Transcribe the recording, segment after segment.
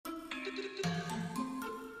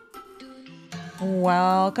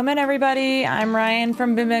Welcome in, everybody. I'm Ryan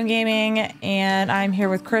from BimBam Gaming, and I'm here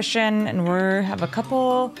with Christian, and we have a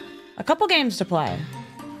couple games to play.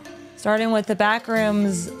 Starting with the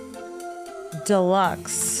Backrooms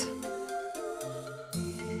Deluxe.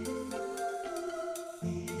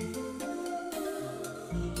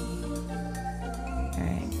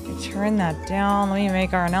 Alright, we turn that down. Let me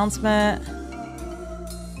make our announcement.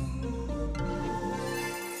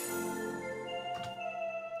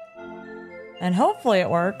 And hopefully it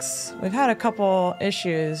works. We've had a couple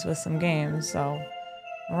issues with some games, so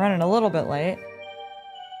we're running a little bit late.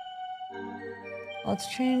 Let's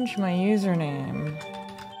change my username.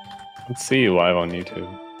 Let's see you live on YouTube.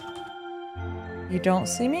 You don't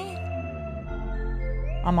see me?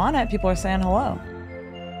 I'm on it. People are saying hello.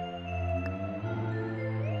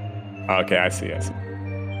 Okay, I see.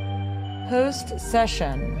 Host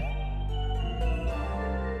session.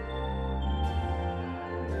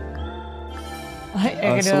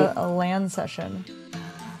 I could do a LAN session.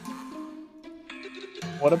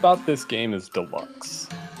 What about this game is deluxe?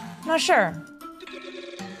 Not sure.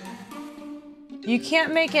 You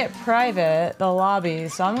can't make it private, the lobby,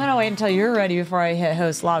 so I'm gonna wait until you're ready before I hit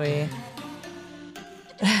host lobby.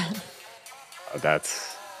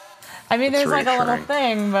 That's I mean, there's like a little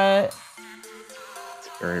thing, but... It's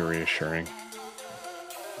very reassuring.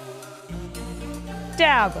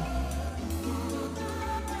 Dab!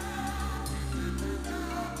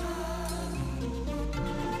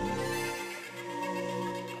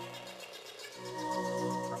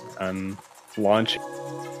 Launch.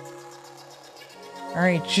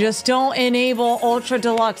 Alright, just don't enable Ultra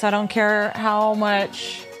Deluxe. I don't care how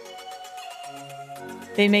much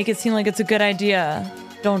they make it seem like it's a good idea.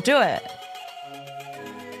 Don't do it.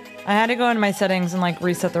 I had to go into my settings and like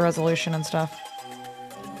reset the resolution and stuff.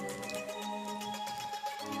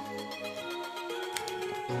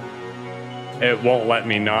 It won't let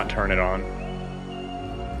me not turn it on.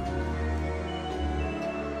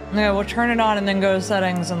 Yeah, we'll turn it on and then go to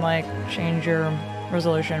settings and like change your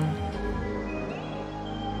resolution.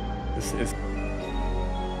 This is...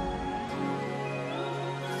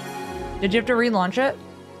 Did you have to relaunch it?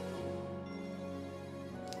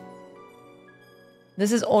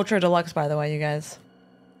 This is Ultra Deluxe, by the way, you guys.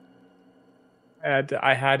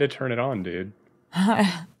 I had to turn it on, dude.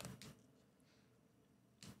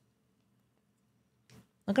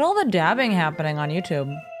 Look at all the dabbing happening on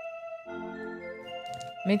YouTube.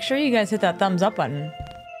 Make sure you guys hit that thumbs up button.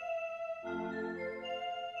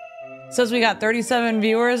 Says we got 37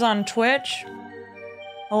 viewers on Twitch.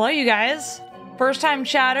 Hello, you guys. First time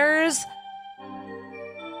chatters.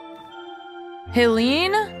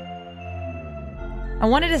 Helene? I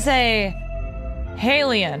wanted to say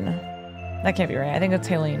Halion. That can't be right. I think it's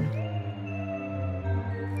Helene.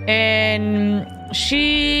 And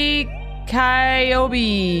she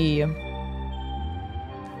Kyobi.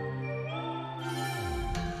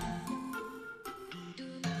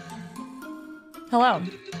 Hello.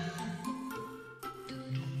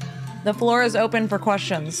 The floor is open for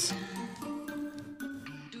questions.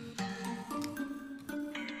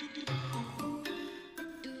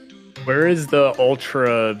 Where is the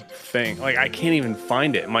ultra thing? Like, I can't even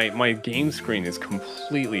find it. My game screen is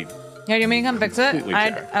completely... Yeah, you mean come fix it?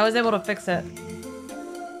 jacked. I was able to fix it.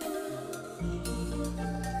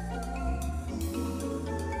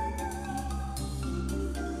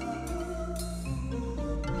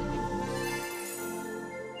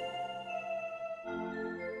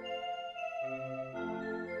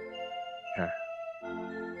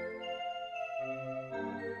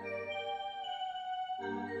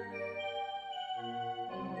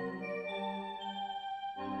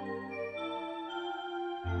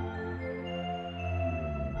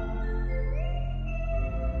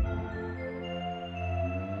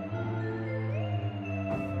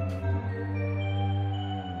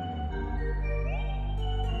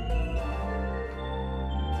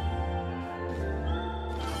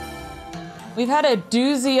 We've had a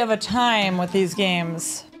doozy of a time with these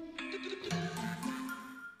games.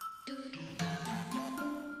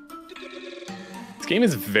 This game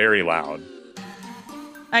is very loud.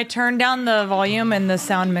 I turned down the volume in the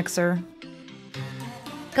sound mixer.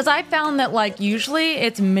 Because I found that, like, usually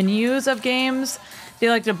it's menus of games. They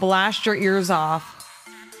like to blast your ears off.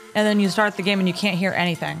 And then you start the game and you can't hear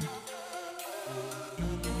anything.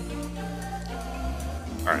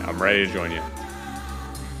 All right, I'm ready to join you.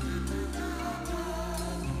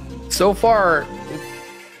 So far,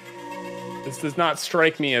 this does not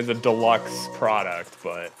strike me as a deluxe product,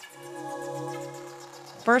 but...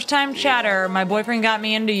 First time chatter, my boyfriend got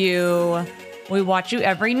me into you. We watch you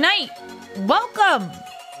every night. Welcome!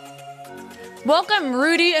 Welcome,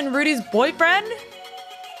 Rudy and Rudy's boyfriend.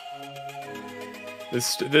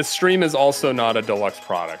 This stream is also not a deluxe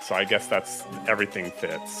product, so I guess that's everything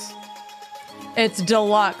fits. It's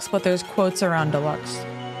deluxe, but there's quotes around deluxe.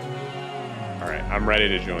 All right, I'm ready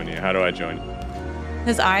to join you. How do I join?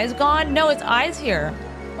 His eye's gone? No, his eye's here.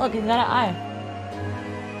 Look, he's got an eye.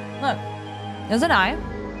 Look, there's an eye.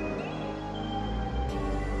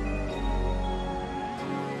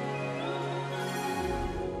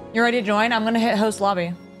 You ready to join? I'm gonna hit host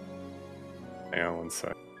lobby. Hang on one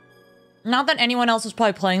sec. Not that anyone else is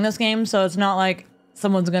probably playing this game, so it's not like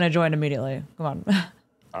someone's gonna join immediately. Come on.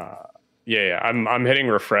 Yeah, I'm hitting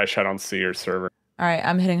refresh. I don't see your server. All right,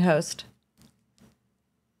 I'm hitting host.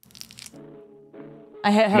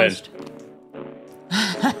 I hit host.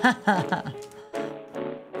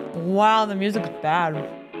 Wow, the music's bad.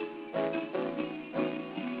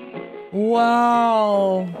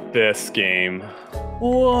 Whoa. This game.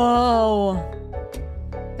 Whoa.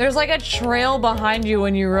 There's like a trail behind you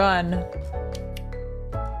when you run.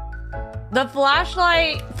 The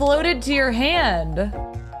flashlight floated to your hand.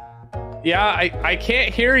 Yeah, I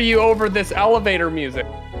can't hear you over this elevator music.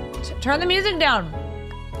 Turn the music down.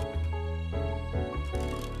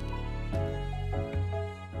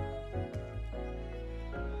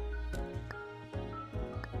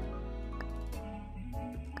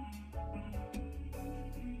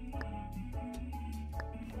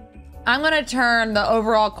 I'm gonna turn the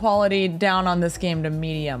overall quality down on this game to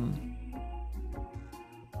medium.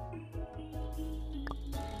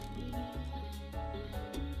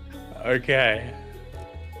 Okay.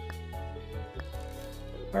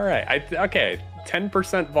 All right. Okay.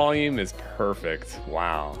 10% volume is perfect.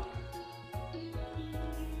 Wow.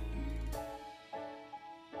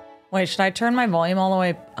 Wait, should I turn my volume all the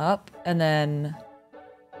way up and then...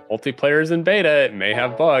 Multiplayer's in beta. It may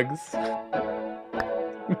have bugs.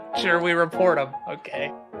 Sure, we report them.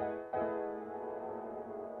 Okay.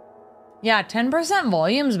 Yeah, 10%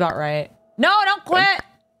 volume's about right. No, don't quit!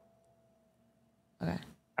 Okay.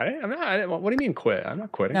 What do you mean quit? I'm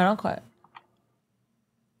not quitting. No, don't quit.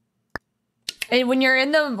 And when you're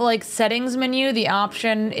in the like settings menu, the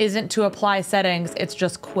option isn't to apply settings, it's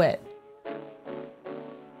just quit.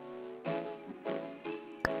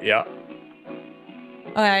 Yeah.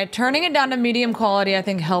 Okay, turning it down to medium quality I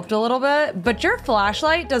think helped a little bit, but your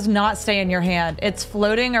flashlight does not stay in your hand. It's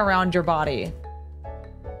floating around your body.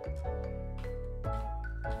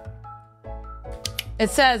 It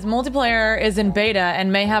says multiplayer is in beta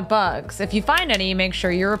and may have bugs. If you find any, make sure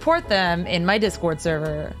you report them in my Discord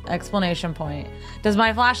server. Explanation point. Does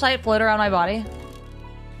my flashlight float around my body?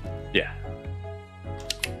 Yeah.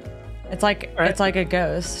 It's like right. It's like a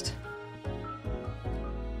ghost.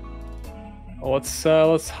 Well,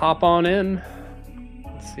 let's hop on in.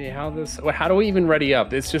 Let's see how this. How do we even ready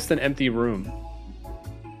up? It's just an empty room.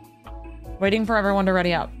 Waiting for everyone to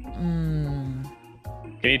ready up.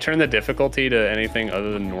 Can you turn the difficulty to anything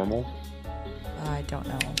other than normal? I don't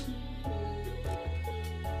know.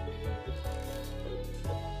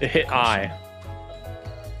 Hit I.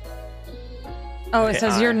 Oh, it Hit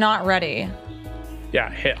says I. you're not ready.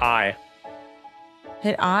 Yeah, hit I.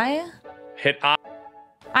 Hit I? Hit I.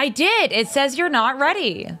 I did. It says you're not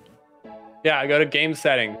ready. Yeah, go to game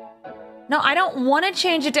setting. No, I don't want to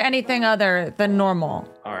change it to anything other than normal.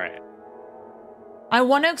 All right. I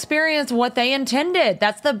want to experience what they intended.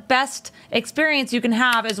 That's the best experience you can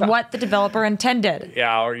have is what the developer intended.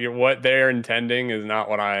 Yeah, or what they're intending is not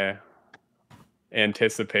what I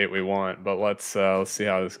anticipate we want, but let's see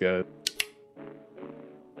how this goes.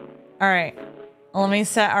 All right. Let me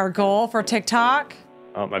set our goal for TikTok.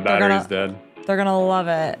 Oh, my battery's dead. They're going to love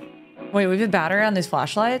it. Wait, we have a battery on these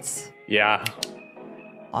flashlights? Yeah.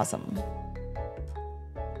 Awesome.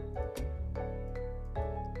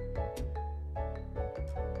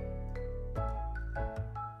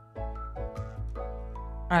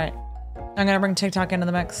 All right, I'm gonna bring TikTok into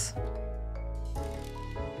the mix.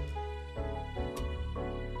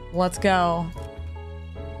 Let's go.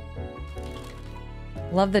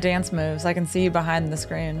 Love the dance moves. I can see you behind the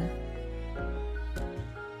screen.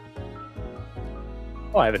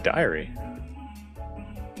 Oh, I have a diary.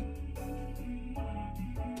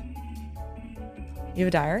 You have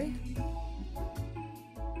a diary?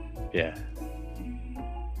 Yeah.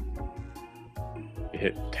 You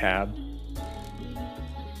hit tab.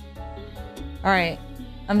 All right,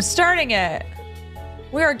 I'm starting it.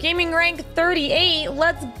 We are gaming rank 38.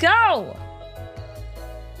 Let's go.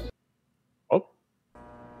 Oh.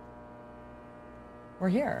 We're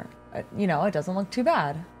here. You know, it doesn't look too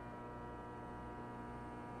bad.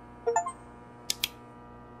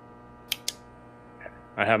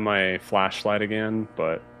 I have my flashlight again,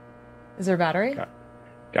 but Is there a battery?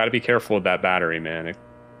 Got to be careful with that battery, man.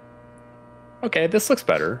 Okay, this looks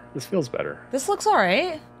better. This feels better. This looks all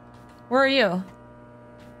right. Where are you?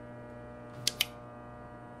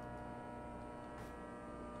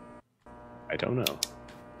 I don't know.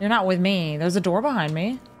 You're not with me. There's a door behind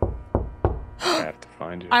me. I have to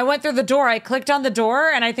find you. I went through the door. I clicked on the door,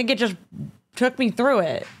 and I think it just took me through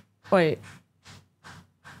it. Wait.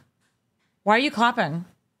 Why are you clapping?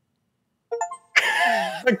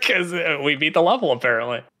 Because we beat the level,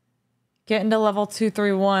 apparently. Get into level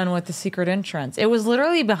 231 with the secret entrance. It was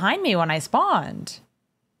literally behind me when I spawned.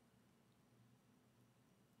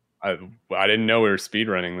 I didn't know we were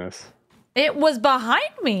speedrunning this. It was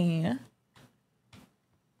behind me.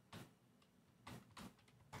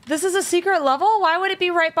 This is a secret level? Why would it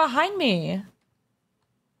be right behind me?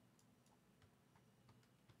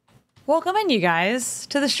 Welcome in, you guys,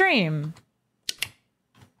 to the stream.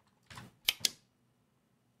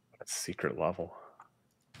 A secret level.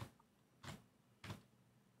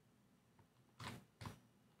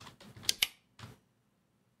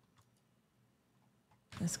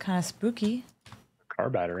 It's kind of spooky. Car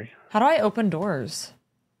battery. How do I open doors?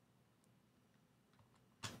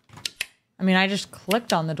 I mean, I just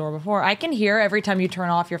clicked on the door before. I can hear every time you turn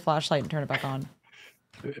off your flashlight and turn it back on.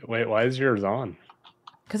 Wait, why is yours on?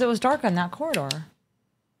 Because it was dark on that corridor.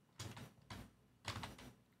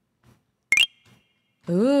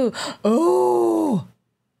 Ooh. Ooh.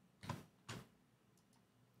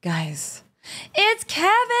 Guys. It's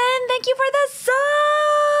Kevin. Thank you for the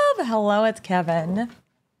sub. Hello, it's Kevin.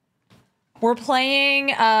 We're playing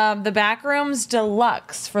the Backrooms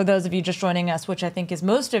Deluxe for those of you just joining us, which I think is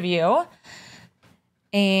most of you.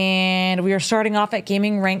 And we are starting off at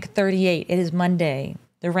gaming rank 38. It is Monday.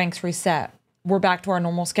 The ranks reset. We're back to our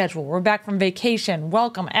normal schedule. We're back from vacation.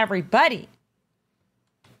 Welcome, everybody.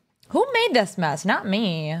 Who made this mess? Not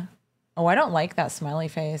me. Oh, I don't like that smiley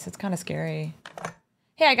face. It's kind of scary.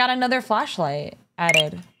 Hey, I got another flashlight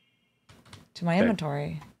added to my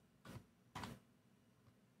inventory.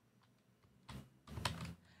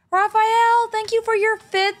 Raphael, thank you for your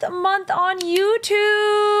 5th month on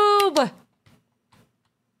YouTube.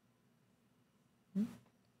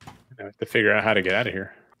 I have to figure out how to get out of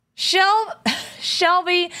here.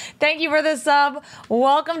 Shelby, thank you for the sub.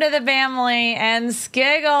 Welcome to the family. And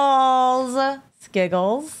Skiggles.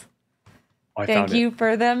 Oh, Thank you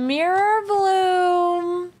for the mirror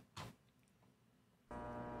bloom.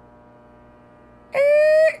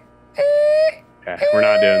 Okay, we're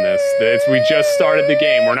not doing this. We just started the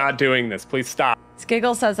game. We're not doing this. Please stop.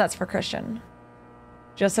 Skiggle says that's for Christian.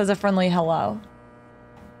 Just as a friendly hello.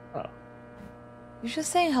 Oh. You're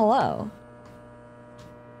just saying hello.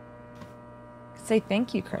 Say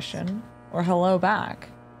thank you, Christian. Or hello back.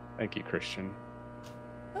 Thank you, Christian.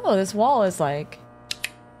 Oh, this wall is like...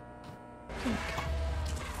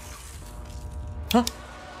 Huh?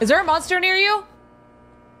 Is there a monster near you?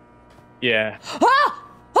 Yeah. Ah!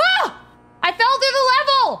 Ah! I fell through the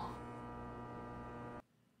level!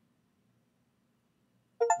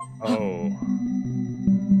 Oh.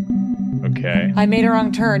 Okay. I made a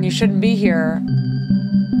wrong turn. You shouldn't be here.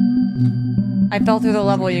 I fell through the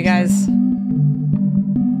level, you guys.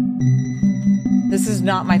 This is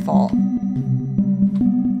not my fault.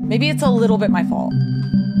 Maybe it's a little bit my fault.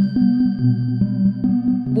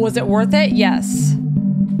 Was it worth it? Yes.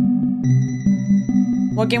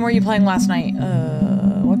 What game were you playing last night?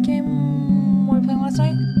 What game were you playing last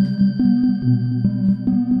night?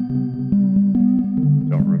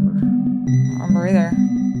 Don't remember. I don't remember either.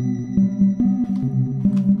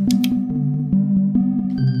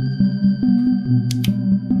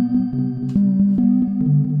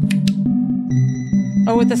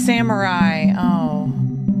 Oh, with the samurai. Oh.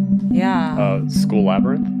 Yeah. School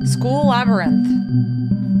Labyrinth? School Labyrinth.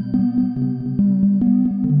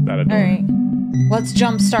 Is that a door? All right. Let's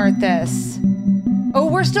jumpstart this. Oh,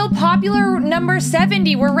 we're still popular number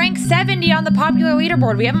 70. We're ranked 70 on the popular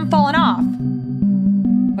leaderboard. We haven't fallen off.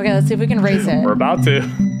 Okay, let's see if we can raise it. We're about to.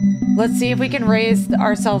 Let's see if we can raise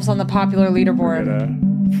ourselves on the popular leaderboard. We're gonna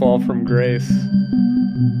fall from grace.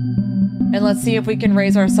 And let's see if we can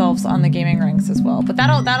raise ourselves on the gaming ranks as well. But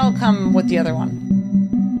that'll come with the other one.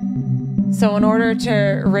 So in order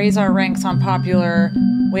to raise our ranks on popular,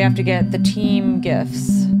 we have to get the team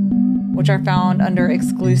gifts, which are found under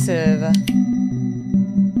exclusive.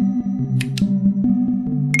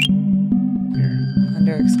 Here.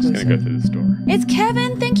 Under exclusive. Just gonna go through this door. It's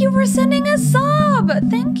Kevin. Thank you for sending a sub.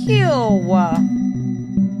 Thank you.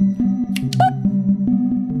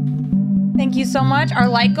 Thank you so much. Our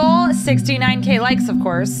like goal, 69K likes, of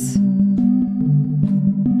course.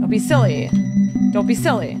 Don't be silly. Don't be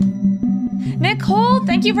silly. Nicole,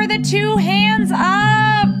 thank you for the 2 hands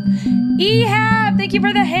up. Ehab, thank you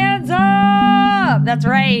for the hands up. That's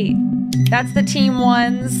right. That's the team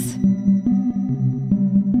ones.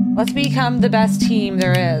 Let's become the best team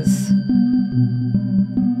there is.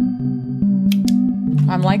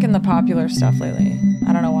 I'm liking the popular stuff lately.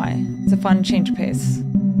 I don't know why. It's a fun change of pace.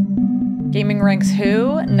 Gaming ranks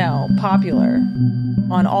who? No, popular.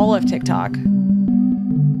 On all of TikTok.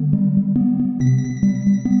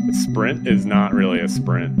 The sprint is not really a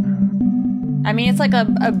sprint. I mean, it's like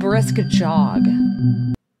a brisk jog.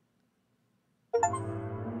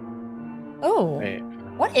 Oh, Hey.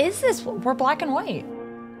 what is this? We're black and white.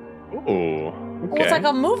 Ooh, okay. Well, it's like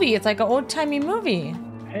a movie. It's like an old-timey movie.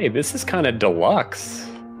 Hey, this is kind of deluxe.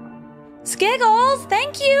 Skiggles,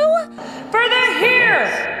 thank you for the Here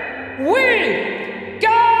We Go!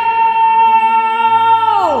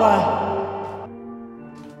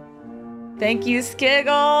 Thank you,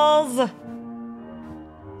 Skiggles.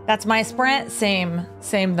 That's my sprint. Same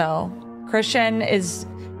though. Christian just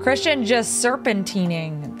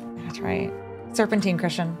serpentining. That's right. Serpentine,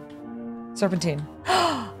 Christian. Serpentine.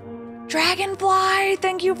 Dragonfly,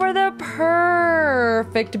 thank you for the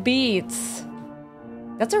perfect beats.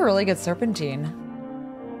 That's a really good serpentine.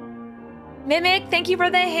 Mimic, thank you for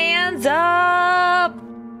the hands up.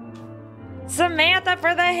 Samantha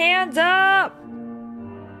for the hands up.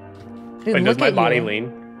 Dude, Wait, does my look at body you.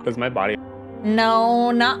 lean? Does my body?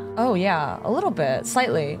 No, not. Oh, yeah, a little bit,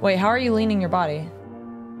 slightly. Wait, how are you leaning your body?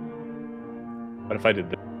 What if I did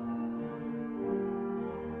this?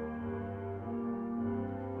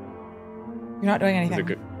 You're not doing anything. Is it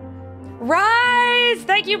good? Rise!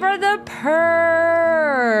 Thank you for the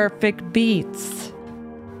perfect beats.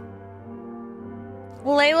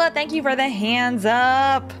 Layla, thank you for the hands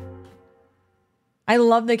up. I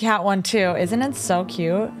love the cat one too. Isn't it so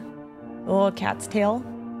cute? The little cat's tail.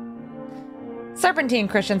 Serpentine,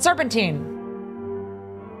 Christian, serpentine.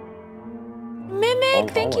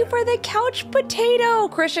 Mimic, thank you for the couch potato.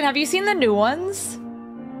 Christian, have you seen the new ones?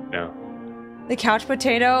 No. The couch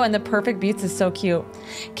potato and the perfect beats is so cute.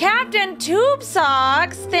 Captain Tube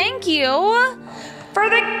Socks, thank you for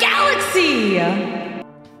the galaxy.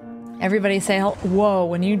 Everybody say, whoa,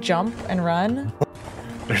 when you jump and run.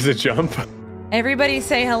 There's a jump. Everybody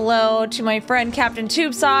say hello to my friend Captain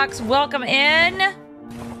Tube Socks. Welcome in.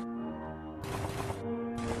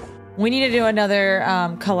 We need to do another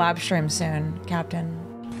collab stream soon, Captain.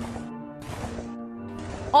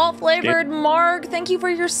 All flavored Marg, thank you for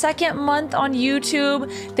your 2nd month on YouTube.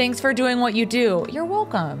 Thanks for doing what you do. You're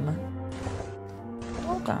welcome.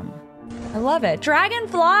 Welcome. I love it.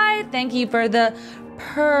 Dragonfly, thank you for the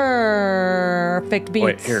perfect beats.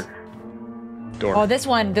 Wait, here. Door. Oh, this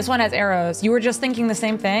one has arrows. You were just thinking the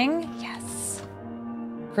same thing? Yes.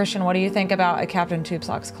 Christian, what do you think about a Captain Tube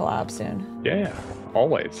Socks collab soon? Yeah,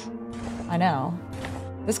 always. I know.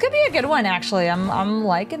 This could be a good one, actually. I'm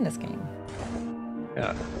liking this game.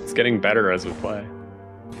 Yeah, it's getting better as we play.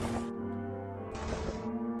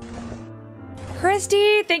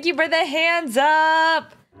 Christy, thank you for the hands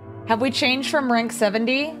up. Have we changed from rank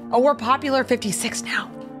 70? Oh, we're popular 56 now.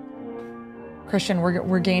 Christian,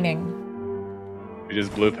 we're gaining. We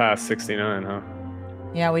just blew past 69, huh?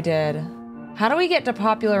 Yeah, we did. How do we get to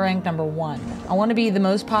popular rank number 1? I want to be the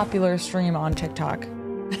most popular stream on TikTok.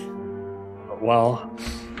 Well,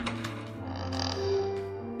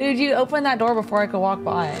 dude, you opened that door before I could walk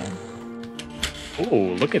by.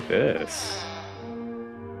 ooh, look at this.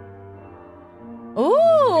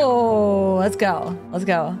 Ooh, let's go. Let's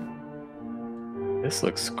go. This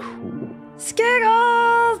looks cool.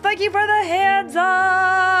 Skiggles, thank you for the hands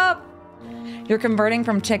up. You're converting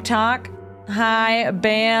from TikTok. Hi,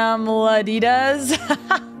 Bam Laditas.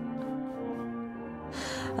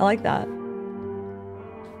 I like that.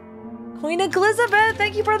 Queen Elizabeth,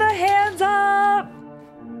 thank you for the hands up.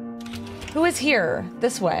 Who is here?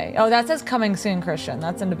 This way. Oh, that says coming soon, Christian.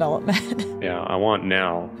 That's in development. Yeah, I want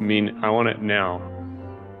now. I want it now.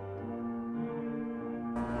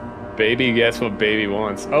 Baby, guess what baby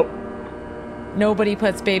wants? Oh. Nobody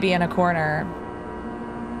puts baby in a corner.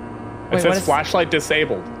 It Wait, says flashlight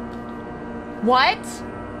disabled. What?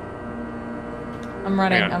 I'm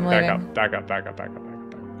running. Hang on, I'm leaving. back up.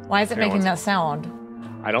 Why is it making that sound?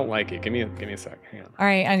 I don't like it. Give me a sec. Hang on. All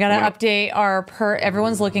right, I gotta update our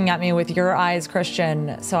everyone's looking at me with your eyes,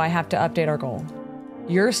 Christian, so I have to update our goal.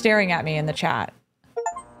 You're staring at me in the chat.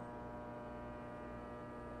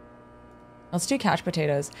 Let's do couch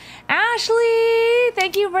potatoes. Ashley,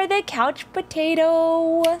 thank you for the couch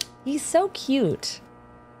potato. He's so cute.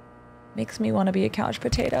 Makes me want to be a couch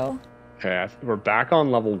potato. Okay, we're back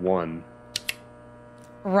on level 1.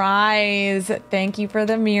 Rise, thank you for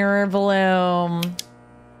the mirror bloom.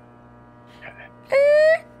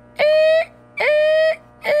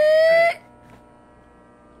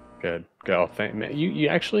 Good. Go. Man, you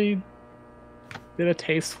actually did a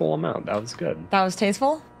tasteful amount. That was good. That was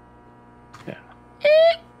tasteful? Yeah.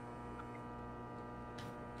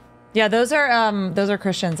 Yeah, those are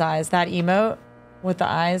Christian's eyes. That emote with the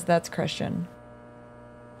eyes, that's Christian.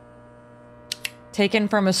 Taken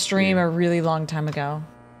from a stream a really long time ago.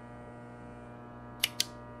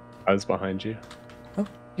 I was behind you. Oh,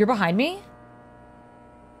 you're behind me?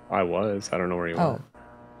 I was. I don't know where you went.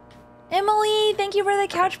 Emily, thank you for the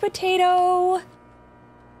couch potato.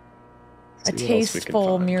 A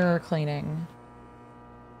tasteful mirror cleaning.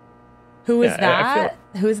 Who is that?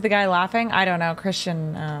 Who's the guy laughing? I don't know.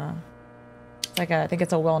 Christian. It's like I think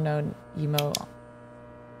it's a well-known emote.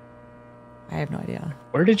 I have no idea.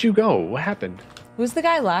 Where did you go? What happened? Who's the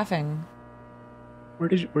guy laughing? Where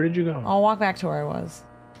did you go? I'll walk back to where I was.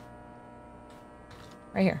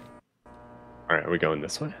 Right here. All right, are we going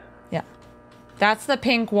this way? Yeah. That's the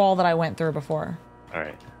pink wall that I went through before. All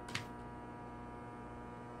right.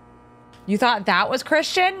 You thought that was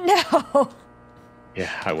Christian? No.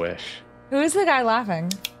 Yeah, I wish. Who's the guy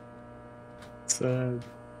laughing?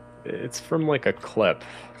 It's from like a clip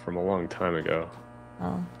from a long time ago.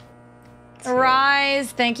 Oh.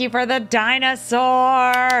 Rise, thank you for the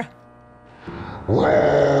dinosaur.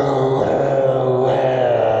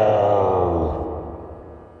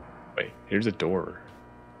 Wait, here's a door.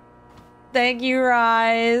 Thank you,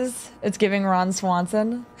 Rise. It's giving Ron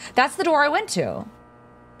Swanson. That's the door I went to.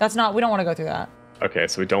 That's not, we don't want to go through that. Okay,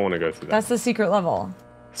 so we don't want to go through that. That's the secret level.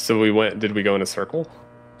 So did we go in a circle?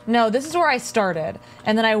 No, this is where I started.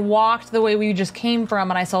 And then I walked the way we just came from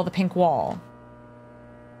and I saw the pink wall.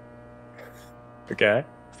 Okay.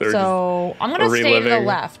 So I'm going to stay to the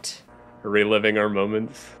left. Reliving our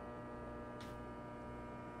moments.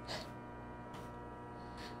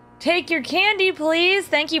 Take your candy, please.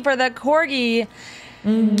 Thank you for the corgi.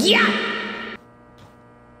 Yeah.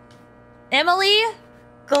 Emily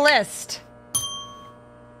Glist.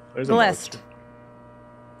 There's a Glist. monster.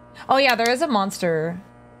 Oh yeah, there is a monster.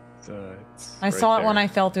 I saw it when I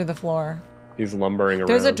fell through the floor. He's lumbering around.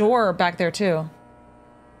 There's a door back there too.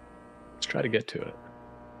 Let's try to get to it.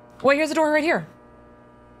 Wait, here's a door right here.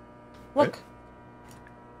 Look.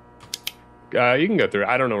 You can go through it.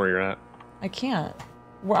 I don't know where you're at. I can't.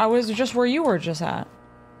 I was just where you were just at.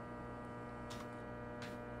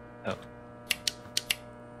 Oh.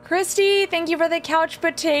 Christy, thank you for the couch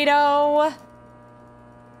potato.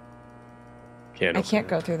 I can't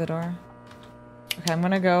go through the door. Okay, I'm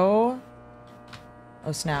gonna go.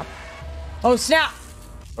 Oh, snap. Oh, snap!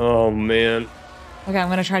 Oh, man. Okay, I'm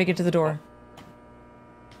gonna try to get to the door.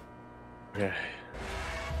 Okay.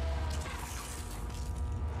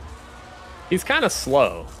 He's kind of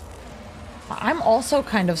slow. I'm also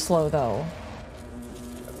kind of slow, though.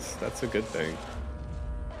 That's a good thing.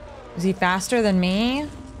 Is he faster than me?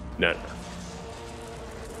 No.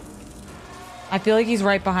 I feel like he's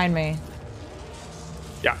right behind me.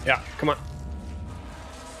 Yeah, come on.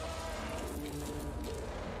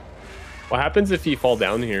 What happens if you fall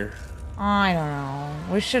down here? I don't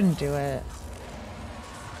know. We shouldn't do it.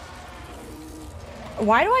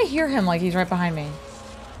 Why do I hear him like he's right behind me?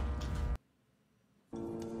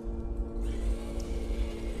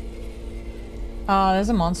 Oh, there's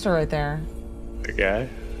a monster right there. Okay.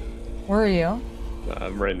 Where are you?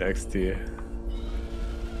 I'm right next to you.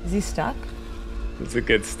 Is he stuck? It's a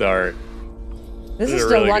good start. This is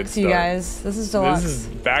really deluxe, you guys. This is deluxe. This is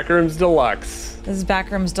Backrooms Deluxe. This is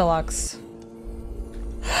Backrooms Deluxe.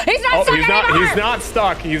 He's not stuck anymore! He's not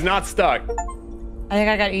stuck. He's not stuck. I think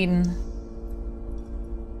I got eaten.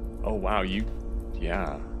 Oh, wow.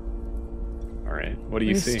 Yeah. All right. What do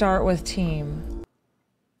you see? We start with team.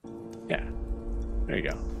 Yeah. There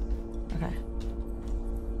you go. Okay.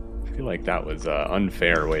 I feel like that was an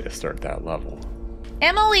unfair way to start that level.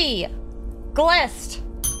 Emily! Glist!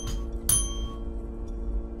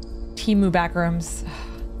 Timu Backrooms.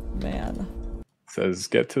 Man. Says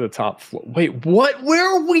get to the top floor. Wait, what?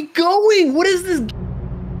 Where are we going? What is this?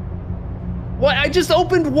 What? I just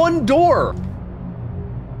opened one door.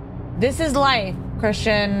 This is life,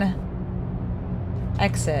 Christian.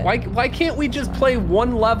 Exit. Why can't we just play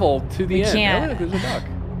one level to the end? Can't. Oh, there's a duck.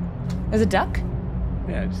 There's a duck?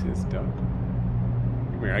 Yeah, I just see this duck.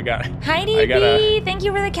 Come here, I got it. Heidi B, thank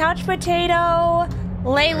you for the couch potato.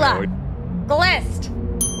 Layla. Glist.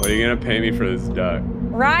 What are you gonna pay me for this duck?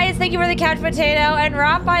 Rise, thank you for the couch potato. And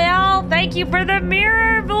Raphael, thank you for the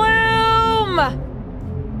mirror bloom.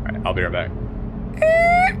 Alright, I'll be right back.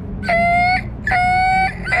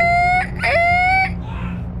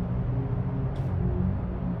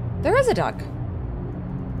 There is a duck.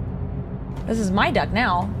 This is my duck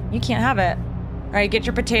now. You can't have it. All right, get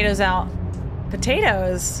your potatoes out.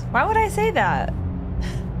 Potatoes? Why would I say that?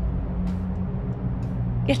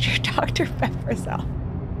 Get your Dr. Peppers out.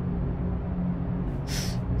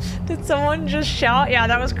 Did someone just shout? Yeah,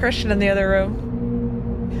 that was Christian in the other room.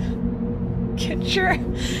 Get your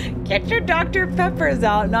Dr. Peppers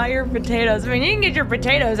out, not your potatoes. I mean, you can get your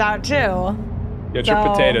potatoes out too. Get your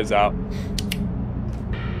potatoes out.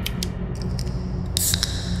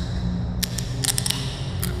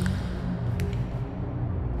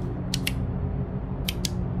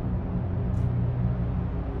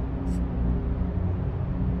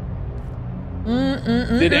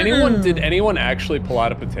 Did anyone actually pull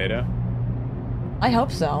out a potato? I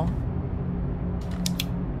hope so.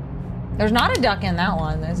 There's not a duck in that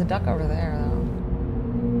one. There's a duck over there, though.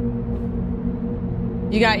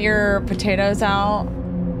 You got your potatoes out,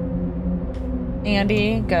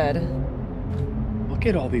 Andy? Good. Look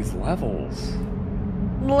at all these levels.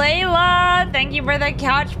 Layla, thank you for the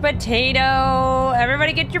couch potato.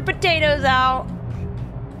 Everybody get your potatoes out.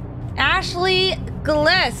 Ashley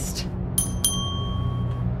Glist.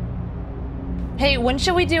 Hey, when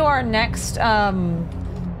should we do our next, Can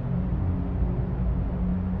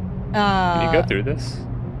you go through this?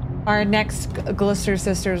 Our next Glister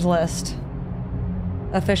Sisters list.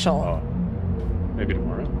 Official. Oh, maybe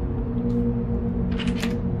tomorrow.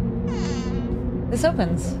 This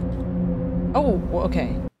opens. Oh,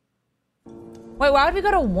 okay. Wait, why would we go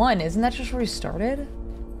to 1? Isn't that just where we started?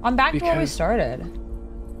 I'm back to where we started.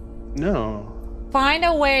 No. Find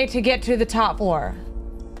a way to get to the top floor.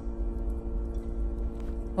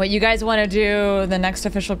 What, you guys want to do the next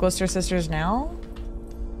official Glister Sisters now?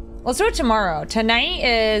 Let's do it tomorrow. Tonight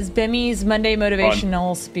is Bimmy's Monday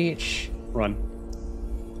motivational speech. Run.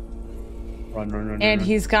 Run. And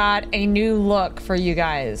he's got a new look for you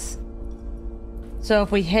guys. So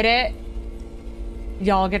if we hit it,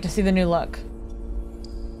 y'all get to see the new look.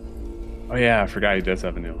 Oh yeah, I forgot he does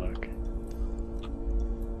have a new look.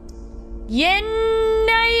 Yenaya!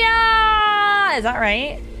 Is that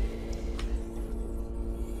right?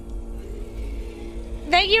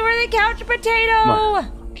 Thank you for the couch potato! Come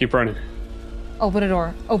on. Keep running. Open a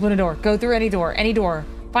door. Open a door. Go through any door. Any door.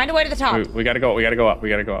 Find a way to the top. We gotta go. We gotta go up. We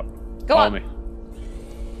gotta go up. Go Follow up. me.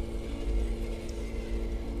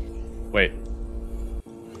 Wait.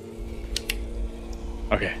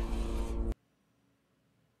 Okay.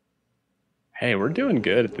 Hey, we're doing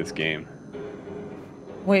good at this game.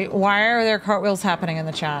 Wait, why are there cartwheels happening in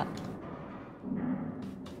the chat?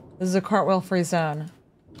 This is a cartwheel-free zone.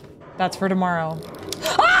 That's for tomorrow.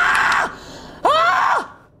 Ah!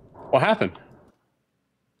 Ah! What happened?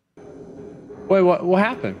 Wait, what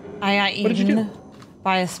happened? I got eaten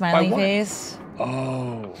by a smiley face.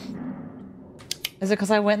 Oh. Is it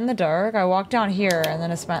because I went in the dark? I walked down here and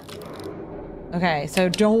then Okay, so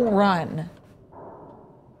don't run.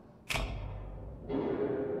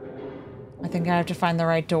 I think I have to find the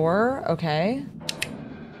right door. Okay.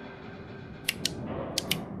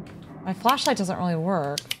 My flashlight doesn't really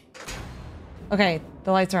work. Okay,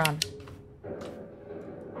 the lights are on.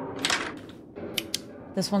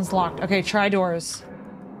 This one's locked. Okay, try doors.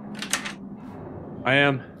 I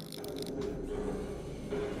am.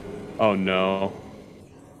 Oh no.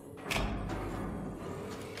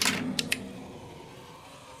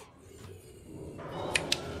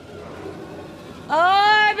 Oh,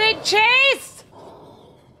 I'm being chased!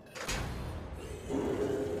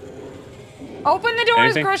 Open the doors,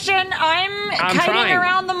 Anything? Christian! I'm kiting trying.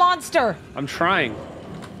 around the monster. I'm trying.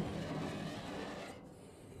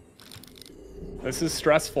 This is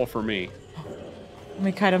stressful for me. Let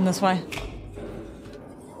me kite him this way.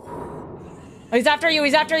 Oh, he's after you,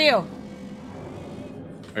 he's after you!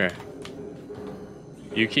 Okay.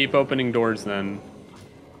 You keep opening doors then.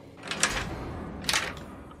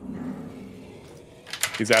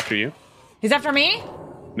 He's after you? He's after me?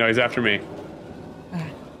 No, he's after me.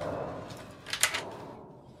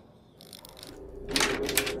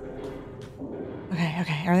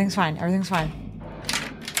 Okay, everything's fine, everything's fine.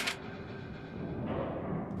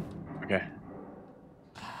 Okay.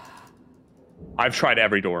 I've tried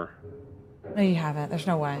every door. No, you haven't. There's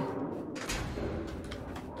no way.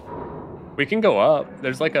 We can go up.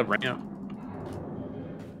 There's like a ramp.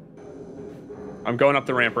 I'm going up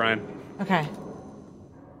the ramp, Ryan. Okay.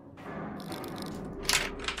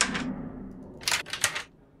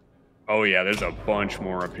 Oh yeah, there's a bunch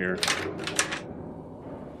more up here.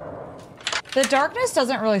 The darkness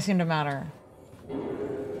doesn't really seem to matter.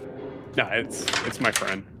 No, it's my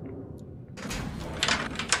friend.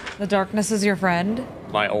 The darkness is your friend?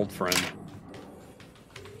 My old friend.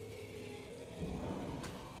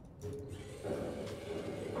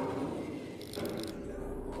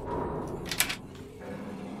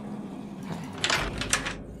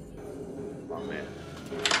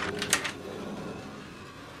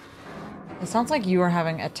 It sounds like you are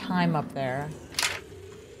having a time up there.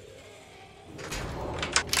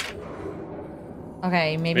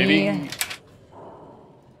 Okay, maybe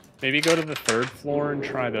go to the 3rd floor and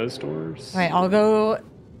try those doors. Wait, I'll go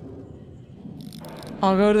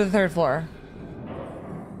to the 3rd floor.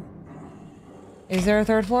 Is there a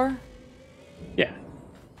 3rd floor? Yeah.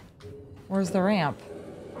 Where's the ramp?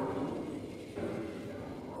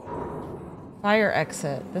 Fire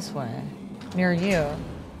exit this way. Near you.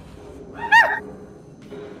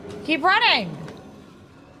 Keep running!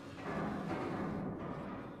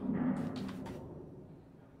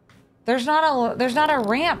 There's not a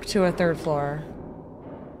ramp to a 3rd floor.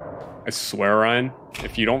 I swear, Ryan,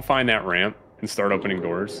 if you don't find that ramp and start opening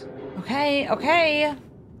doors. Okay, okay.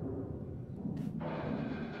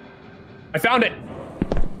 I found it!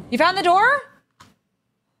 You found the door?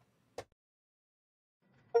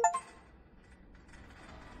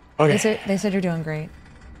 Okay. They said you're doing great.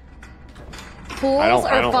 Pools I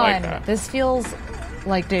are don't fun. like that. This feels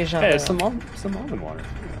like deja vu. Hey, some almond water.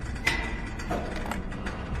 Yeah.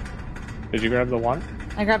 Did you grab the water?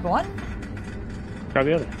 I grabbed one? Grab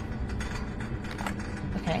the other.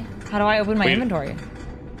 Okay. How do I open my inventory?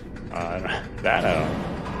 That I don't.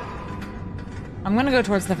 I'm gonna go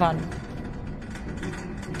towards the fun.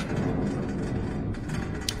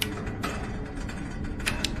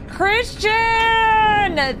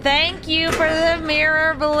 Christian! Thank you for the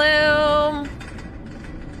mirror bloom.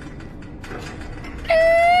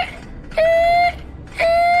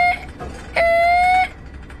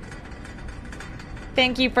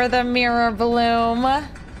 Thank you for the mirror bloom.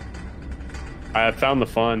 I found the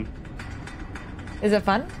fun. Is it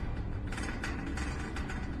fun?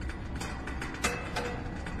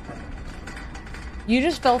 You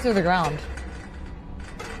just fell through the ground.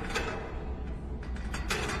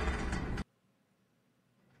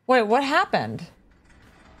 Wait, what happened?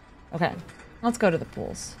 Okay, let's go to the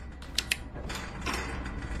pools.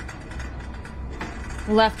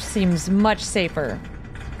 Left seems much safer.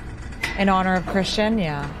 In honor of Christian,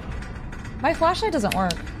 yeah. My flashlight doesn't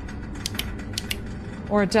work.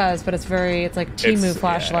 Or it does, but it's like Temu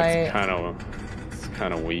flashlight. Yeah, it's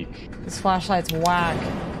kind of weak. This flashlight's whack.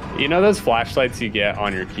 You know those flashlights you get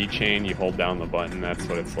on your keychain? You hold down the button. That's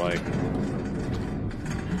what it's like.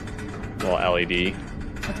 Little LED.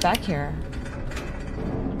 What's back here?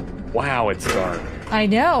 Wow, it's dark. I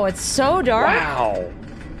know, it's so dark. Wow.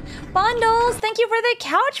 Bundles, thank you for the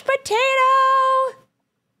couch potato.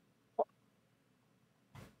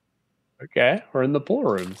 Okay, we're in the pool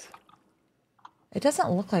rooms. It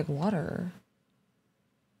doesn't look like water.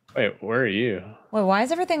 Wait, where are you? Wait, why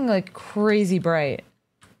is everything like crazy bright?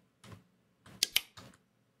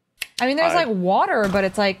 I mean, there's like water, but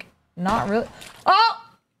it's like not really. Oh!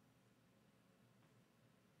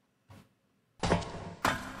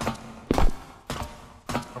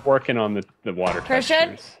 I'm working on the water Christian?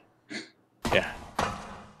 textures. Yeah.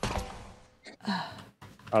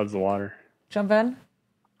 How's the water? Jump in.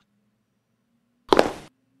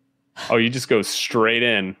 Oh, you just go straight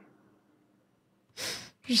in.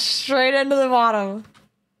 Straight into the bottom.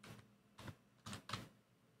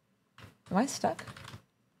 Am I stuck?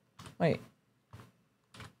 Wait.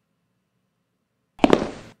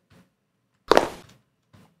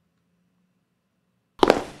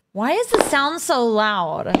 Why is the sound so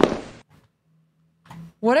loud?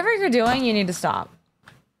 Whatever you're doing, you need to stop.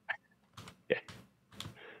 Yeah.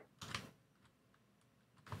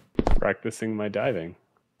 Practicing my diving.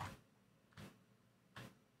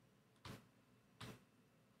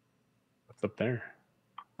 What's up there?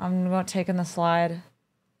 I'm about taking the slide.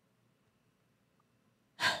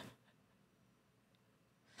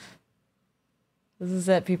 This is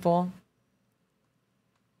it, people.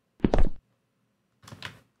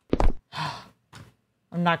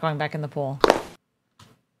 I'm not going back in the pool.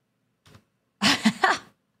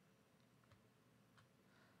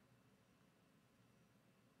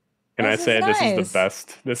 Can I say nice. this is the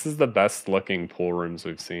best? This is the best looking pool rooms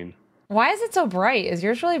we've seen. Why is it so bright? Is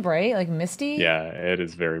yours really bright? Like misty? Yeah, it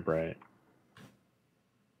is very bright.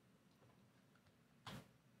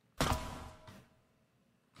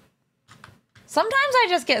 Sometimes I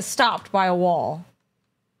just get stopped by a wall.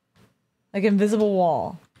 Like invisible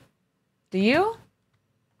wall. Do you?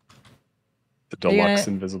 The deluxe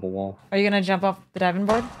invisible wall. Are you gonna jump off the diving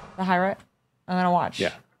board? The high right? I'm gonna watch.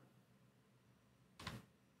 Yeah.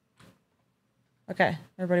 Okay,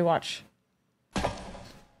 everybody watch.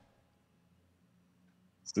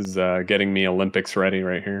 This is getting me Olympics ready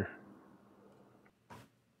right here.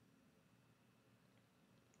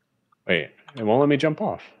 Wait, it won't let me jump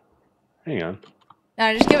off. Hang on.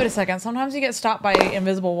 Now, just give it a second. Sometimes you get stopped by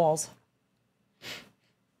invisible walls.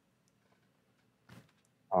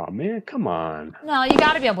 Oh man, come on. No, you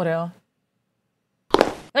got to be able to.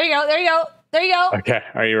 There you go. There you go. There you go. Okay,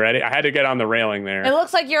 are you ready? I had to get on the railing there. It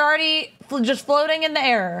looks like you're already just floating in the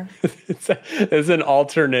air. It's an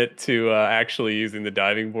alternate to actually using the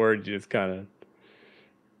diving board. You just kind of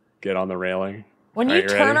get on the railing. When you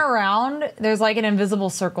turn around, there's like an invisible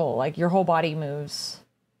circle. Like your whole body moves.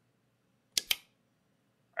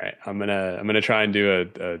 All right, I'm gonna try and do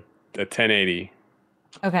a 1080.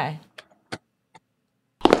 Okay.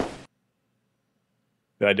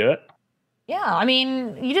 Did I do it? Yeah, I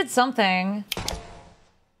mean, you did something.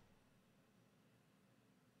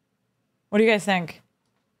 What do you guys think?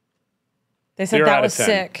 They said that was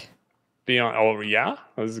sick. Beyond, oh yeah,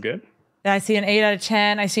 this is good. I see an 8 out of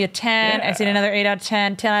 10. I see a 10. Yeah. I see another 8 out of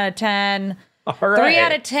 10. 10 out of 10. All right. 3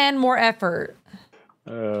 out of 10. More effort.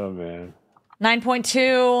 Oh man.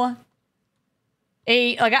 9.2.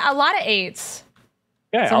 8. Like a lot of 8s.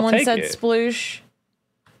 Yeah, Someone I'll take said it. sploosh.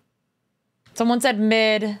 Someone said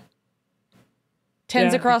mid.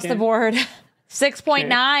 10s across the board.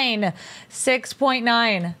 6.9.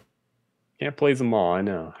 6.9. Can't please them all. I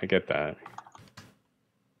know. I get that.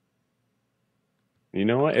 You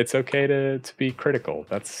know what? It's okay to be critical.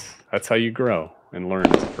 That's how you grow and learn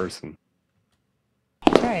as a person.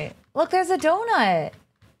 That's right. Look, there's a donut.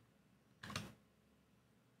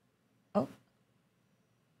 Oh.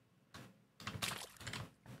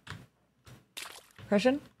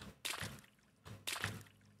 Christian?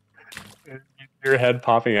 Your head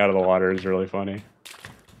popping out of the water is really funny.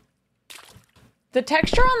 The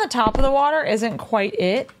texture on the top of the water isn't quite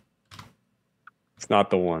it. It's not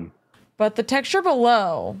the one. But the texture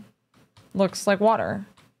below looks like water.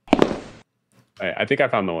 I think I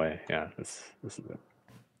found the way. Yeah, this is it.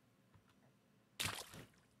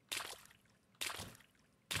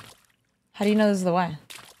 How do you know this is the way?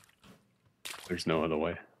 There's no other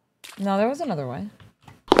way. No, there was another way.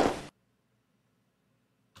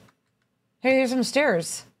 Hey, here's some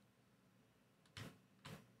stairs.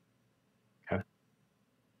 Okay.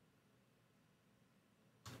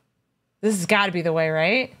 This has got to be the way,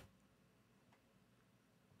 right?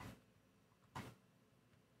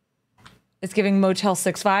 It's giving Motel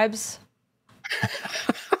 6 vibes.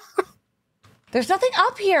 There's nothing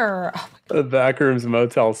up here. Oh the back room's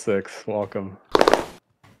Motel 6. Welcome.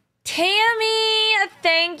 Tammy,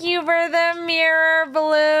 thank you for the mirror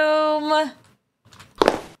bloom.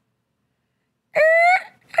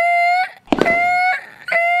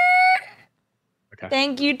 Okay.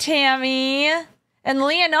 Thank you, Tammy. And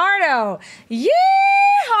Leonardo.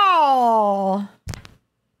 Yeehaw! Here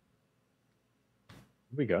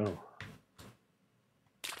we go.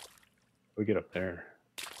 We get up there.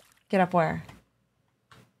 Get up where?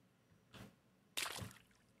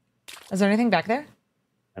 Is there anything back there?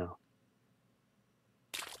 No.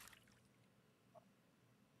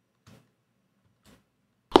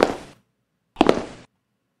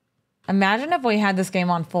 Imagine if we had this game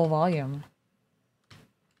on full volume.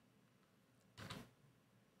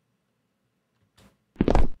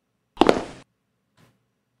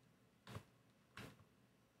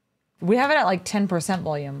 We have it at like 10%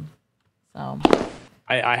 volume. So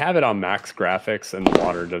I have it on max graphics, and the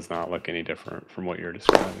water does not look any different from what you're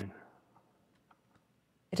describing.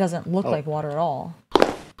 It doesn't look like water at all.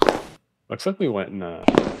 Looks like we went in.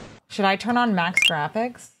 Should I turn on max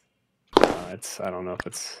graphics? I don't know if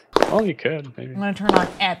it's. Oh, you could maybe. I'm gonna turn on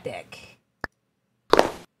epic.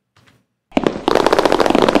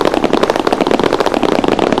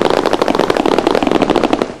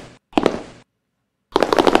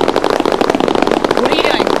 What are you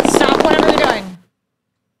doing? Stop whatever you're doing.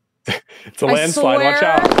 It's a landslide. Watch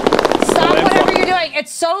out. Stop whatever you're doing.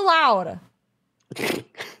 It's so loud. It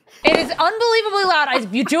is unbelievably loud.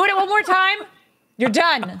 If you do it one more time, you're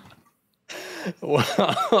done.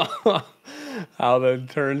 How the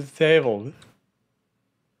turns tabled.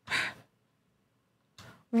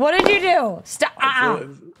 What did you do? Stop.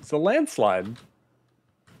 It's a landslide.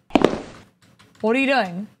 What are you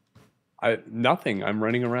doing? Nothing. I'm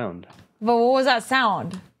running around. But what was that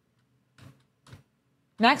sound?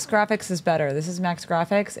 Max graphics is better. This is max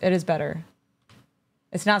graphics. It is better.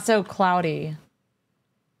 It's not so cloudy.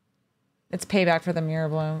 It's payback for the mirror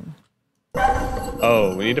bloom.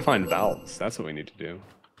 Oh, we need to find valves. That's what we need to do.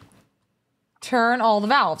 Turn all the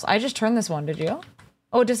valves. I just turned this one, did you?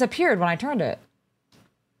 Oh, it disappeared when I turned it.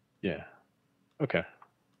 Yeah. Okay.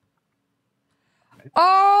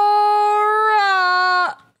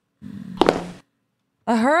 Aura!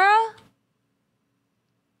 Ahura?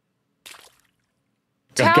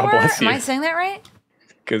 God bless you. Am I saying that right?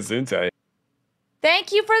 Gesundheit.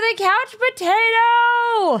 Thank you for the couch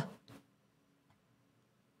potato!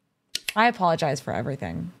 I apologize for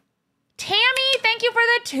everything. Tammy, thank you for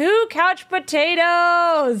the 2 couch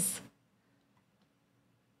potatoes.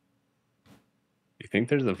 You think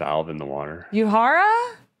there's a valve in the water?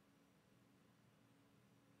 Yuhara?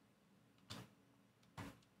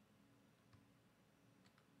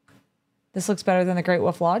 This looks better than the Great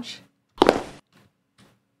Wolf Lodge. I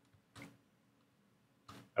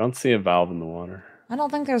don't see a valve in the water. I don't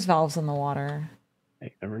think there's valves in the water. Hey,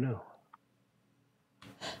 you never know.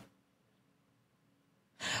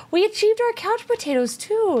 We achieved our couch potatoes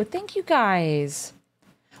too. Thank you guys.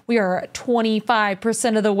 We are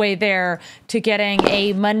 25% of the way there to getting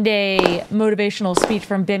a Monday motivational speech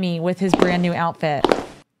from Bimmy with his brand new outfit.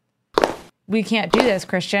 We can't do this,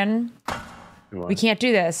 Christian. What? We can't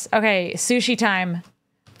do this. Okay, sushi time.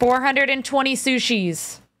 420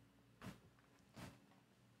 sushis.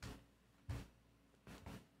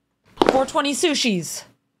 420 sushis.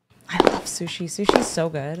 I love sushi. Sushi's so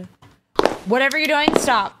good. Whatever you're doing,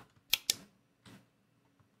 stop.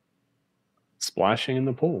 Splashing in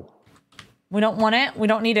the pool. We don't want it. We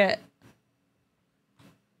don't need it.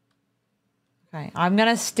 Okay, I'm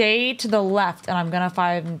gonna stay to the left and I'm gonna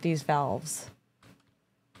find these valves.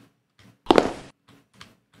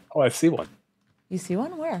 Oh, I see one. You see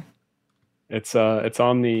one? Where? It's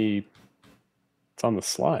on the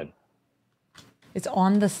slide. It's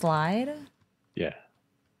on the slide? Yeah.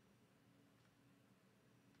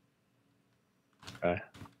 Okay.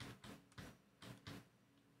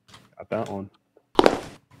 Got that one.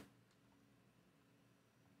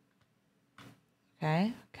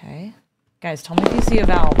 Okay, okay. Guys, tell me if you see a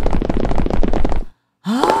valve.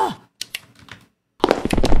 Ah!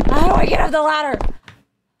 How do I get up the ladder?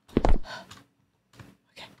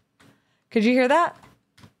 Okay. Could you hear that?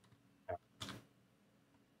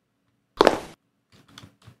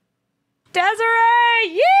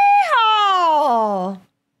 Desiree! Yeehaw!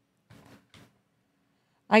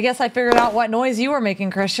 I guess I figured out what noise you were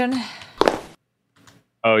making, Christian.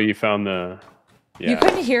 Oh, you found the... Yeah. You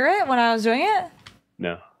couldn't hear it when I was doing it?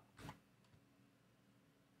 No.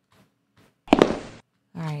 All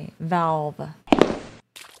right, valve.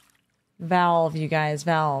 Valve, you guys,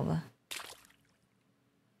 valve.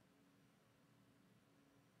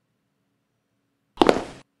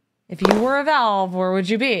 If you were a valve, where would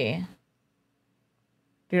you be?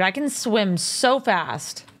 Dude, I can swim so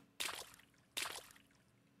fast.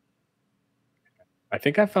 I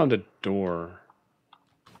think I found a door.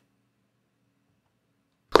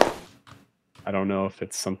 I don't know if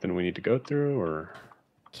it's something we need to go through or...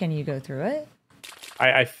 Can you go through it?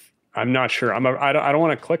 I'm not sure. I don't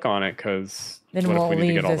want to click on it because... Then we'll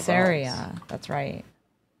leave this area. That's right.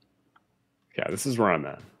 Yeah, this is where I'm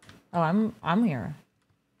at. Oh, I'm here.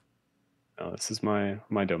 No, this is my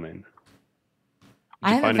domain.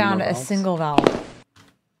 I haven't found a single valve.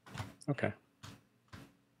 Okay.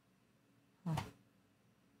 Oh.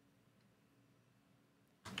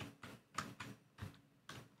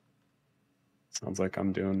 Sounds like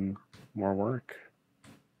I'm doing more work.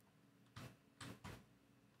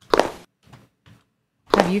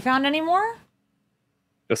 Have you found any more?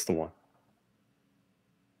 Just the one.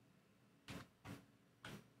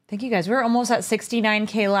 Thank you guys. We're almost at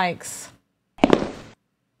 69K likes.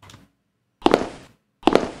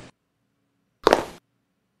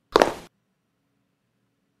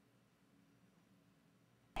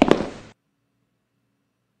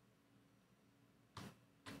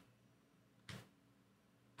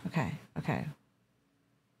 Okay, okay.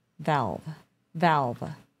 Valve. Valve.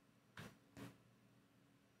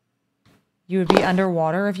 You would be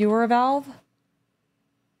underwater if you were a valve?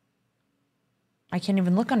 I can't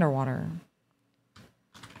even look underwater.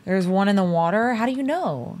 There's one in the water? How do you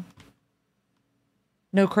know?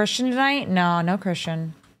 No Christian tonight? No, no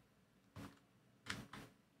Christian.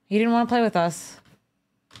 He didn't want to play with us.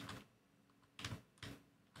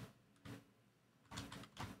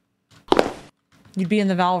 You'd be in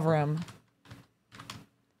the valve room.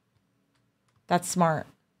 That's smart.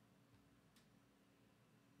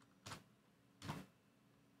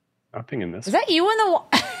 Nothing in this. Is that you in the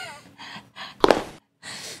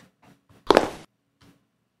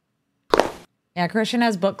Yeah, Christian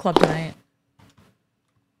has book club tonight.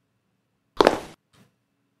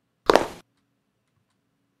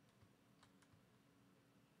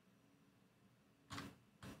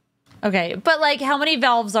 Okay, but like how many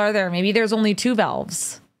valves are there? Maybe there's only 2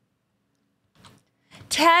 valves.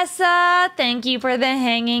 Tessa, thank you for the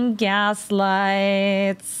hanging gas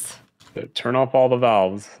lights. Turn off all the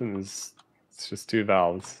valves. It's just 2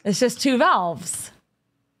 valves. It's just 2 valves.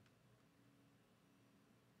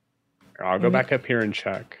 I'll go back up here and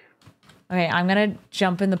check. Okay, I'm gonna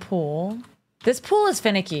jump in the pool. This pool is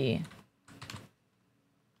finicky.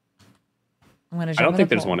 I'm gonna I jump don't in think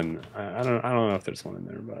the there's pool. one in. I don't know if there's one in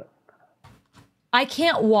there, but I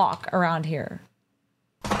can't walk around here.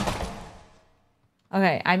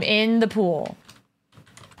 Okay, I'm in the pool.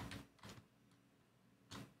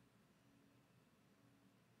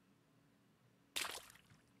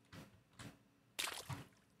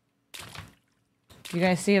 You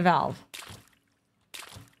guys see a valve?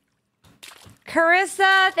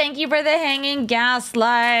 Carissa, thank you for the hanging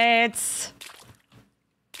gaslights.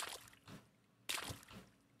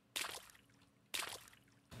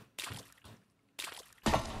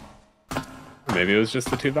 maybe it was just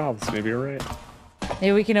the 2 valves. Maybe you're right.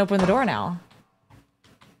 Maybe we can open the door now.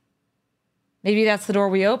 Maybe that's the door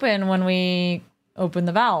we open when we open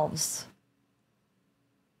the valves.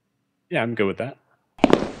 Yeah, I'm good with that.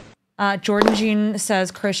 Jordan Jean says,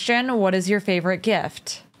 Christian, what is your favorite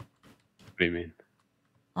gift? What do you mean?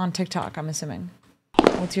 On TikTok, I'm assuming.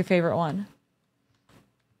 What's your favorite one?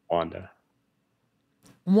 Wanda.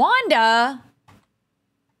 Wanda?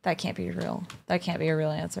 That can't be real. That can't be a real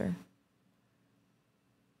answer.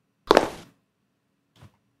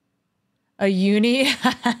 A uni?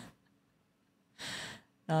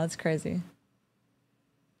 No, that's crazy.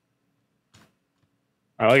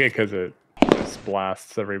 I like it because it just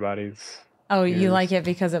blasts everybody's. Oh, ears. you like it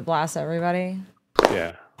because it blasts everybody?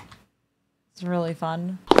 Yeah. It's really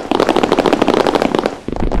fun.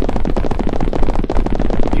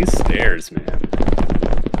 These stairs, man.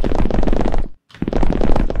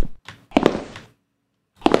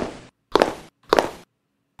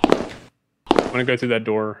 I'm gonna go through that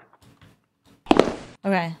door.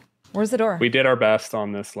 Okay. Where's the door? We did our best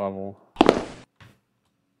on this level.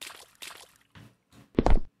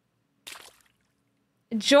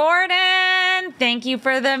 Jordan, thank you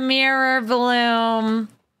for the mirror bloom.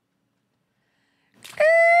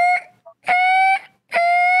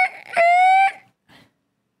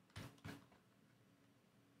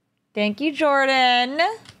 Thank you, Jordan.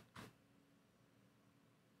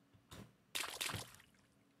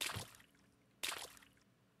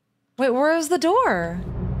 Wait, where's the door?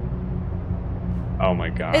 Oh my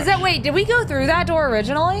god. Is that, wait, did we go through that door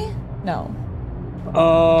originally? No.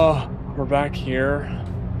 We're back here.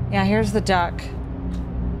 Yeah, here's the duck.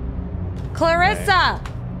 Clarissa!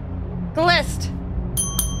 Okay. Glist.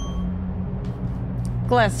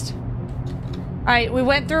 Glist. Alright, we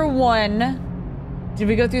went through 1. Did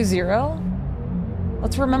we go through 0?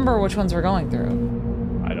 Let's remember which ones we're going through.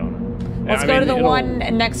 I don't know. Let's go to the one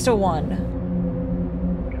next to 1.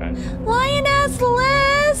 Okay. Lioness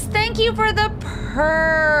Liz! Thank you for the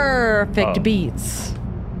perfect beats.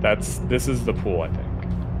 This is the pool, I think.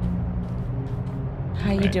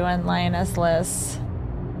 How you doing, Lioness Liz?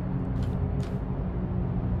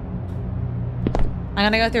 I'm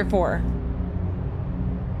gonna go through 4.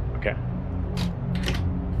 Okay.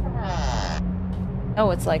 Oh,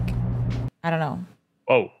 it's like, I don't know.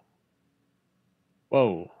 Whoa.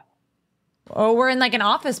 Whoa. Oh, we're in like an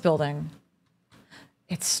office building.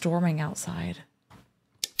 It's storming outside.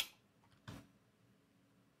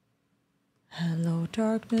 Hello,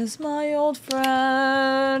 darkness, my old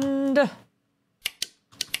friend.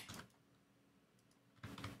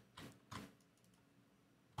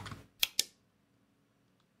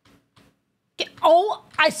 Oh,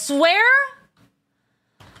 I swear?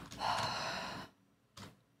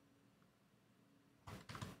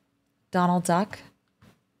 Donald Duck?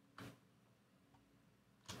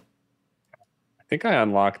 I think I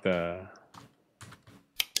unlocked a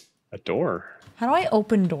door. How do I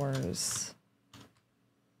open doors?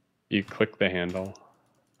 You click the handle.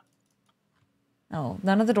 Oh,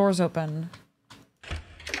 none of the doors open.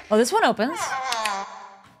 Oh, this one opens.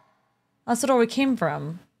 That's the door we came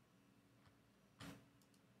from.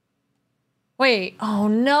 Wait, oh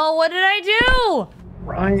no, what did I do?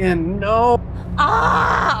 Ryan, no.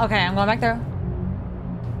 Ah! Okay, I'm going back there.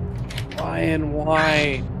 Ryan,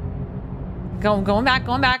 why? Going back.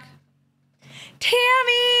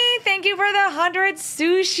 Tammy, thank you for the 100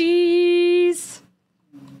 sushis.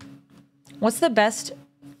 What's the best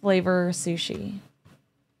flavor sushi?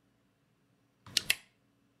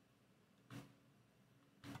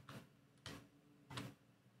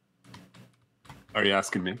 Are you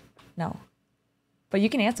asking me? No. But you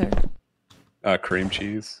can answer. Cream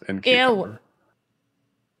cheese and cucumber. Ew.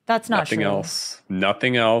 That's not Nothing true. else.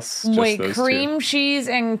 Nothing else. Just Wait, those cream two. cheese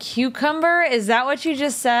and cucumber? Is that what you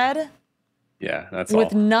just said? Yeah, that's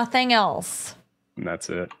With all. nothing else. And that's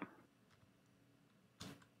it.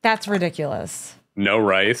 That's ridiculous. No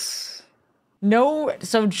rice. No,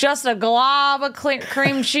 so just a glob of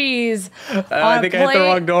cream cheese. I think I hit the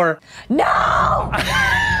wrong door. No!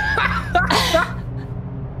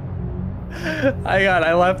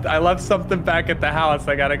 I left something back at the house.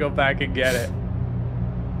 I gotta go back and get it.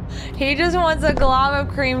 He just wants a glob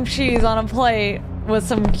of cream cheese on a plate with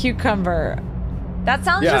some cucumber. That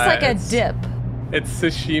sounds just like a dip. It's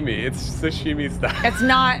sashimi. It's sashimi style. It's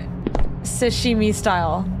not sashimi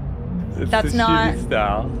style. That's sashimi not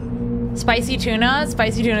style. Spicy tuna.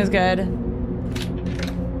 Spicy tuna is good.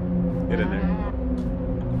 Get in there.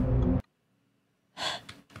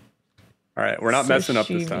 All right, we're not messing up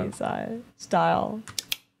this time. Style.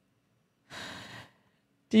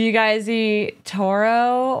 Do you guys eat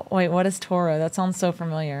toro? Wait, what is toro? That sounds so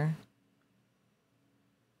familiar.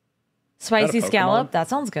 Spicy scallop? That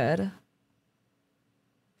sounds good.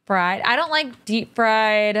 Fried. I don't like deep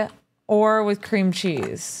fried or with cream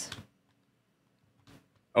cheese.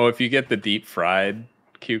 Oh, if you get the deep fried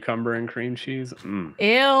cucumber and cream cheese?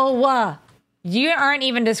 Ew. You aren't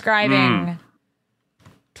even describing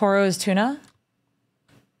Toro's tuna?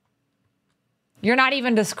 You're not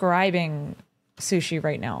even describing sushi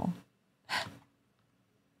right now.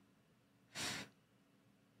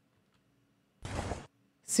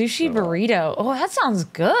 Sushi burrito. Oh, that sounds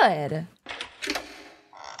good.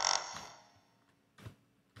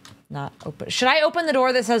 Not open. Should I open the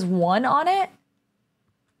door that says 1 on it?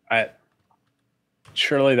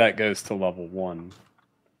 Surely that goes to level 1.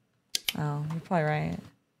 Oh, you're probably right.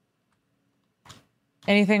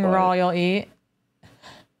 Anything raw you'll eat?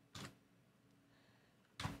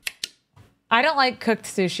 I don't like cooked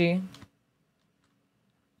sushi.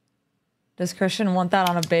 Does Christian want that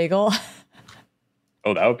on a bagel?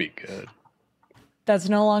 Oh, that would be good. That's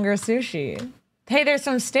no longer sushi. Hey, there's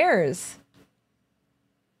some stairs.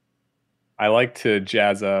 I like to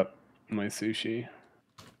jazz up my sushi.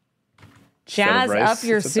 Jazz up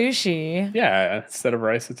your sushi? Yeah, instead of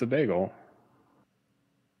rice, it's a bagel.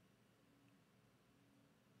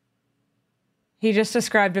 He just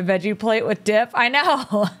described a veggie plate with dip. I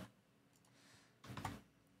know.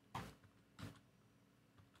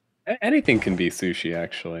 Anything can be sushi,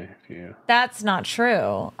 actually. If you... That's not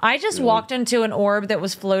true. I just walked into an orb that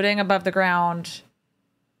was floating above the ground.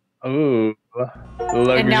 Ooh,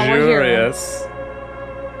 luxurious. And now we're here.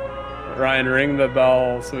 Ryan, ring the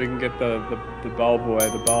bell so we can get the bell boy,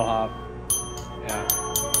 the bellhop. Yeah.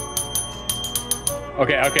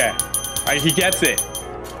 Okay. All right, he gets it.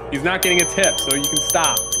 He's not getting a tip, so you can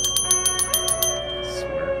stop. I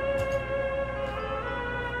swear.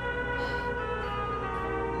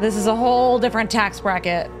 This is a whole different tax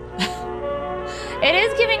bracket. It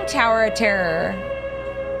is giving Tower of Terror.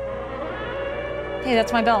 Hey,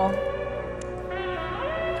 that's my bell.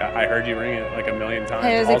 I heard you ring it like a million times.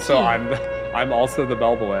 Hey, also, I'm also the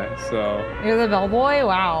bellboy, so. You're the bellboy?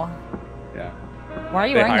 Wow. Yeah. Why are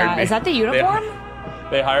you wearing that? Is that the uniform?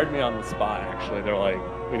 They hired me on the spot, actually. They're like,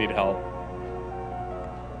 we need help.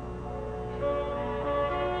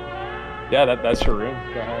 Yeah, that's your room.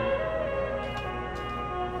 Go ahead.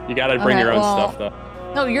 You gotta bring your own stuff, though.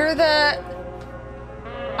 No, you're the...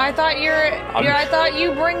 I thought I thought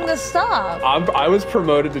you bring the stuff. I was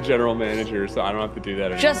promoted to general manager, so I don't have to do that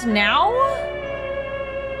anymore. Just now?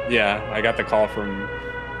 Yeah, I got the call from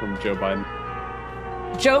Joe Biden.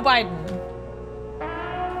 Joe Biden.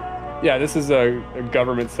 Yeah, this is a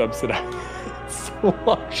government subsidized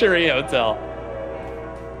luxury hotel.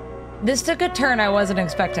 This took a turn I wasn't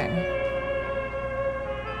expecting.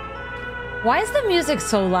 Why is the music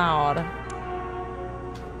so loud?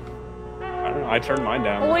 I don't know. I turned mine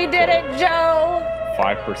down. We did it, Joe.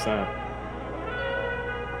 5%.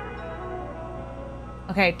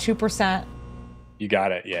 Okay, 2%. You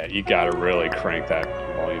got it. Yeah, you got to really crank that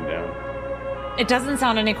volume down. It doesn't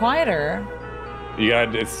sound any quieter. You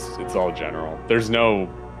got it's all general. There's nothing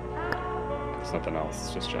else.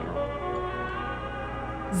 It's just general.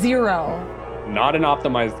 0. Not an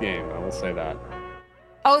optimized game. I will say that.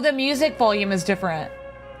 Oh, the music volume is different.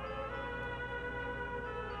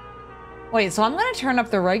 Wait, so I'm gonna turn up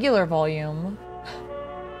the regular volume.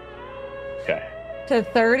 Okay. To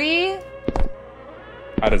 30?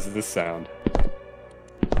 How does this sound?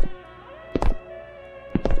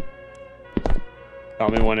 Tell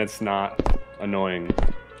me when it's not annoying.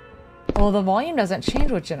 Well, the volume doesn't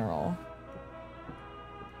change with general.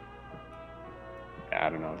 Yeah, I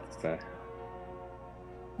don't know what to say.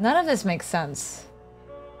 None of this makes sense.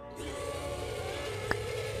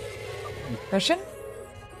 Christian?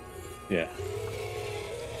 Yeah.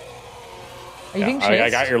 Are you being chased? I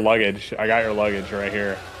got your luggage. I got your luggage right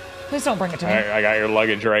here. Please don't bring it to me. I got your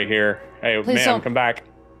luggage right here. Hey, Please ma'am, don't. come back.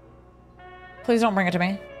 Please don't bring it to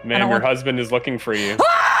me. Ma'am, your husband is looking for you.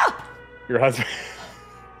 Ah! Your husband.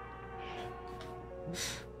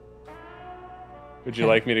 Would you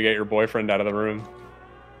like me to get your boyfriend out of the room?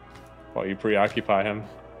 while you preoccupy him.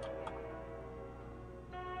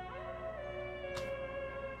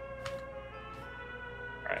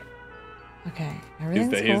 All right. Okay,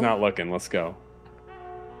 everything's cool. He's not looking. Let's go.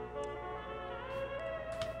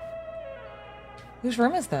 Whose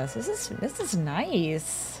room is this? This is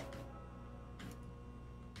nice.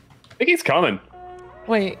 I think he's coming.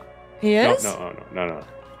 Wait, he is? No.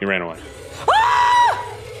 He ran away.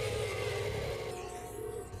 Ah!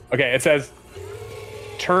 Okay, it says,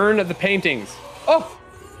 turn the paintings. Oh!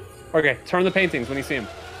 Okay, turn the paintings when you see him.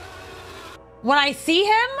 When I see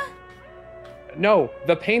him? No,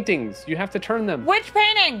 the paintings. You have to turn them. Which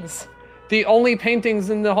paintings? The only paintings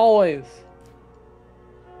in the hallways.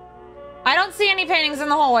 I don't see any paintings in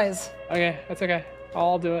the hallways. Okay, that's okay.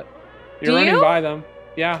 I'll do it. You're running by them.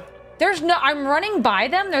 Yeah. I'm running by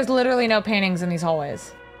them. There's literally no paintings in these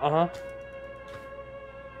hallways. Uh-huh.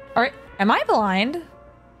 All right, am I blind?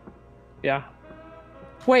 Yeah.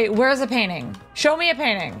 Wait, where's a painting? Show me a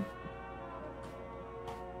painting.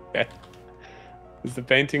 Okay. There's the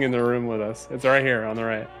painting in the room with us. It's right here on the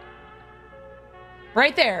right.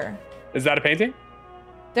 Right there. Is that a painting?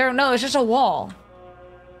 No, it's just a wall.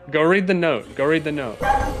 Go read the note. Go read the note.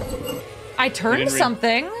 I turned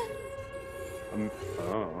something.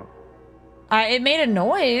 Oh. It made a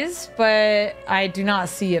noise, but I do not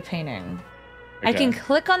see a painting. Okay. I can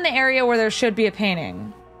click on the area where there should be a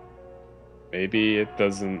painting. Maybe it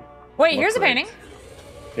doesn't. Wait, here's a painting.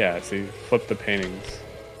 Yeah, see, flip the paintings.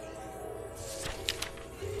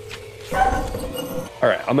 All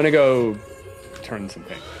right, I'm gonna go turn some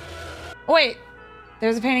paint. Wait,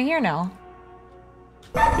 there's a painting here now.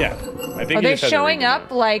 Yeah, I think. Are they showing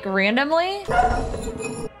up like randomly?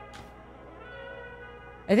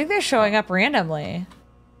 I think they're showing up randomly.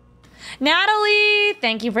 Natalie,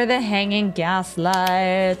 thank you for the hanging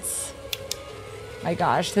gaslights. My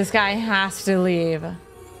gosh, this guy has to leave.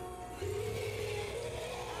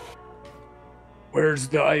 Where's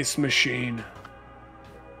the ice machine?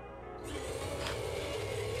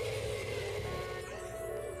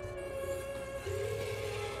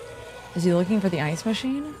 Is he looking for the ice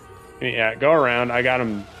machine? Yeah, go around. I got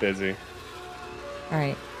him busy. All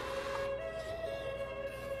right.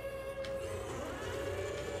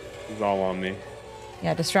 He's all on me.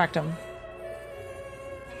 Yeah, distract him.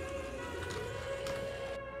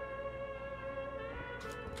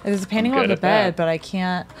 There's a painting on the bed, but I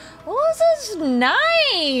can't. Oh, this is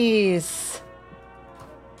nice.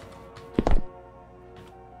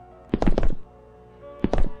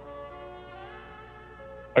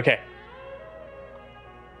 Okay.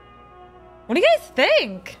 What do you guys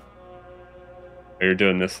think? You're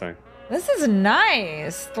doing this thing. This is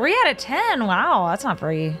nice. 3 out of 10. Wow, that's not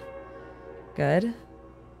very good.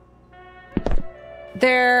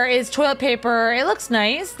 There is toilet paper. It looks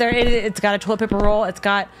nice. It's got a toilet paper roll. It's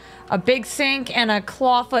got a big sink and a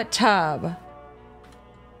clawfoot tub.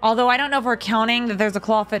 Although I don't know if we're counting that there's a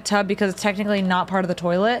clawfoot tub because it's technically not part of the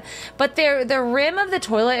toilet. But the rim of the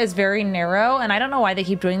toilet is very narrow, and I don't know why they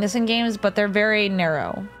keep doing this in games, but they're very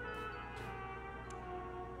narrow.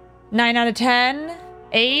 9 out of 10.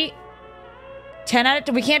 8. 10 out of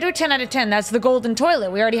 10. We can't do a 10 out of 10. That's the golden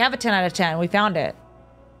toilet. We already have a 10 out of 10. We found it.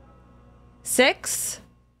 6.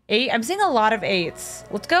 8. I'm seeing a lot of 8s.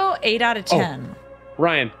 Let's go 8 out of 10. Oh,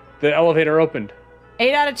 Ryan, the elevator opened.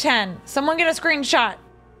 8 out of 10. Someone get a screenshot.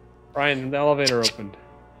 Ryan, the elevator opened.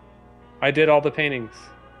 I did all the paintings.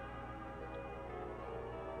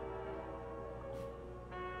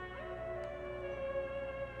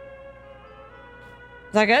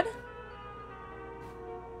 Is that good?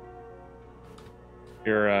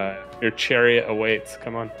 Your chariot awaits.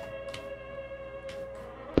 Come on.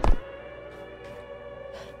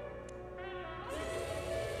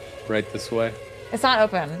 Right this way. It's not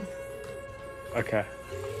open. Okay.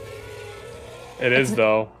 It is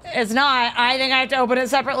though. It's not. I think I have to open it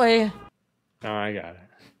separately. No, I got it.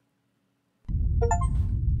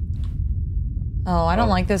 Oh, I don't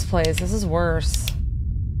like this place. This is worse.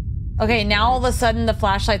 Okay, now all of a sudden the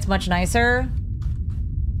flashlight's much nicer.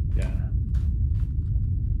 Yeah.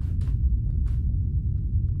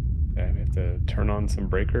 Okay, we have to turn on some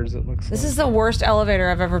breakers, it looks like. This is the worst elevator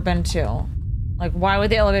I've ever been to. Like, why would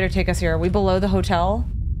the elevator take us here? Are we below the hotel?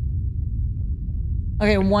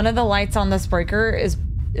 Okay, one of the lights on this breaker is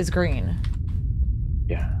green.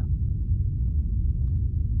 Yeah.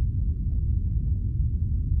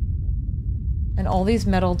 And all these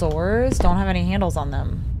metal doors don't have any handles on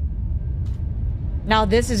them. Now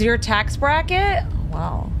this is your tax bracket?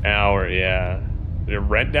 Wow. Yeah. The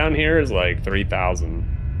rent down here is like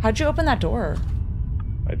 3,000. How'd you open that door?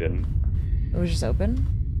 I didn't. It was just open?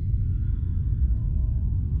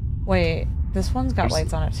 Wait. This one's got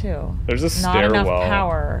lights on it too. There's a Not stairwell. enough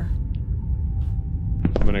power.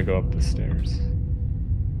 I'm gonna go up the stairs.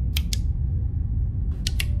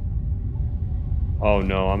 Oh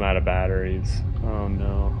no, I'm out of batteries. Oh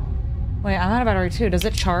no. Wait, I'm out of battery too. Does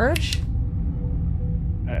it charge?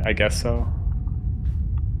 I guess so.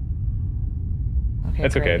 Okay,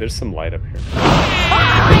 It's great. okay, there's some light up here.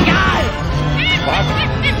 Oh my god!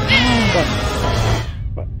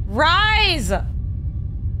 What? Rise!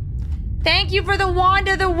 Thank you for the wand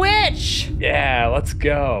of the witch! Yeah, let's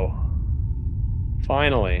go.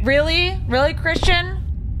 Finally. Really? Really, Christian?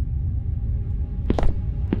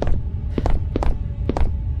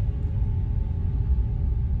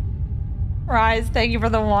 Rise, thank you for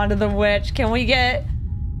the wand of the witch. Can we get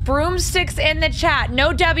broomsticks in the chat?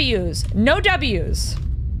 No W's. No W's.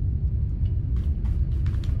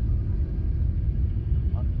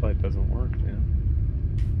 Light doesn't work, man.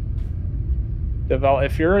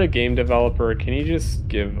 If you're a game developer, can you just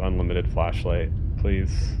give unlimited flashlight,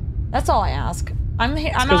 please? That's all I ask. I'm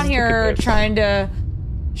out here trying to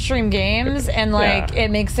stream games, and like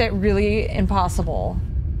it makes it really impossible.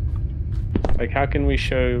 Like, how can we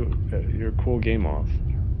show your cool game off?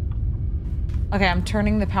 Okay, I'm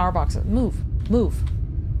turning the power box. Move, move.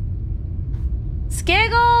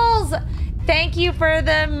 Skiggles! Thank you for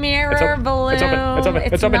the mirror balloon. It's open. It's open.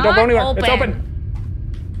 It's open. Don't go anywhere. It's open.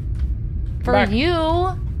 For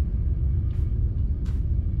you.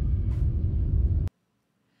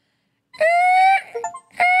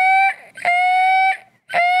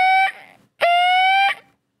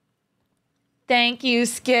 Thank you,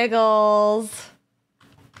 Skiggles.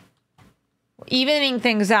 Evening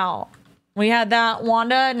things out. We had that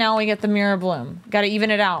Wanda, now we get the mirror bloom. Gotta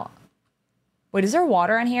even it out. Wait, is there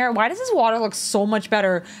water in here? Why does this water look so much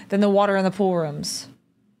better than the water in the pool rooms?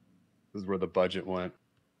 This is where the budget went.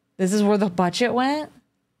 This is where the budget went?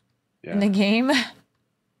 Yeah. In the game?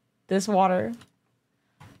 This water.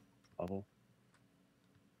 Level.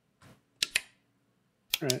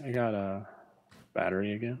 Alright, I got a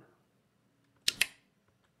battery again.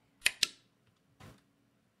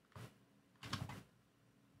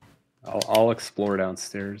 I'll explore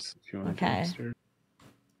downstairs if you want to go downstairs.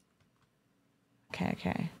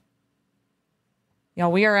 Okay.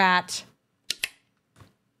 Y'all, we are at...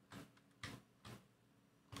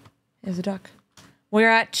 There's a duck. We're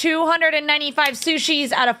at 295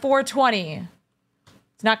 sushis out of 420.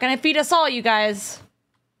 It's not going to feed us all, you guys.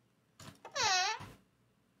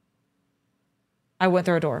 I went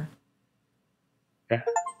through a door. Okay.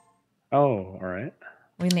 Oh, all right.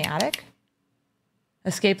 We in the attic?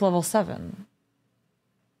 Escape level 7.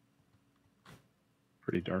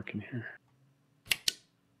 Pretty dark in here.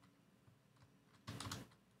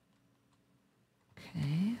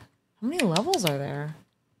 Okay. How many levels are there?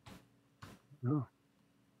 Oh.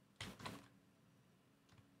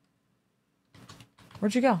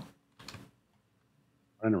 Where'd you go?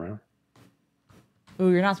 Run around. Ooh,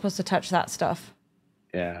 you're not supposed to touch that stuff.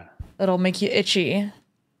 Yeah. It'll make you itchy.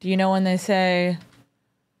 Do you know when they say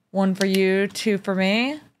 1 for you, 2 for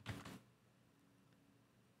me?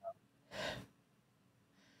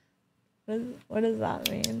 What does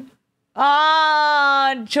that mean?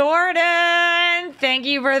 Ah, Jordan! Thank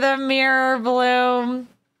you for the mirror bloom.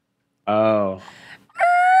 Oh.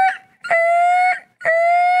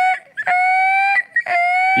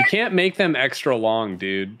 You can't make them extra long,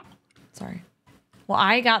 dude. Sorry. Well,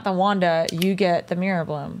 I got the Wanda. You get the mirror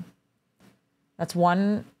bloom. That's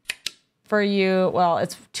 1 for you. Well,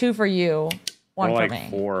 it's 2 for you, 1 for me. Like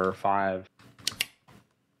 4 or 5.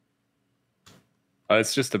 Oh,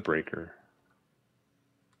 it's just a breaker.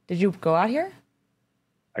 Did you go out here?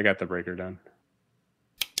 I got the breaker done.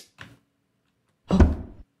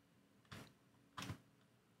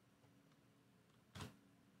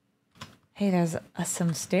 Hey, there's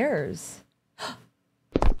some stairs.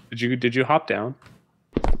 Did you hop down?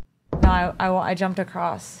 No, I jumped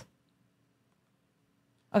across.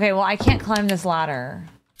 Okay, well, I can't climb this ladder.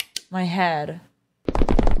 My head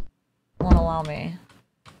won't allow me.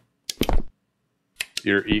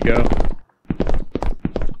 Your ego?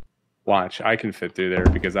 Watch, I can fit through there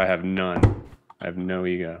because I have none. I have no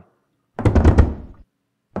ego.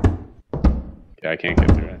 Yeah, I can't get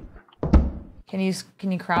through it. Can you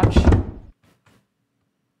crouch?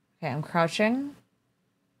 Okay, I'm crouching.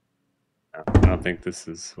 I don't think this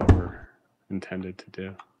is what we're intended to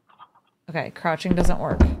do. Okay, crouching doesn't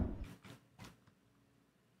work.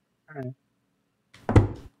 All right.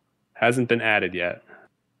 Hasn't been added yet.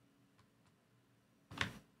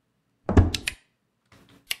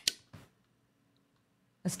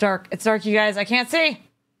 It's dark. It's dark, you guys. I can't see.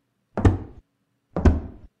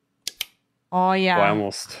 Oh, yeah. Well, I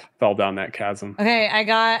almost fell down that chasm. Okay, I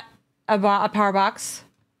got a power box.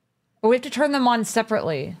 But we have to turn them on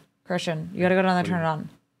separately. Christian, you gotta go down there and turn it on.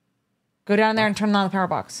 Go down there and turn on the power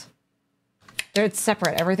box. It's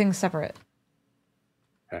separate. Everything's separate.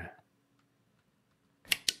 Okay.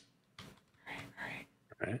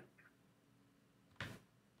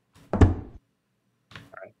 All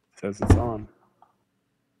right. It says it's on.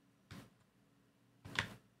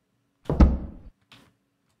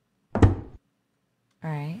 All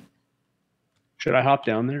right. Should I hop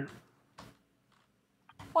down there?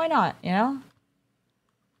 Why not, you know?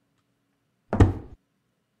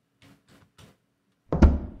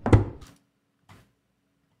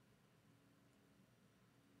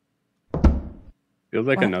 Feels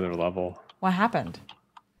like another level. What happened?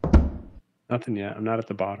 Nothing yet. I'm not at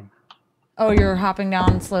the bottom. Oh, you're hopping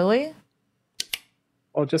down slowly?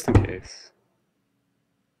 Well, just in case.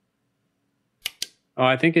 Oh,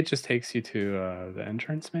 I think it just takes you to the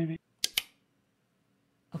entrance, maybe?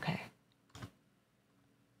 Okay.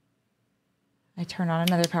 I turn on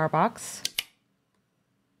another power box.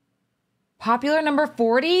 Popular number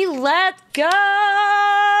 40. Let's go!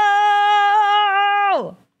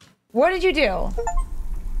 What did you do?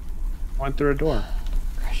 Went through a door.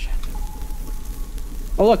 Christian.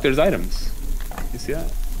 Oh, look, there's items. You see that?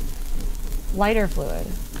 Lighter fluid.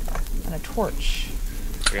 And a torch.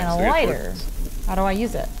 Okay, And so a we got lighter. torches. How do I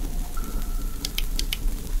use it?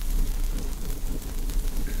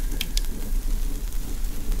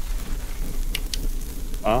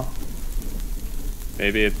 Oh.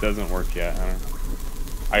 Maybe it doesn't work yet. I don't know.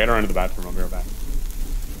 I gotta run to the bathroom. I'll be right back.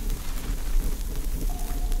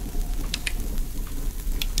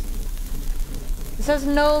 It says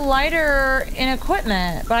no lighter in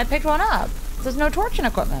equipment, but I picked one up. It says no torch in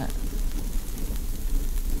equipment.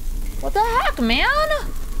 What the heck, man?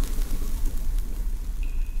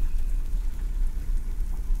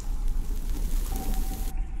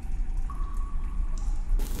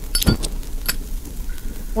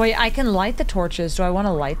 Wait, I can light the torches. Do I want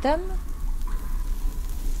to light them?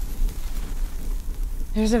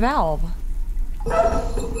 There's a valve.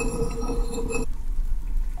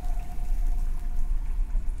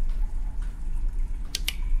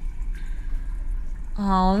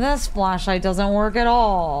 Oh, this flashlight doesn't work at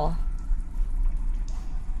all.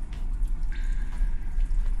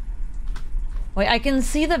 Wait, I can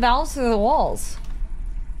see the valves through the walls.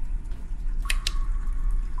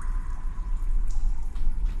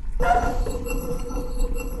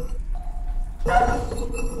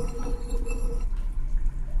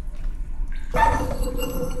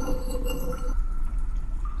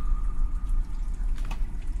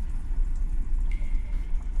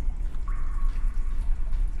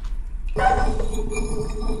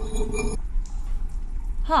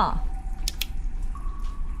 Huh.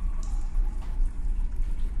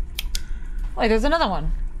 Wait, there's another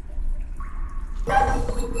one.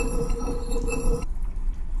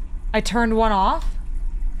 I turned one off.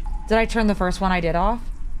 Did I turn the first one I did off?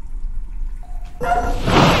 Oh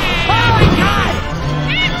my god!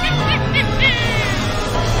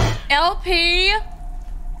 LP!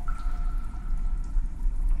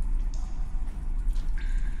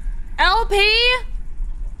 LP!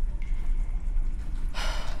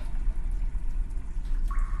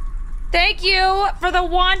 Thank you for the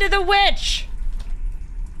wand of the witch!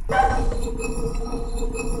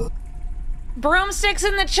 Broomsticks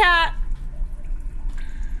in the chat!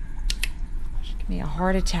 Give me a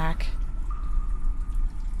heart attack.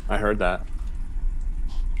 I heard that.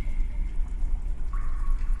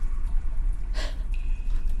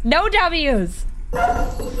 No W's!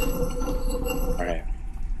 Alright.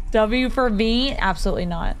 W for me? Absolutely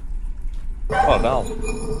not. Oh,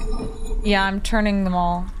 valve. Yeah, I'm turning them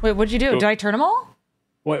all. Wait, what'd you do? Did I turn them all?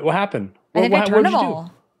 Wait, what happened? I think I turned them what'd you do?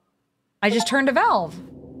 all. I just turned a valve.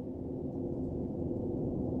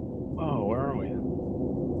 Oh, where are we?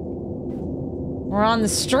 We're on the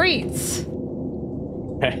streets.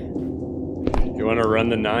 Hey. You want to run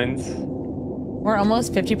the nines? We're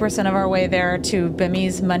almost 50% of our way there to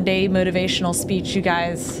Bimmy's Monday motivational speech, you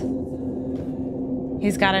guys.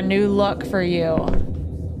 He's got a new look for you.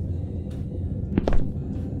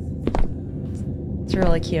 It's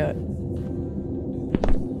really cute.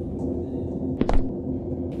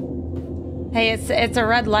 Hey, it's a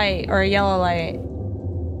red light or a yellow light.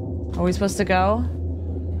 Are we supposed to go?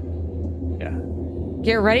 Yeah.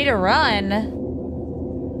 Get ready to run.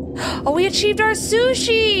 Oh, we achieved our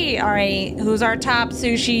sushi. All right, who's our top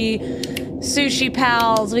sushi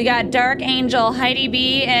pals? We got Dark Angel, Heidi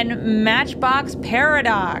B, and Matchbox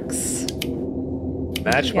Paradox.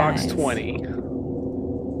 Matchbox 20.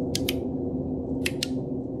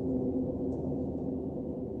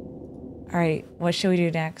 All right, what should we do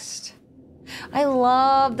next? I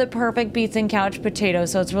love the perfect beets and couch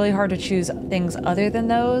potatoes, so it's really hard to choose things other than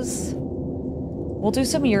those. We'll do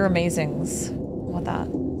some You're Amazings. How about that?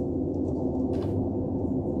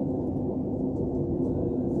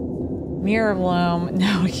 Mirror Bloom.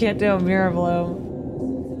 No, we can't do a Mirror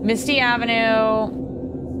Bloom. Misty Avenue.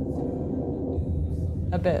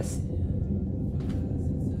 Abyss.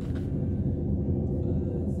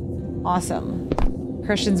 Awesome.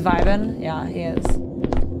 Christian's vibing. Yeah, he is.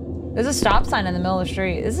 There's a stop sign in the middle of the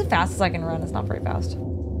street. This is as fast as I can run. It's not very fast.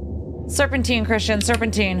 Serpentine, Christian.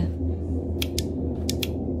 Serpentine.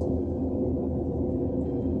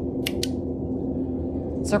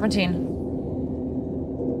 Serpentine.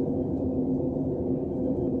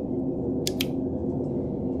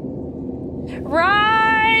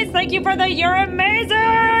 Rise! Thank you for the You're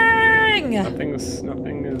Amazing! Nothing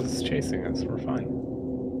is chasing us. We're fine.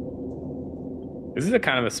 This is a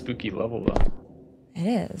kind of a spooky level, though. It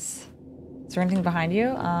is. Is there anything behind you?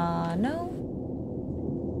 No.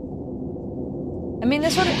 I mean,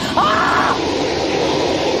 this one. Ah!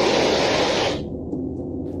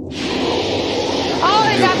 Oh,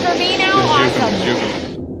 he's after me now?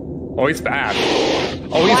 Awesome. Oh, he's fast.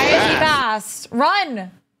 Oh, he's Why fast. is he fast?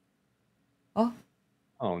 Run! Oh.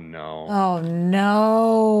 Oh, no. Oh,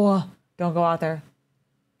 no. Don't go out there.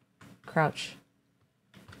 Crouch.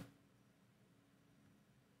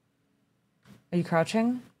 Are you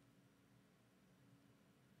crouching?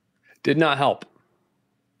 Did not help.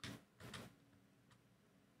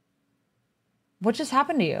 What just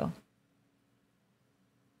happened to you?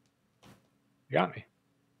 You got me.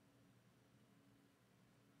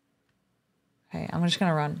 Okay, I'm just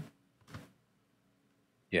gonna run.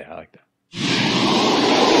 Yeah, I like that.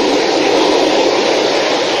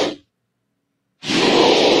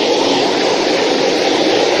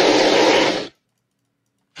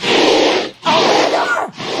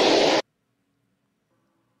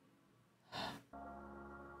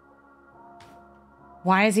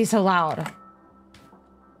 Why is he so loud?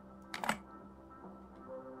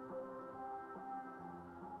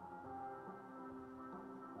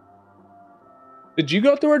 Did you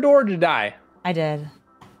go through a door or did I? I did.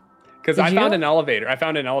 Because I found an elevator.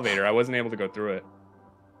 I wasn't able to go through it.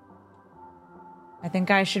 I think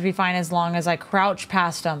I should be fine as long as I crouch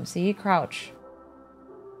past him. See? Crouch.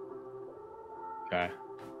 Okay.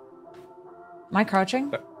 Am I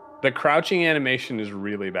crouching? The crouching animation is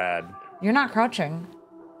really bad. You're not crouching.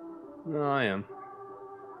 No, I am.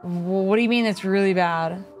 Well, what do you mean it's really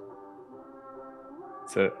bad?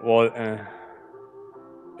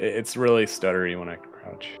 It's really stuttery when I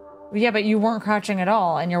crouch. Yeah, but you weren't crouching at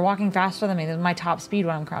all, and you're walking faster than me. This is my top speed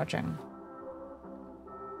when I'm crouching.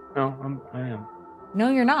 No, I am. No,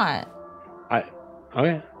 you're not.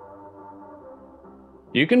 Okay.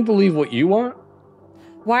 You can believe what you want.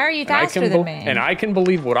 Why are you faster than me? And I can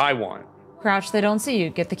believe what I want. Crouch, they don't see you.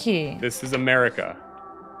 Get the key. This is America.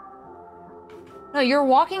 No, you're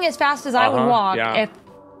walking as fast as I would walk yeah. if...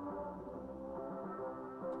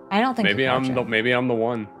 I don't think maybe I'm the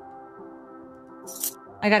one.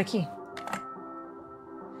 I got a key.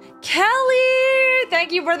 Kelly!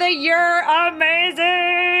 Thank you for the You're Amazing!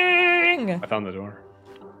 I found the door.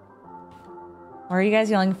 Why are you guys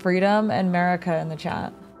yelling freedom and America in the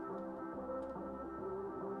chat?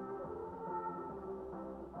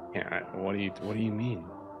 Yeah, what do you mean?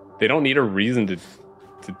 They don't need a reason to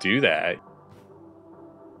do that.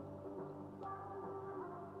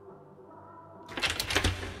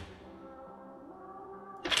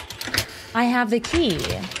 I have the key.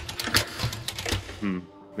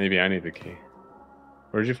 Maybe I need the key.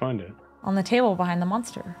 Where'd you find it? On the table behind the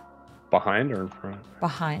monster. Behind or in front?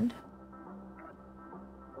 Behind.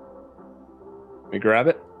 Let me grab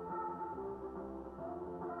it.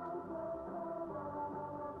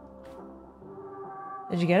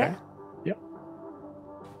 Did you get it? Yep.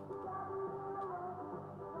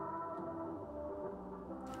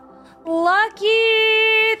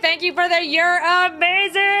 Lucky! Thank you for the You're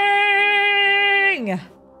Amazing!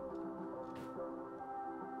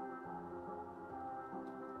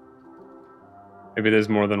 Maybe there's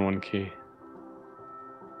more than one key.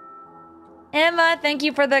 Emma, thank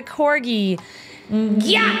you for the corgi.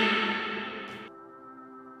 Yeah!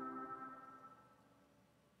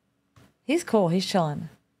 He's cool. He's chilling.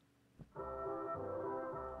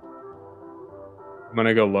 I'm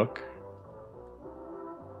gonna go look.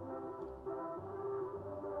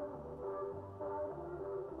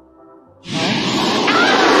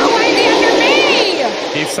 Ah! Why is he under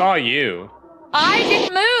me? He saw you. I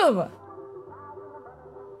didn't move.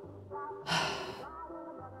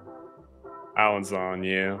 That one's on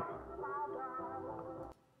you.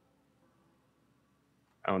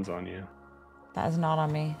 That one's on you. That is not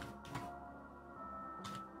on me.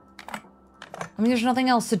 I mean, there's nothing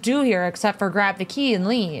else to do here except for grab the key and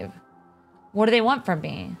leave. What do they want from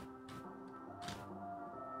me?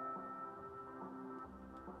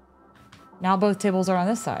 Now both tables are on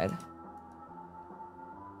this side.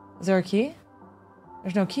 Is there a key?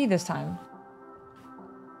 There's no key this time.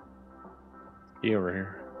 Key over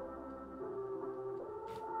here.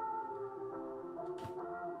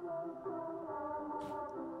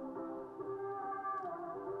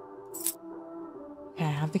 Okay,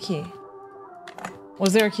 I have the key.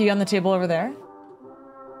 Was there a key on the table over there?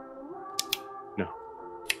 No.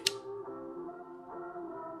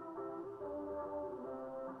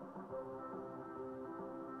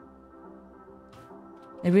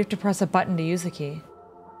 Maybe we have to press a button to use the key.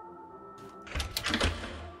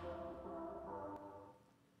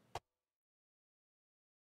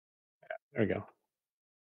 There we go.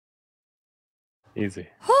 Easy.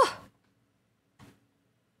 I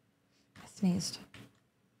sneezed.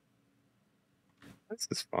 This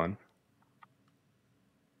is fun.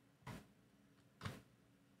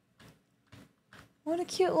 What a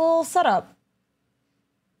cute little setup.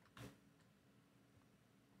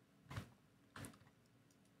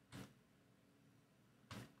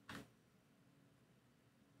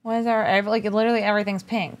 Why is there, like, literally everything's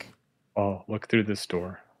pink? Oh, look through this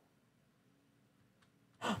door.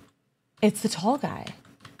 It's the tall guy.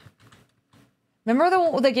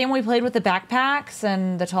 Remember the game we played with the backpacks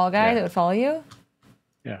and the tall guy that would follow you?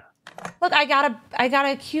 Yeah. Look, I got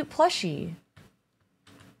a cute plushie.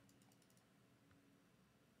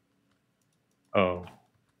 Oh.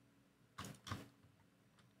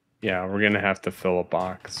 Yeah, we're gonna have to fill a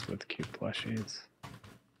box with cute plushies.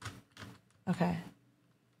 Okay.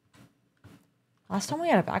 Last time we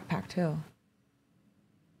had a backpack too.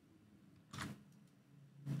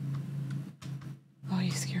 Oh,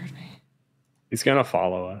 you scared me. He's gonna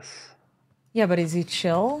follow us. Yeah, but is he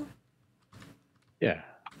chill? Yeah.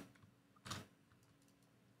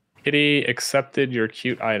 Kitty accepted your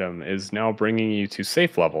cute item, is now bringing you to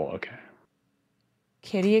safe level. Okay.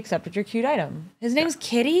 Kitty accepted your cute item. His name's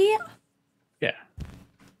Kitty? Yeah.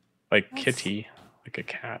 Like kitty, like a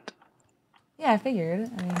cat. Yeah, I figured.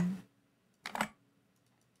 I mean...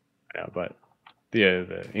 Yeah, but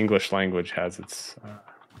the English language has its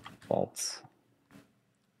faults.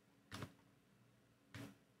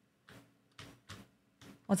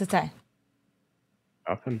 What's it say?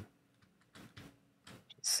 Nothing.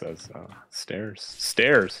 It says stairs.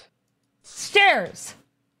 Stairs. Stairs!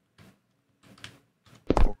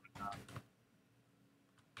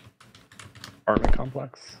 Apartment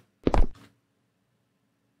complex.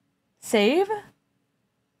 Save?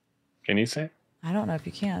 Can you say? I don't know if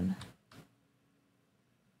you can.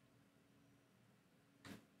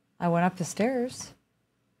 I went up the stairs.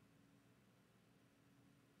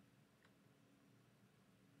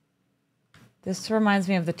 This reminds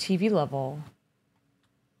me of the TV level.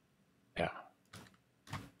 Yeah.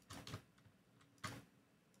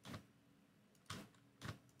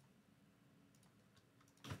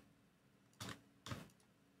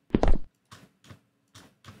 All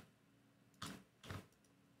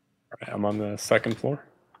right, I'm on the second floor.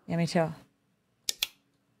 Yeah, me too.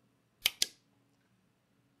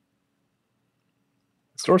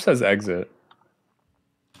 This door says exit.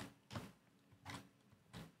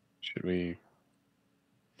 Should we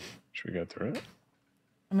go through it?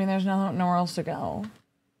 I mean, there's nowhere else to go.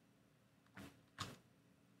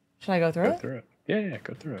 Should I go through Go it? through it. Yeah,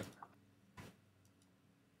 go through it.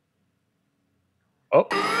 Oh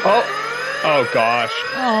gosh.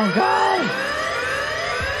 Oh, God.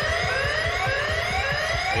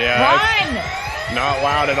 Yeah. Run! Not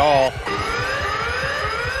loud at all.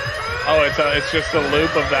 Oh, it's just a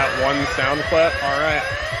loop of that one sound clip. All right.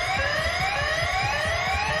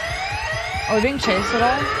 Are we being chased at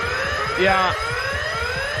all? Yeah.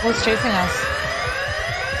 What's chasing us?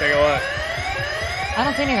 Take a look. I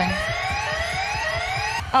don't see anything.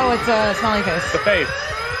 Oh, it's a smelly face. The face.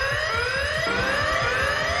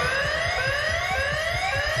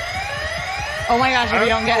 Oh my gosh, if you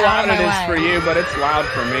don't get out of my way. How loud it is for you, but it's loud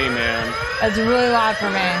for me, man. It's really loud for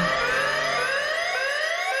me.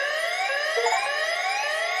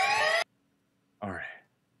 All right.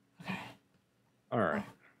 Okay. All right.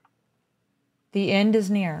 The end is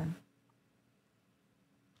near.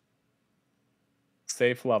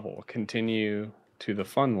 Safe level. Continue to the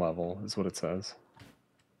fun level is what it says.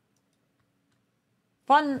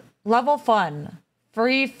 Fun. Level fun.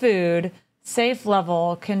 Free food. Safe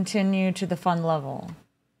level. Continue to the fun level.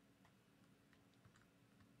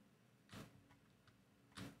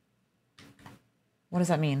 What does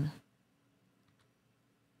that mean?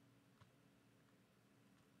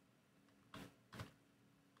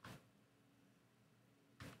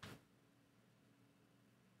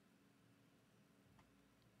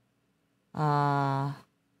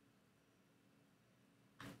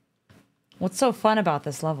 What's so fun about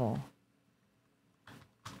this level?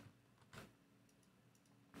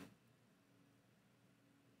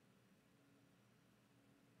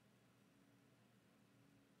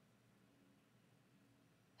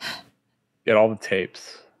 Get all the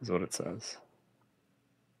tapes, is what it says.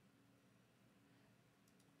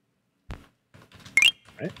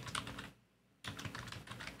 Right?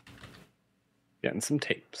 Getting some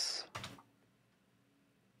tapes.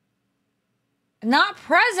 Not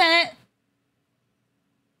present.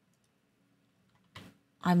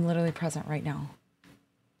 I'm literally present right now.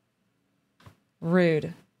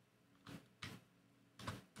 Rude.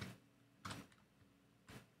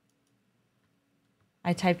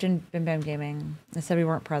 I typed in BimBam Gaming. It said we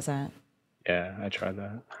weren't present. Yeah, I tried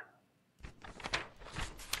that.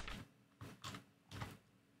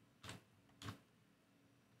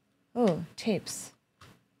 Oh, tapes.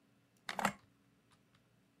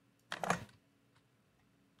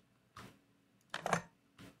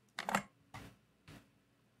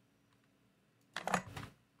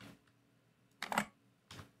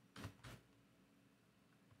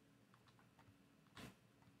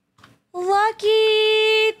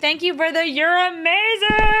 Lucky! Thank you for the you're amazing!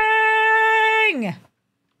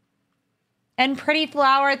 And Pretty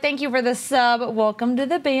Flower, thank you for the sub. Welcome to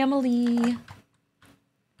the Bamily.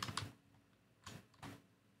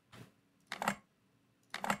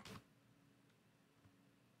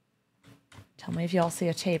 Tell me if y'all see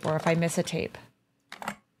a tape or if I miss a tape.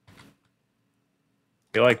 I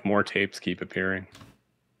feel like more tapes keep appearing.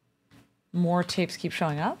 More tapes keep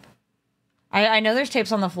showing up? I know there's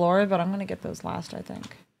tapes on the floor, but I'm going to get those last, I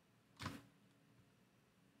think.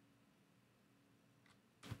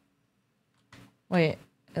 Wait,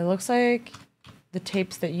 it looks like the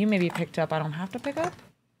tapes that you maybe picked up, I don't have to pick up?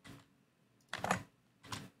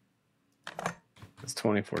 It's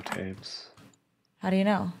 24 tapes. How do you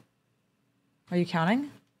know? Are you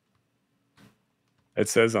counting? It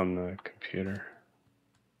says on the computer.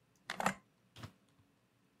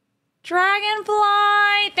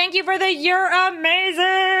 Dragonfly! Thank you for the you're amazing!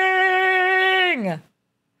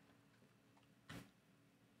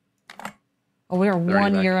 Oh, we are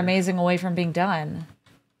 1 year amazing away from being done.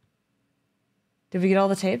 Did we get all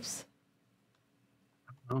the tapes?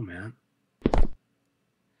 Oh, man.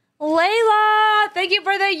 Layla! Thank you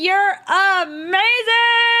for the you're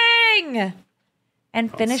amazing!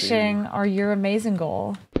 And finishing our you're amazing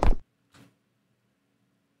goal.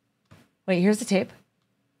 Wait, here's the tape.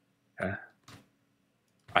 Okay.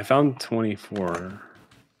 I found 24.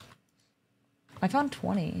 I found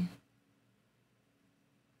 20.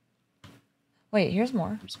 Wait, here's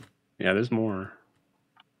more. Yeah, there's more.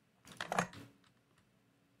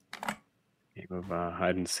 Game of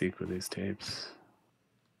hide and seek with these tapes.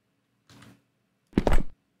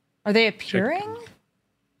 Are they appearing?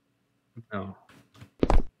 No.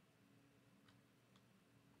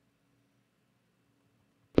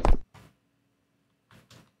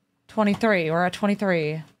 We're at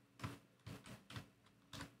 23.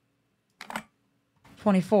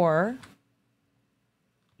 24.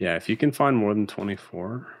 Yeah, if you can find more than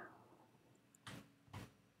 24.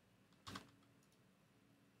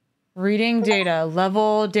 Reading data.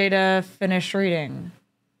 Level data finished reading.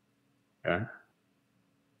 Okay.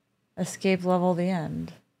 Escape level the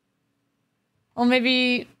end. Well,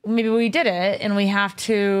 maybe we did it and we have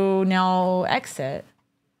to now exit.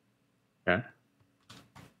 Okay.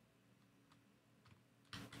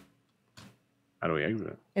 How do we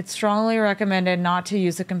exit? It's strongly recommended not to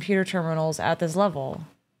use the computer terminals at this level.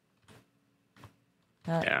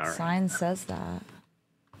 That sign says that.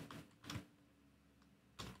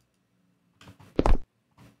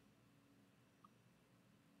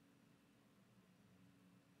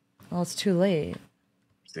 Well, it's too late.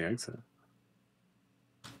 Where's the exit?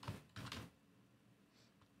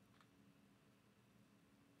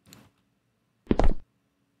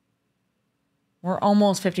 We're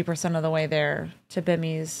almost 50% of the way there to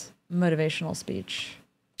Bimmy's motivational speech.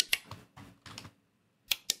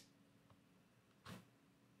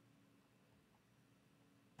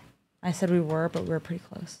 I said we were, but we were pretty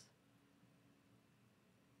close.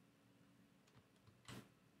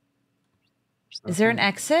 Is there an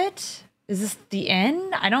exit? Is this the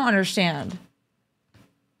end? I don't understand.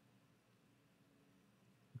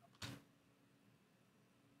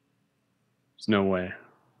 There's no way.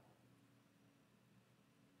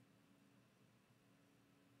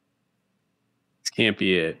 This can't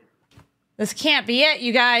be it. This can't be it,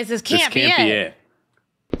 you guys. This can't be it.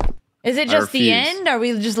 Is it just the end? Are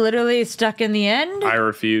we just literally stuck in the end? I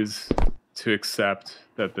refuse to accept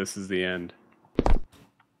that this is the end.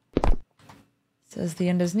 says the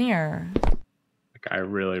end is near. Like, I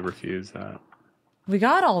really refuse that. We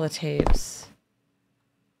got all the tapes.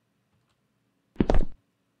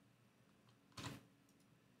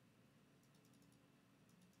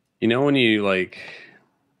 You know when you like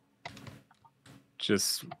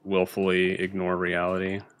just willfully ignore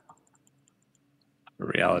reality? The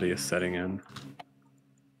reality is setting in.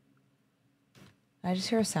 I just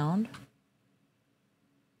hear a sound.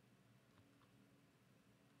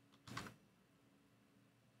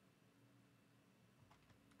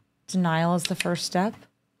 Denial is the first step.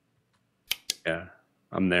 Yeah,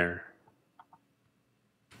 I'm there.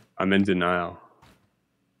 I'm in denial.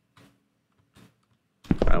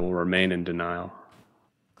 I will remain in denial.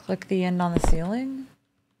 Click the end on the ceiling.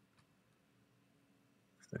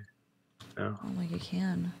 No. I don't think you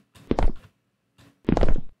can.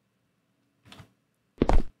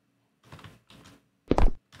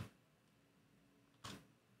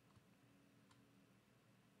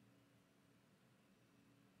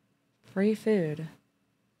 Free food. Is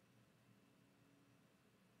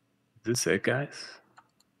this it, guys?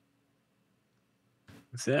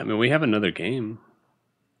 That's it. I mean, we have another game.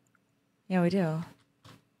 Yeah, we do.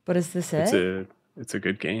 But is this it? It's a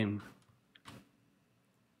good game.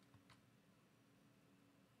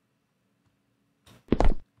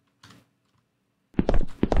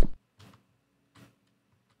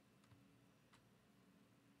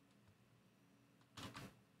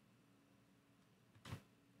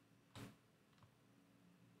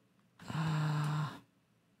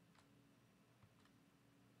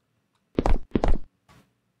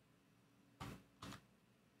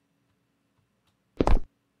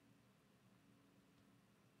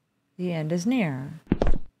 The end is near.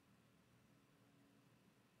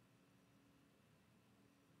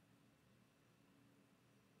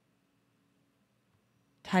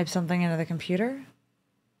 Type something into the computer.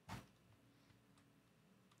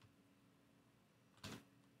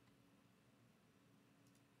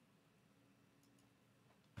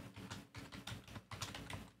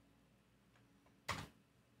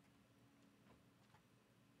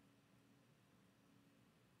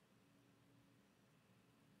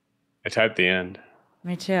 I typed the end.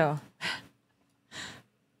 Me too.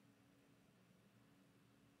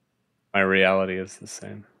 My reality is the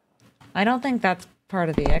same. I don't think that's part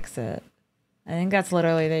of the exit. I think that's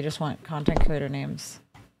literally they just want content creator names.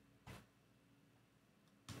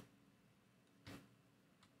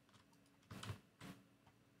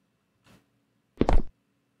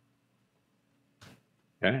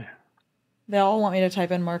 Okay. They all want me to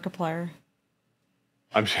type in Markiplier.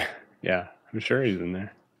 I'm sure. Yeah, I'm sure he's in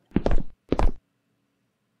there.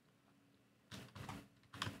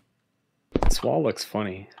 This wall looks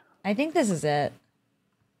funny. I think this is it.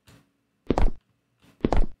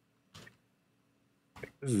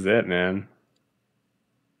 This is it, man.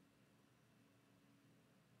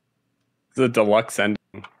 This is a deluxe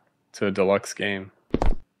ending to a deluxe game.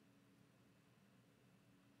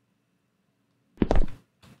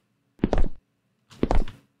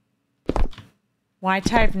 Why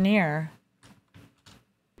type near?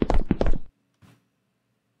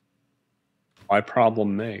 Why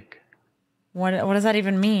problem make? What does that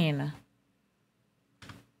even mean? I'm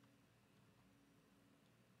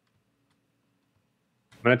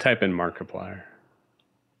gonna type in Markiplier.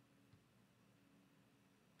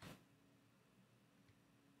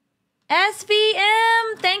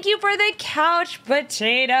 SVM, thank you for the couch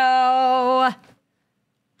potato.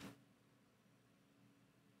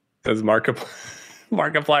 Says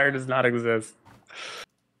Markiplier does not exist.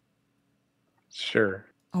 Sure.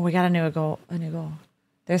 Oh, we got a new goal. A new goal.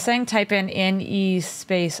 They're saying type in NE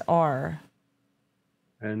space R.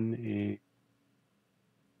 NE.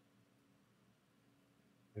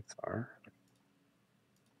 It's R.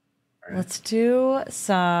 Right. Let's do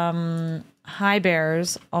some high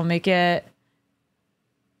bears. I'll make it.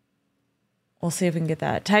 We'll see if we can get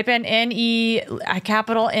that. Type in NE,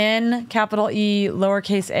 capital N, capital E,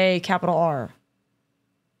 lowercase a, capital R.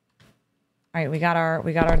 All right, we got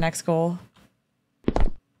our next goal.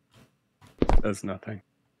 Does nothing.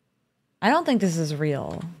 I don't think this is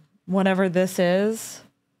real. Whatever this is.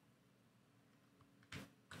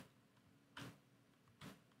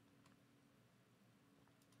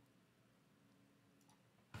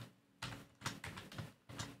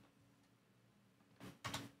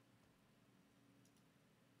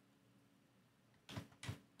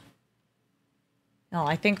 No,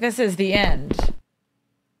 I think this is the end.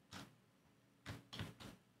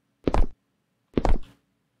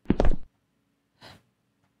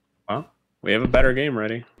 Well, we have a better game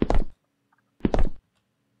ready.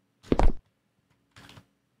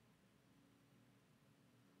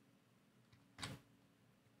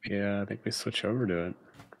 Yeah, I think we switch over to it.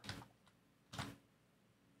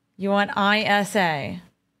 You want ISA?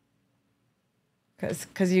 Because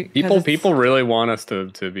people really want us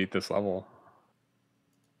to beat this level.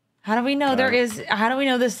 How do we know there is? How do we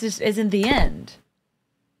know this just isn't the end?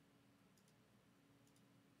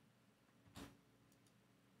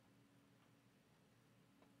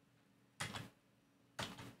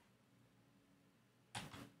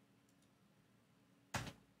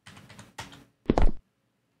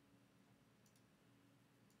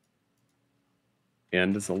 The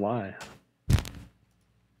end is a lie.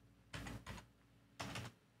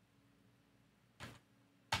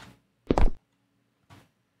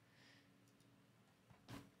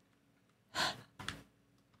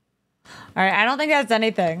 All right, I don't think that's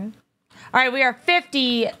anything. All right, we are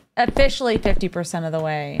officially 50% of the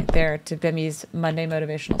way there to Bimby's Monday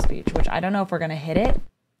motivational speech, which I don't know if we're going to hit it.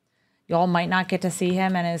 Y'all might not get to see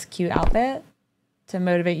him in his cute outfit to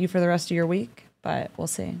motivate you for the rest of your week, but we'll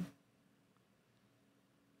see.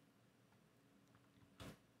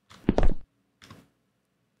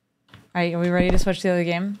 All right, are we ready to switch to the other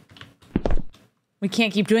game? We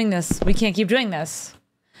can't keep doing this. We can't keep doing this.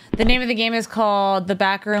 The name of the game is called The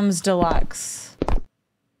Backrooms Deluxe.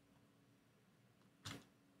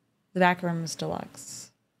 The Backrooms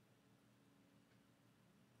Deluxe.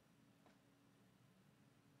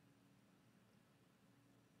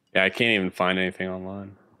 Yeah, I can't even find anything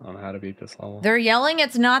online on how to beat this level. They're yelling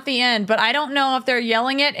it's not the end, but I don't know if they're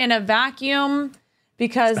yelling it in a vacuum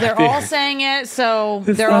because they're all saying it, so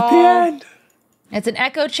it's they're not all... the end. It's an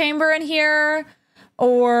echo chamber in here,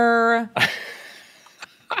 or...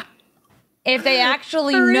 If they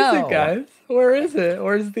actually know. Where is it, guys? Where is it?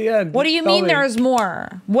 Where's the end? What do you mean there's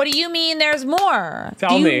more? What do you mean there's more?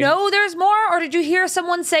 Tell me. Do you know there's more, or did you hear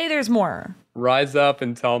someone say there's more? Rise up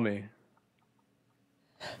and tell me.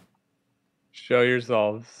 Show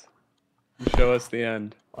yourselves. Show us the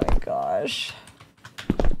end. Oh my gosh.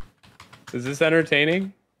 Is this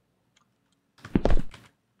entertaining?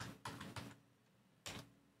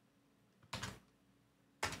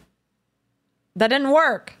 That didn't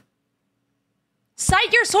work.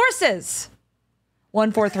 Cite your sources.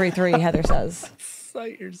 1433, Heather says.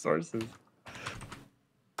 Cite your sources.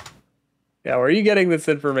 Yeah, where are you getting this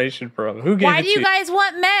information from? Who gave Why it do you to guys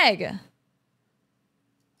want Meg?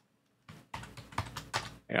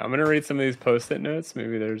 Yeah, I'm gonna read some of these post-it notes.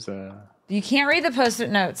 Maybe there's a... You can't read the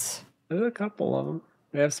post-it notes. There's a couple of them.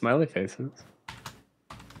 They have smiley faces.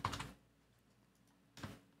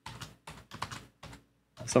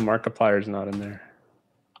 So Markiplier's not in there.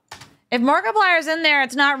 If Markiplier's in there,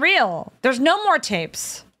 it's not real. There's no more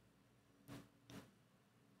tapes.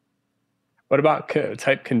 What about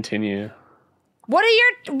type continue? What are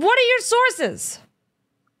your sources?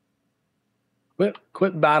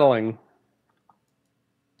 Quit battling.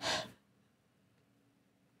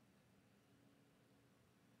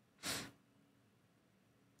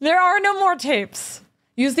 There are no more tapes.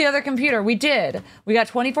 Use the other computer. We did. We got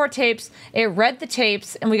 24 tapes. It read the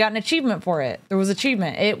tapes, and we got an achievement for it. There was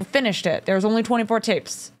achievement. It finished it. There was only 24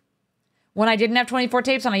 tapes. When I didn't have 24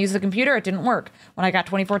 tapes and I used the computer, it didn't work. When I got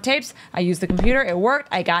 24 tapes, I used the computer. It worked.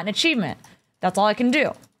 I got an achievement. That's all I can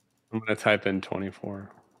do. I'm going to type in 24.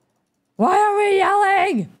 Why are we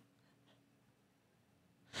yelling?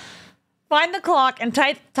 Find the clock and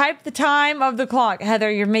type the time of the clock.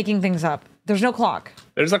 Heather, you're making things up. There's no clock.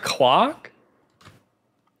 There's a clock?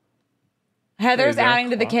 Heather's adding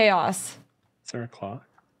to the chaos. Is there a clock?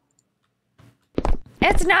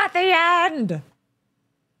 It's not the end.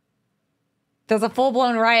 There's a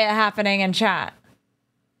full-blown riot happening in chat.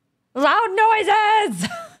 Loud noises!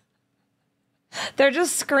 They're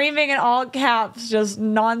just screaming in all caps, just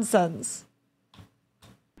nonsense.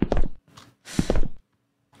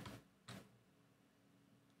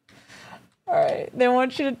 All right, they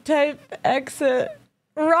want you to type exit.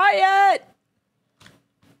 Riot!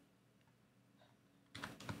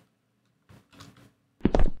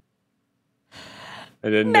 I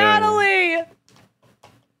didn't Natalie!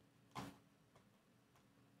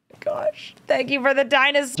 Gosh, thank you for the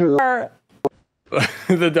dinosaur.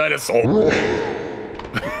 The dinosaur.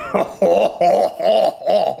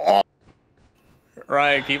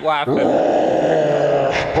 Ryan, keep laughing.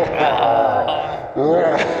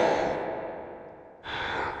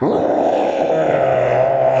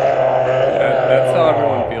 That's how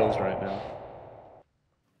everyone feels right now.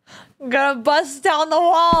 I'm gonna bust down the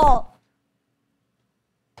wall.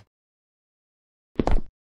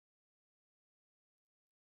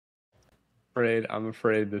 I'm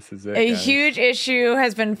afraid this is it. A guys. huge issue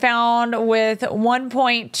has been found with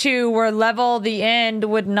 1.2 where level the end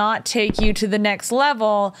would not take you to the next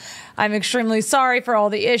level. I'm extremely sorry for all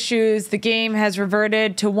the issues. The game has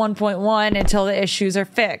reverted to 1.1 until the issues are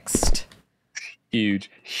fixed. Huge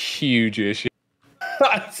issue.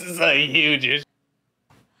 This is a huge issue.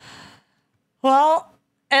 Well,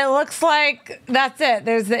 it looks like that's it.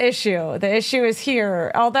 There's the issue. The issue is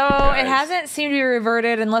here. Although it hasn't seemed to be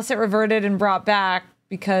reverted unless it reverted and brought back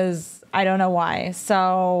because I don't know why.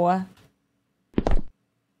 So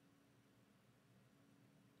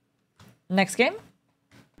next game?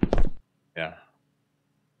 Yeah.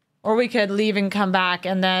 Or we could leave and come back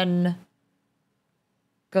and then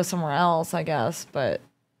go somewhere else, I guess. But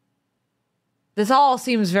this all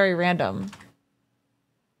seems very random.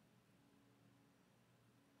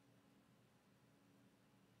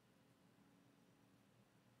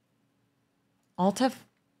 Alt F.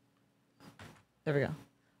 There we go.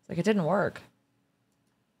 It's like it didn't work.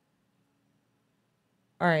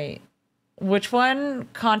 All right. Which one?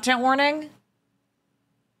 Content warning?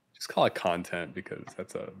 Just call it content because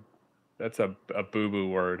that's a boo-boo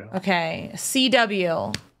word. Okay.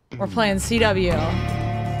 CW. We're playing CW.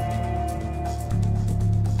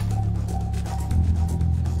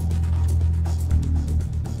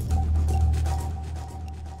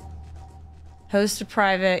 Host a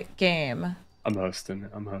private game. I'm hosting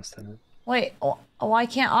it. Wait, why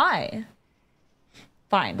can't I?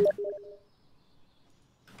 Fine.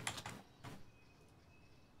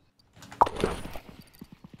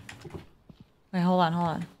 Wait, hold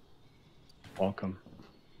on. Welcome.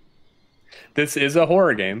 This is a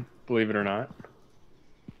horror game, believe it or not.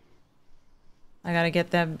 I gotta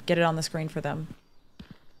get it on the screen for them.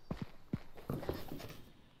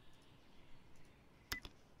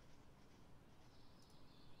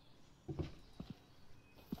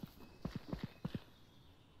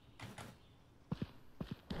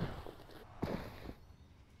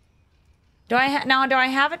 Do I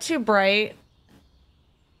have it too bright?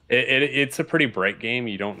 It's a pretty bright game.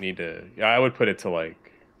 You don't need to. I would put it to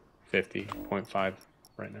like 50.5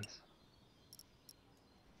 brightness.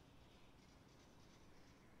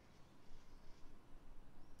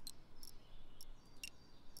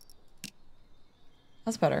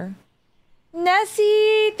 That's better.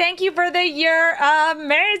 Nessie, thank you for the year.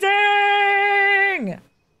 Amazing.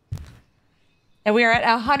 And we are at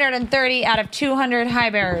 130 out of 200 high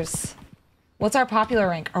bears. What's our popular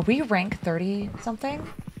rank? Are we rank 30 something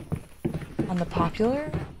on the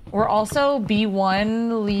popular? We're also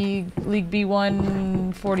B1 league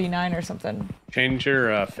B1 49 or something. Change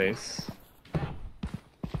your face.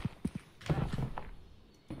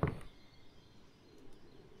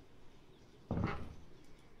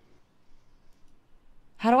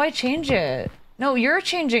 How do I change it? No, you're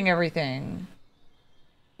changing everything.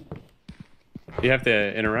 You have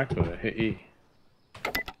to interact with it. Hit E.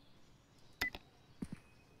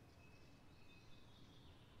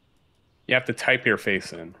 You have to type your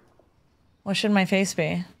face in. What should my face be?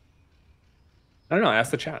 I don't know.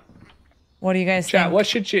 Ask the chat. What do you guys Chat, think? what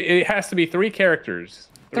should you... It has to be 3 characters.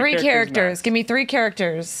 Three characters. max. Give me 3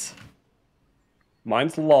 characters.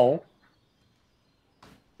 Mine's lol.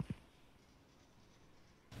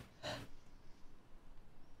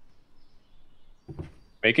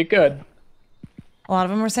 Make it good. A lot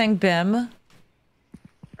of them are saying BIM, All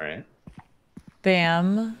right.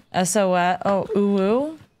 BAM, SOS. Oh,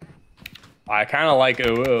 ooh. I kind of like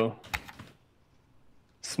ooh.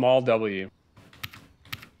 Small W.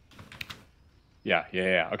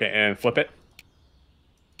 Yeah. Okay, and flip it.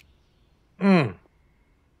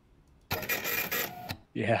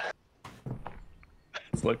 Yeah.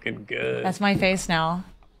 It's looking good. That's my face now.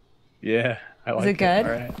 Yeah, I like it. it good?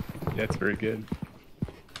 All right. Yeah, it's very good.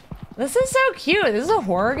 This is so cute. This is a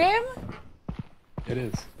horror game? It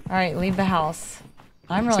is. All right, leave the house.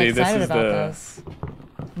 I'm really See, this excited is about the- this.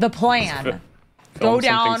 The plan. Film Go something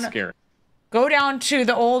down. Scary. Go down to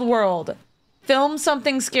the old world. Film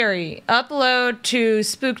something scary. Upload to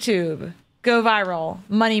SpookTube. Go viral.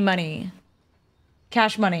 Money.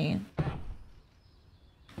 Cash money.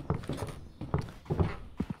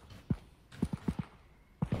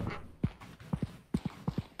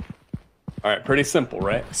 All right, pretty simple,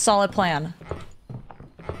 right? Solid plan.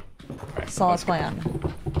 All right, Solid let's go. plan.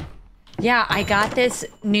 Yeah, I got this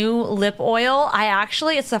new lip oil.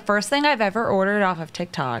 It's the first thing I've ever ordered off of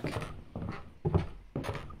TikTok.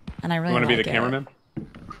 And I really You want to be like the it. cameraman?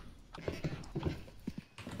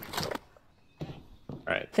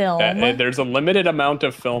 All right. Film. There's a limited amount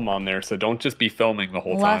of film on there, so don't just be filming the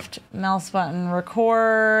whole Left time. mouse button,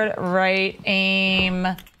 record, right aim,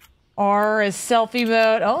 R is selfie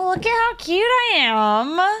mode. Oh, look at how cute I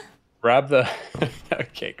am. Grab the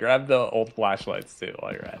okay, grab the old flashlights too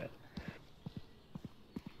while you're at it.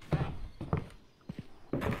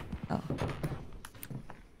 Oh.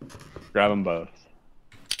 Grab them both.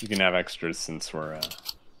 You can have extras since we're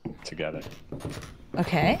together.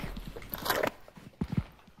 Okay.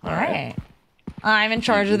 All right. I'm in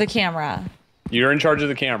charge of the camera. You're in charge of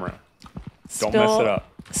the camera. Don't mess it up.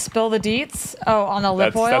 Spill the deets? Oh, on the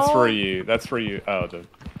lip oil? That's for you. That's for you. Oh.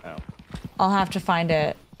 I'll have to find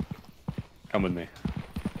it. Come with me.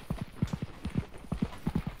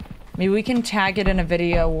 Maybe we can tag it in a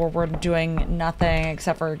video where we're doing nothing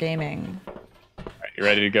except for gaming. All right, you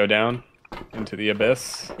ready to go down into the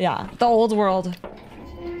abyss? Yeah, the old world.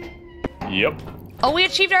 Yep. Oh, we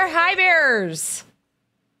achieved our high bears.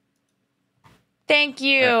 Thank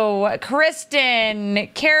you, Kristen,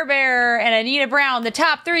 Care Bear, and Anita Brown, the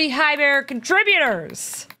top 3 high bear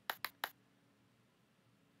contributors.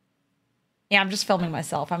 Yeah, I'm just filming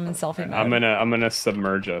myself. I'm in selfie mode. I'm gonna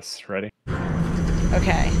submerge us. Ready?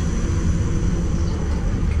 Okay.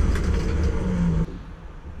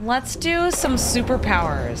 Let's do some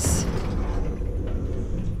superpowers.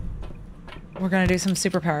 We're gonna do some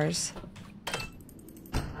superpowers.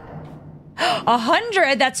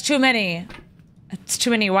 100? That's too many. It's too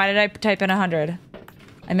many. Why did I type in 100?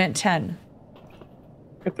 I meant 10.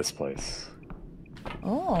 Look at this place.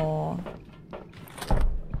 Oh.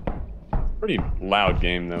 Pretty loud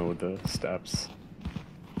game though with the steps.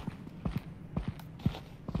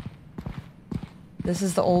 This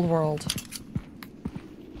is the old world.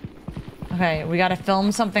 Okay, we gotta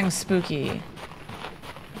film something spooky.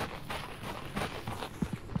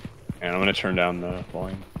 And I'm gonna turn down the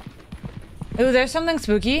volume. Ooh, there's something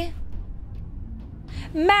spooky.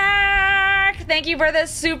 Mac, thank you for the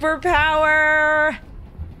superpower.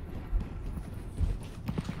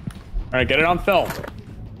 All right, get it on film.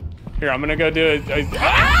 Here, I'm gonna go do it.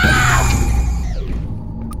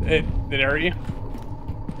 Did it hurt you?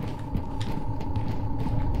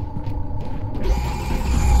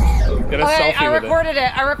 Get a selfie I with recorded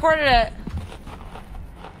it. I recorded it.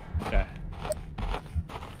 Okay.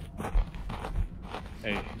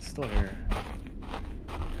 Hey, it's still here.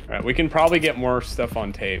 All right, we can probably get more stuff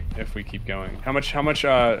on tape if we keep going. How much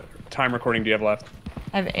time recording do you have left?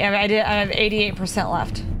 I have 88%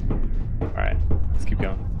 left. All right, let's keep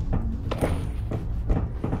going.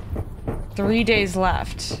 3 days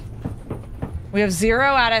left. We have 0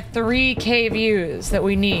 out of 3K views that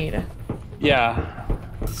we need. Yeah.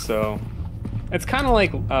 So, it's kind of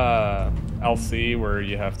like LC where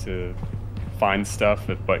you have to find stuff,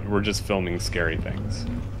 but we're just filming scary things.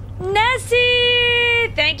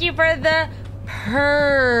 Nessie! Thank you for the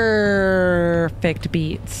perfect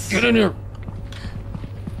beats. Get in here!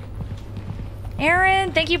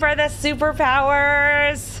 Aaron, thank you for the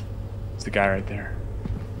superpowers. There's the guy right there.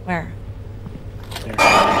 Where? There.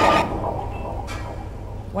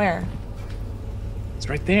 Where? It's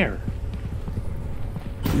right there.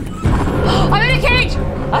 I'm in a cage!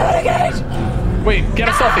 I'm in a cage! Wait, get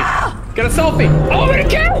a selfie! Get a selfie! Oh, I'm in a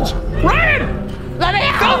cage! Ryan! Let me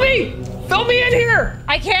out! Film me! Film me in here!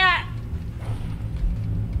 I can't!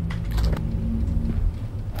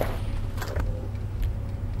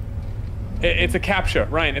 It's a captcha,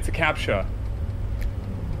 Ryan, it's a captcha.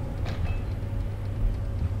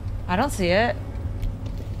 I don't see it.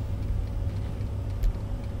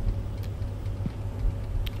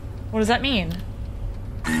 What does that mean?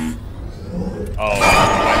 Oh,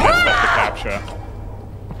 I messed up the captcha.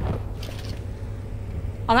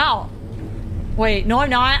 I'm out. Wait, no I'm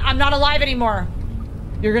not. I'm not alive anymore.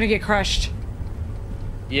 You're gonna get crushed.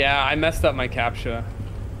 Yeah, I messed up my captcha.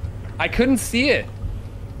 I couldn't see it.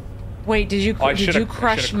 Wait, did you crush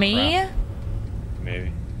me? Crap.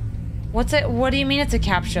 Maybe. What's it? What do you mean it's a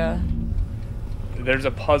captcha? There's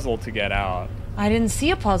a puzzle to get out. I didn't see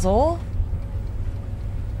a puzzle.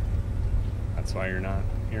 That's why you're not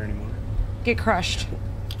here anymore. Get crushed.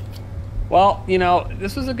 Well, you know,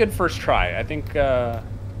 this was a good first try. I think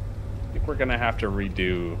we're gonna have to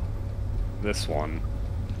redo this one.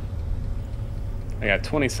 I got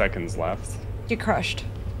 20 seconds left. Get crushed.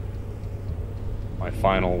 My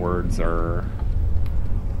final words are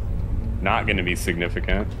not gonna be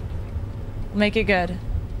significant. Make it good.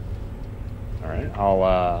 All right,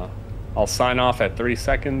 I'll sign off at 3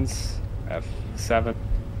 seconds. F7.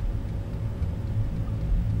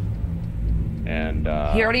 And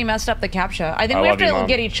He already messed up the captcha. I think I we have love you, to Mom.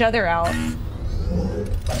 get each other out.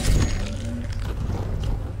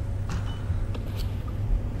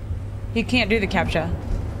 He can't do the captcha.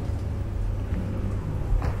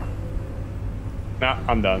 nah,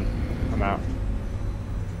 I'm done. I'm out.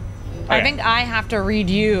 I think I have to read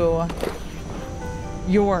you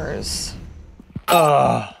yours.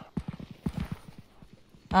 Oh,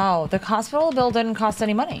 the hospital bill didn't cost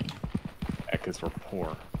any money. Yeah, because we're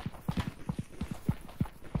poor.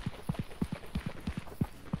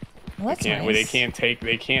 Well, that's nice.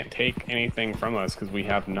 They can't take anything from us because we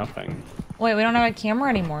have nothing. Wait, we don't have a camera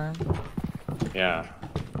anymore. Yeah.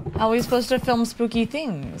 How are we supposed to film spooky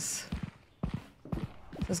things?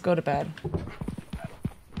 Let's go to bed.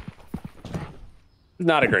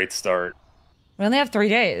 Not a great start. We only have 3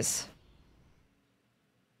 days.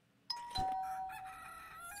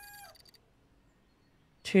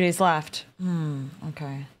 Two days left.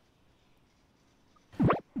 Okay.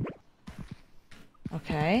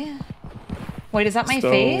 Okay. Wait, is that my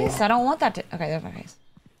face? I don't want that to... Okay, there's my face.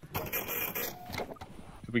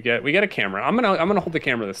 We get a camera. I'm gonna hold the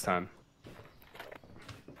camera this time.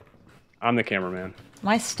 I'm the cameraman. Am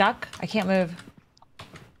I stuck? I can't move.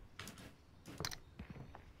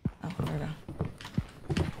 Oh, there we go.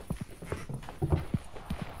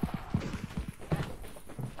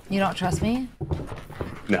 You don't trust me?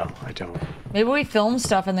 No, I don't. Maybe we film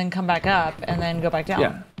stuff and then come back up and then go back down.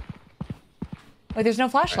 Yeah. Wait, there's no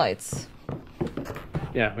flashlights.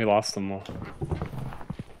 Yeah, we lost them all.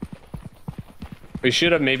 We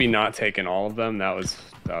should have maybe not taken all of them. That was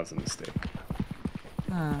a mistake.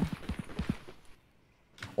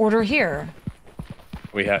 Order here.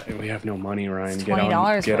 We have no money, Ryan. It's Get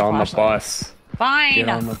 $20 on the bus. Fine. Get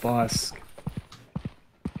on the bus.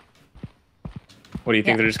 What do you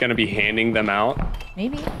think? They're just gonna be handing them out?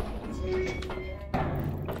 Maybe.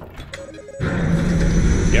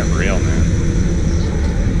 Get real, man.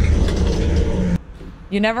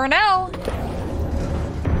 You never know.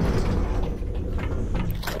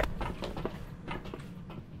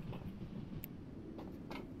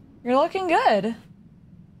 You're looking good.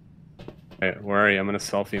 Hey, where are you? I'm gonna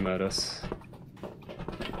selfie mode us.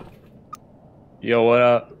 Yo, what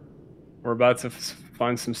up? We're about to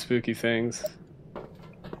find some spooky things.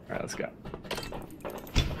 Alright, let's go.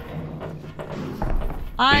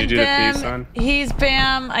 I'm Did you do the peace sign? He's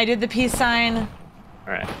Bam. I did the peace sign.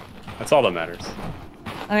 Alright. That's all that matters.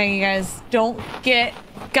 Okay, you guys, don't get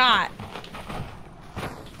got.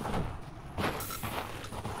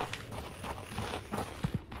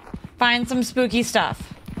 Find some spooky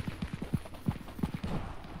stuff.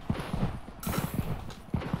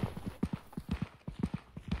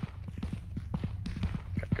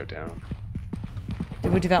 Gotta go down.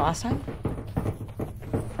 Did we do that last time?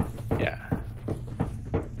 Yeah.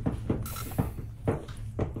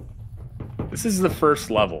 This is the first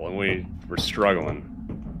level, and we're struggling.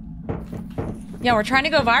 Yeah, we're trying to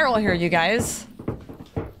go viral here, you guys.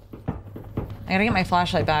 I gotta get my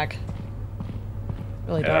flashlight back.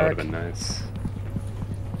 Really dark. That would have been nice.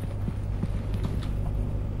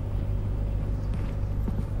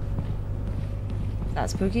 Is that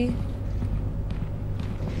spooky?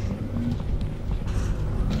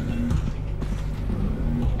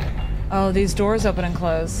 Oh, these doors open and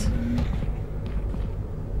close.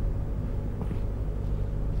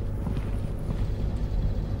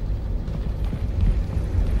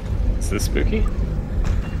 Is this spooky?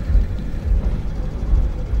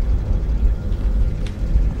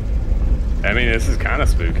 I mean, this is kind of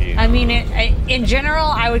spooky. I mean, in general,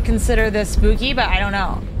 I would consider this spooky, but I don't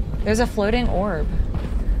know. There's a floating orb.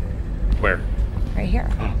 Where? Right here.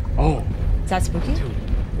 Oh. Is that spooky? Dude,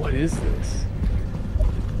 what is this?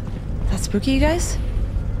 Is that spooky, you guys?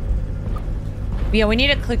 Yeah, we need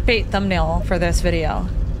a clickbait thumbnail for this video.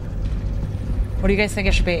 What do you guys think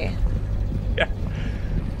it should be? Yeah.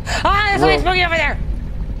 Ah, there's something spooky over there!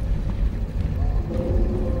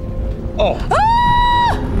 Oh. Ah!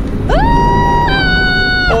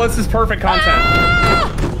 Ah! Oh, this is perfect content.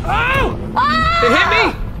 Ah! Oh! Ah! It hit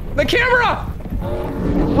me! The camera!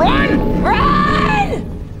 Run! Run!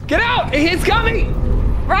 Get out! It's coming!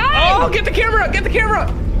 Run! Oh, get the camera! Get the camera!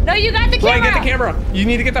 No, you got the camera! Ryan, get the camera! You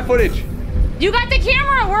need to get that footage. You got the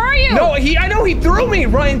camera! Where are you? No, I know he threw me!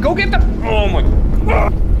 Ryan, go get the... Oh my...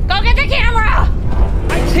 Go get the camera!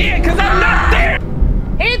 I can't, because I'm not there!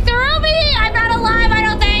 He threw me! I'm not alive, I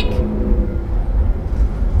don't think!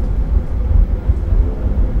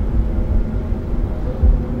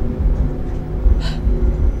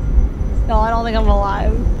 No, I don't think I'm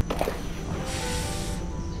alive.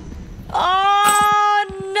 Oh,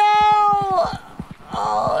 no!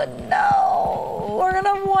 Oh, no. We're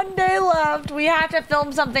gonna have 1 day left. We have to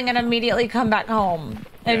film something and immediately come back home.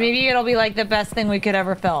 And maybe it'll be like the best thing we could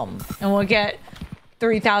ever film. And we'll get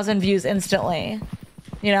 3,000 views instantly.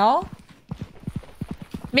 You know?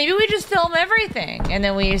 Maybe we just film everything and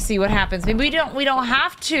then we see what happens. Maybe we don't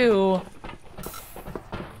have to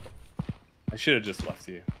I should have just left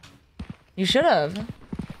you. You should have.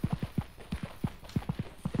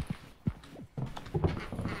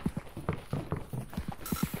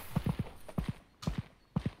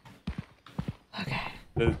 Okay.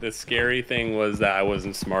 The scary thing was that I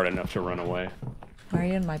wasn't smart enough to run away. Why are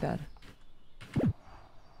you in my bed?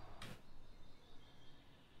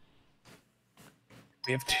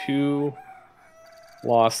 We have 2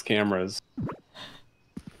 lost cameras.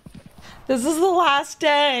 This is the last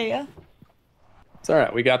day. It's all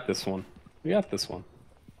right. We got this one. We got this one.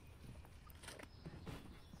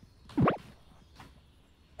 All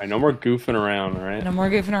right, no more goofing around, all right? No more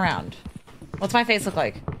goofing around. What's my face look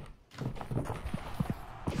like?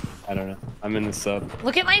 I don't know. I'm in the sub.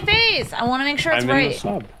 Look at my face. I want to make sure it's I'm right. in the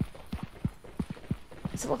sub.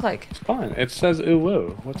 What's it look like? It's fine. It says ooh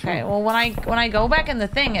woo. What's Okay. wrong? Well, when I go back in the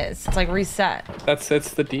thing, it's like reset. It's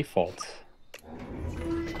the default.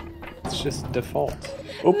 It's just default.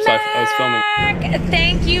 Oops, I was filming.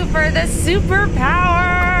 Thank you for the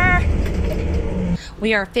superpower.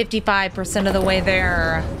 We are 55% of the way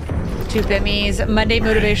there to Bimmy's Monday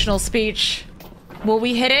motivational speech. Will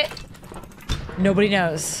we hit it? Nobody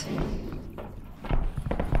knows.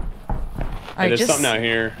 Hey, there's something out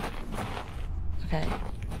here. Okay.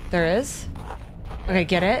 There is? Okay,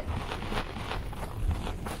 get it?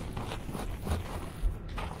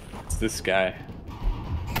 It's this guy.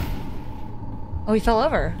 Oh, he fell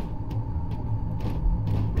over.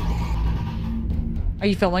 Are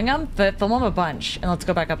you filming him? Film him a bunch, and let's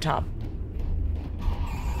go back up top.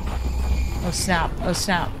 Oh, snap. Oh,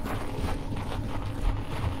 snap.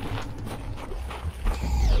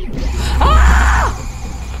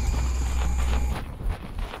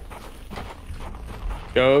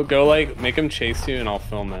 Go, like, make him chase you, and I'll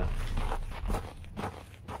film that.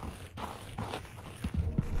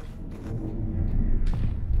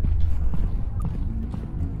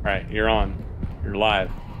 Alright, you're on. You're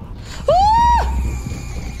live.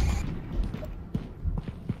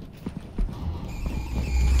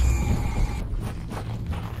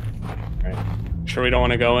 Alright. Sure we don't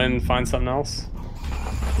want to go in and find something else?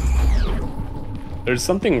 There's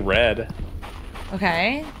something red.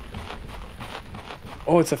 Okay.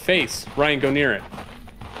 Oh, it's a face. Ryan, go near it.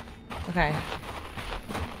 Okay.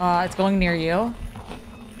 It's going near you.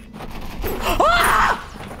 Ah!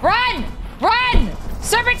 Run! Run!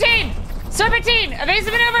 Serpentine! Serpentine!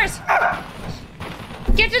 Evasive maneuvers!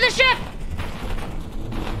 Get to the ship!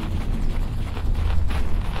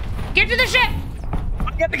 Get to the ship!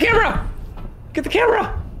 Get the camera! Get the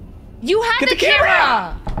camera! You have Get the the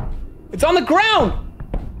camera! It's on the ground!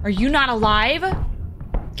 Are you not alive?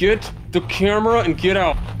 Get the camera and get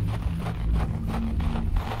out.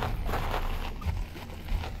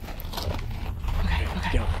 Okay,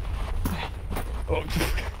 okay. Go. Okay. Oh.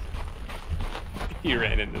 He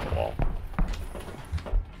ran into the wall.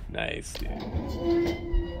 Nice, dude.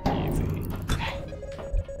 Easy.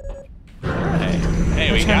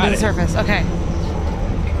 Hey, we got to the it. surface. Okay.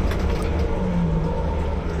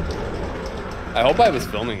 I hope I was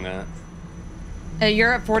filming that.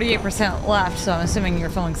 You're at 48% left, so I'm assuming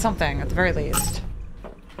you're filming something at the very least.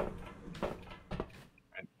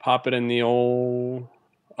 Pop it in the old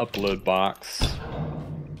upload box.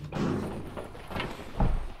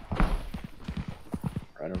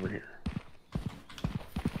 Right over here.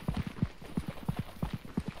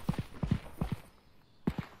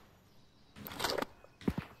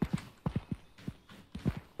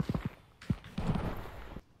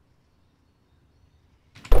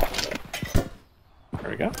 There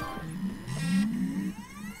we go.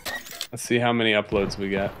 Let's see how many uploads we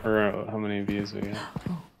got, or how many views we got.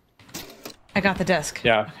 I got the disc.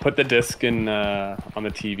 Yeah, put the disc in on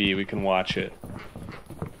the TV. We can watch it.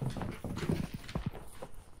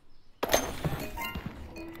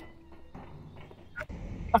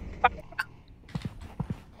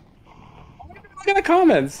 Look at the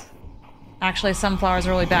comments. Actually, sunflowers are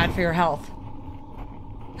really bad for your health.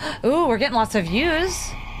 Ooh, we're getting lots of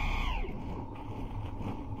views.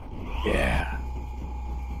 Yeah.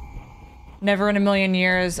 Never in a million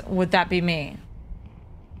years would that be me.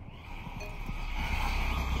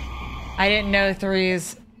 I didn't know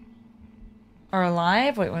threes are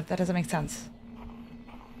alive. Wait, what? That doesn't make sense.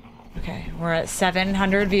 Okay, we're at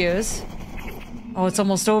 700 views. Oh, it's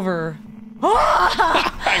almost over.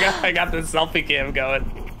 I got the selfie cam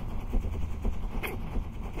going.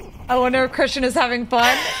 I wonder if Christian is having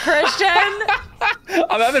fun. Christian!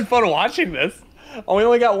 I'm having fun watching this. Oh, we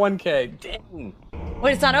only got 1K. Dang.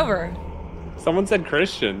 Wait, it's not over. Someone said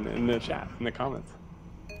Christian in the chat, in the comments.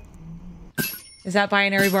 Is that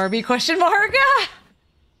binary Barbie question mark?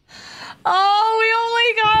 Oh, we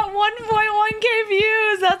only got 1.1k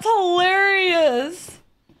views. That's hilarious.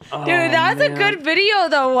 Oh, Dude, that's man. a good video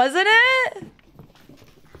though, wasn't it?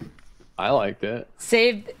 I liked it.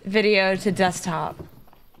 Save video to desktop.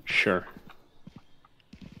 Sure.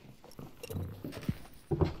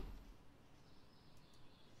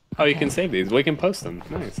 Oh, you can save these. We can post them.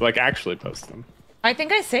 Nice. Like, actually post them. I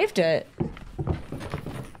think I saved it.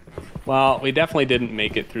 Well, we definitely didn't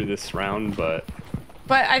make it through this round, but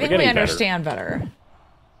I think we getting understand better.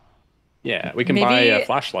 yeah, we can Maybe- buy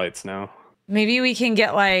flashlights now. Maybe we can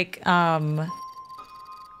get like, Channel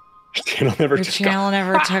never your took channel off.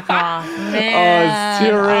 never took off. Man. Oh, it's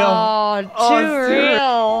too real. Oh, too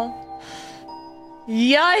real.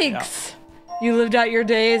 Yikes. You lived out your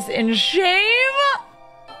days in shame?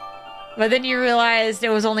 But then you realized it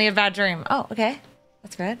was only a bad dream. Oh, okay.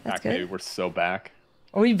 That's good. That's Okay, good. we're so back.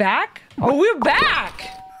 Are we back? Oh, we're back!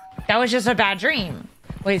 That was just a bad dream.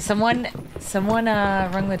 Wait, someone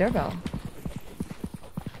rung the doorbell.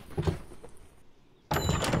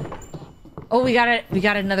 Oh, we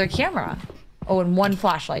got another camera. Oh, and one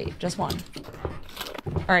flashlight. Just one.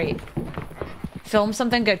 All right. Film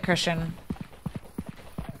something good, Christian.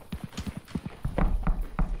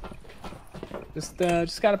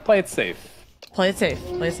 Just gotta play it safe. Play it safe.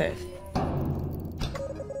 Play it safe.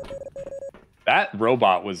 That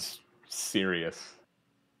robot was serious.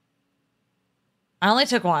 I only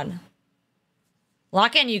took one.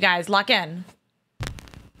 Lock in, you guys. Lock in.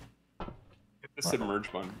 Get the submerge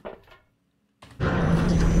one.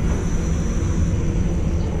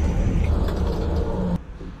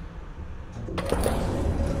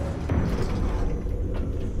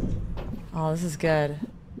 Oh, this is good.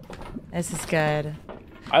 This is good.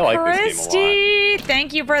 I like this game a Christy,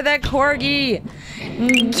 thank you for the corgi.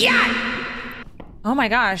 Yeah. Oh my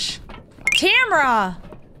gosh. Tamra.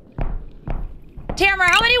 Tamra,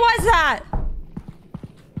 how many was that?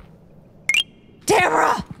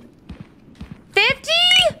 Tamra. 50?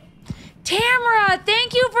 Tamra,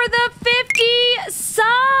 thank you for the 50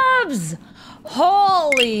 subs.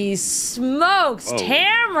 Holy smokes, Whoa.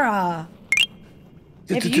 Tamra. lot.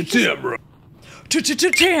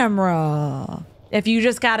 Tamra. If you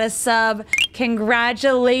just got a sub,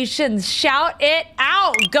 congratulations. Shout it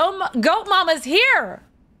out. Goat Mama's here.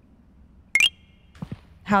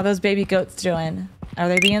 How those baby goats doing? Are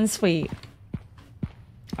they being sweet?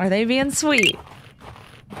 Are they being sweet?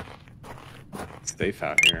 Safe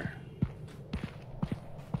out here.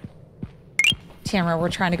 Tamra, we're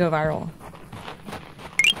trying to go viral.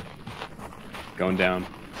 Going down.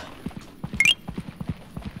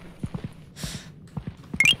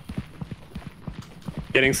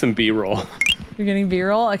 Getting some B-roll. You're getting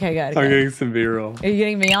B-roll? Okay, good. I'm good. getting some B-roll. Are you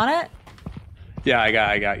getting me on it? Yeah, I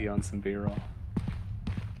got you on some B-roll.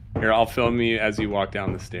 Here, I'll film you as you walk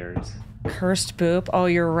down the stairs. Cursed boop. Oh,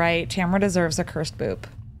 you're right. Tamra deserves a cursed boop.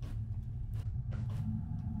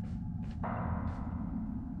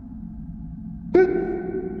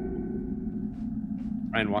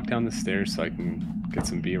 Ryan, walk down the stairs so I can get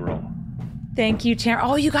some B-roll. Thank you, Tamra.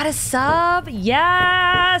 Oh, you got a sub?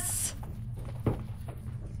 Yes!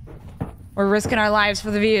 We're risking our lives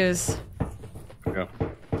for the views. Go.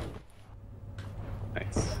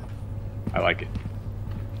 Nice. I like it.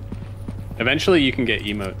 Eventually you can get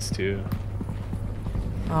emotes too.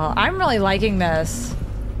 Oh, I'm really liking this.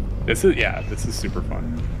 This is super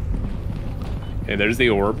fun. Okay, there's the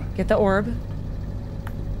orb. Get the orb.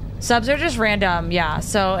 Subs are just random, yeah.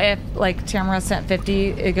 So if like Tamara sent 50,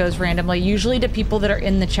 it goes randomly, usually to people that are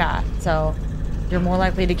in the chat. So you're more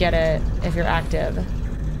likely to get it if you're active.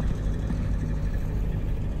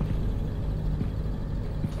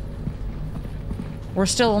 We're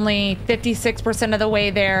still only 56% of the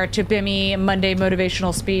way there to Bimmy Monday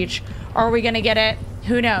motivational speech. Are we gonna get it?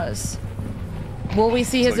 Who knows? Will we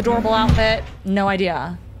see his adorable outfit? No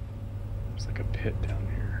idea. There's like a pit down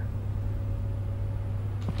here.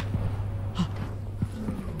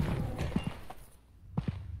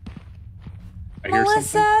 I hear Melissa,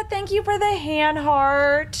 something. thank you for the hand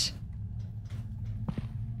heart.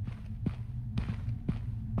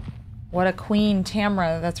 What a queen,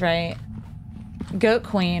 Tamra, that's right. Goat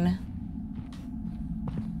queen.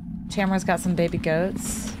 Tamara's got some baby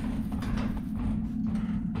goats.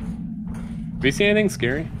 Have you seen anything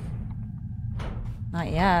scary? Not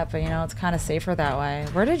yet, but you know, it's kind of safer that way.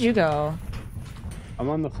 Where did you go? I'm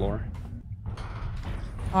on the floor.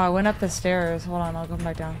 Oh, I went up the stairs. Hold on, I'll come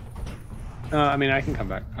back down. I mean, I can come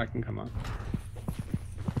back. I can come on.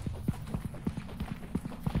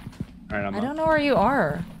 All right, I'm I up. don't know where you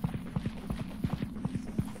are.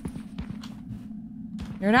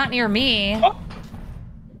 You're not near me. Oh.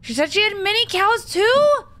 She said she had mini cows too?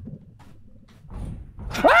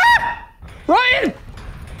 Ah! Ryan!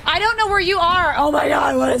 I don't know where you are. Oh my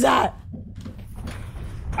god, what is that?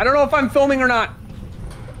 I don't know if I'm filming or not.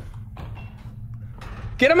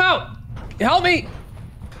 Get him out! Help me!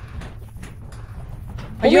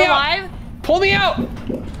 Are you alive? Pull me out!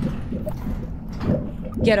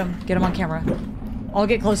 Get him. Get him on camera. I'll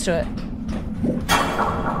get close to it.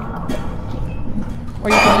 Are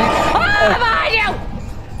you filming? Ah! Behind you!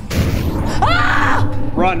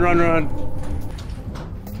 Ah! Run, run, run.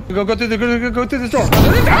 Go through the door. Go through this door.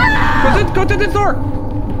 Ah! Go through this door.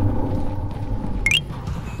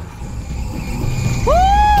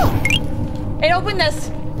 Woo! It opened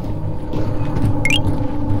this.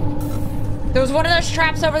 There was one of those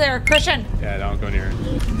traps over there, Christian. Yeah, don't go near it.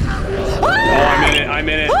 Ah! Oh, I'm in it. I'm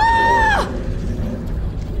in it. Ah!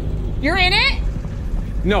 You're in it?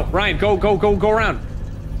 No, Ryan, go around.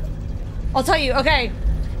 I'll tell you. Okay.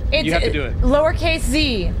 It's, you have to do it. Lowercase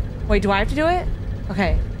Z. Wait, do I have to do it?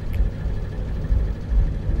 Okay.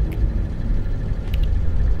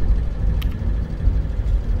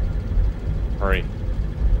 Hurry.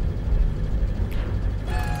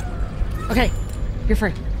 Okay. You're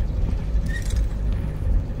free.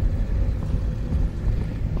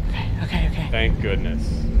 Okay. Thank goodness.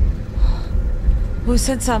 Who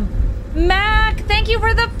sent some? Mac, thank you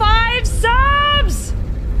for the 5 subs!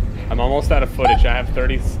 I'm almost out of footage. I have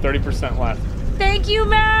 30% left. Thank you,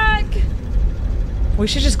 Mac! We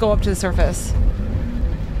should just go up to the surface.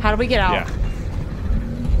 How do we get out? Yeah.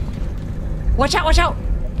 Watch out, watch out!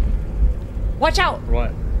 Watch out! For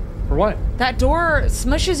what? For what? That door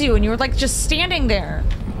smushes you and you were like just standing there.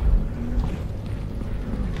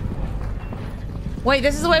 Wait,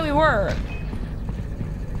 this is the way we were.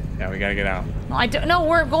 Yeah, we gotta get out. I don't know,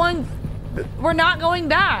 we're not going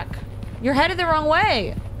back. You're headed the wrong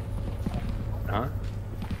way. Huh?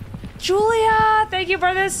 Julia, thank you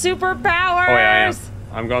for the superpowers. Oh yeah, I am.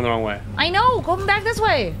 I'm going the wrong way. I know, going back this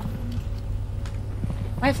way.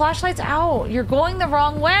 My flashlight's out. You're going the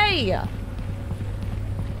wrong way. All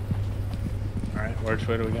right, which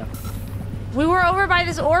way do we go? We were over by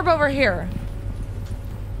this orb over here.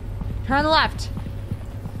 Turn on the left.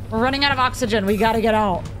 We're running out of oxygen. We gotta get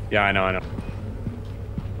out. Yeah, I know.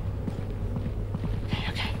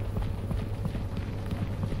 Okay.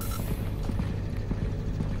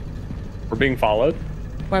 We're being followed?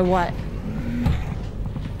 By what?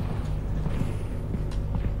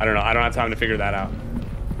 I don't know. I don't have time to figure that out.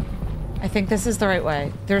 I think this is the right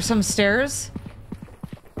way. There's some stairs.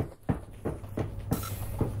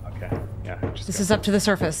 Okay. Yeah. This is up to the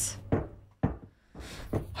surface.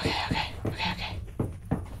 Okay.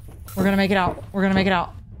 We're gonna make it out. We're gonna make it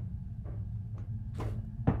out.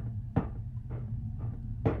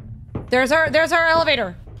 There's our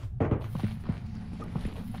elevator.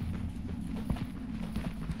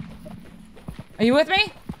 Are you with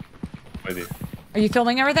me? With you. Are you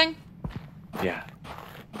filming everything? Yeah.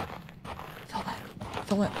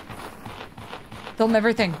 Film it. Film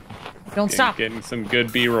everything. Don't stop. Getting some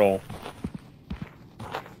good B-roll.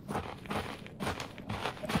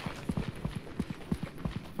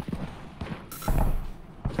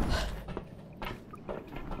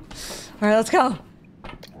 All right, let's go.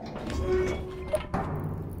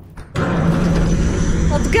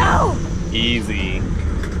 Let's go! Easy.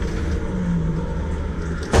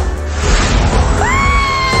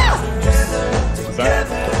 What's that?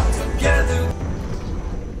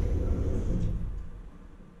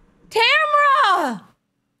 Tamra!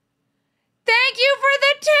 Thank you for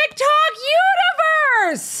the TikTok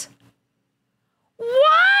universe!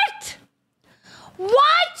 What?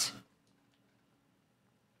 What?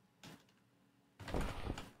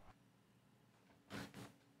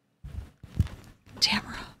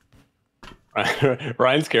 Tamra.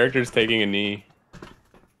 Ryan's character's taking a knee.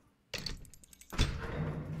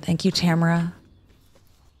 Thank you, Tamra.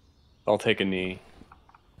 I'll take a knee.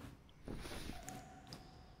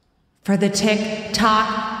 For the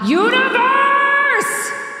TikTok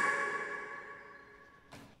universe!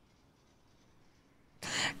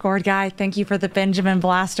 Gord Guy, thank you for the Benjamin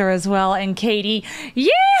Blaster as well. And Katie,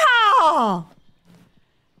 yeah!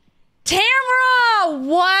 Tamra,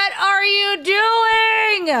 what are you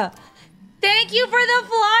doing? Thank you for the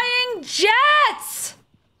flying jets!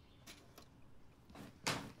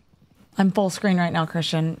 I'm full screen right now,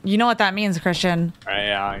 Christian. You know what that means, Christian. All right,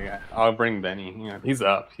 yeah, I'll bring Benny. Yeah, he's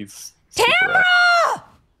up. He's Tamra!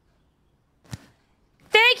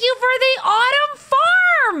 Thank you for the autumn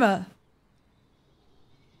farm!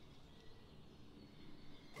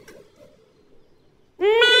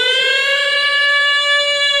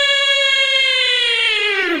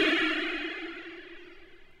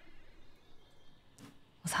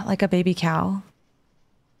 Was that like a baby cow?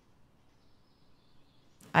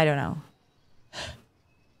 I don't know. All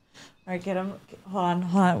right, get him. Hold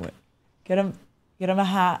on. Get him a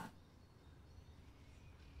hat.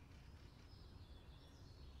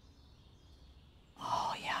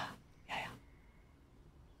 Oh yeah.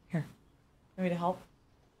 Here, want me to help?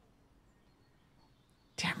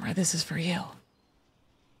 Tamara, this is for you.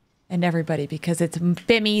 And everybody, because it's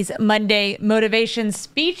Bimmy's Monday motivation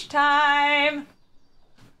speech time.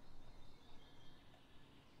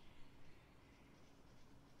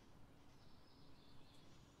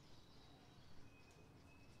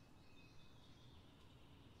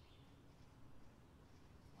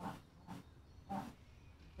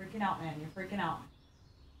 Freaking out, man. You're freaking out.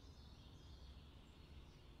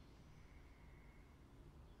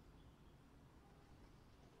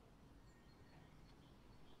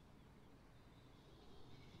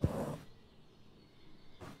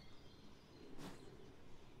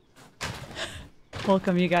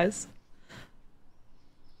 Welcome, you guys.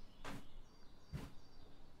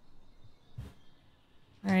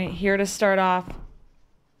 All right, here to start off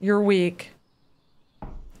your week,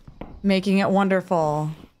 making it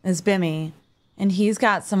wonderful, is Bimmy. And he's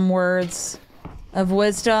got some words of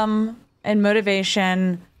wisdom and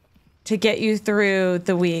motivation to get you through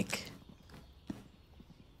the week.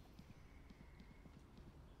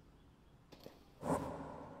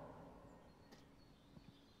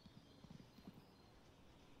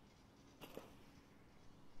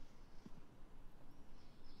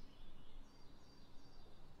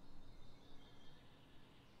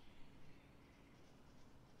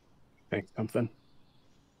 Think something.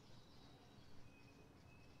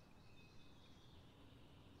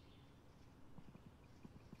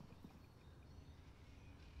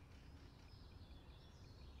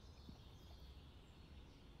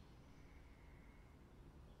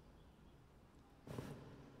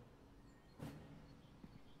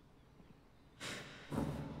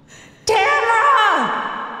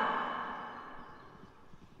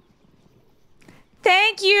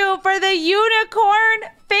 Thank you for the unicorn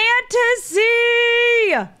fantasy!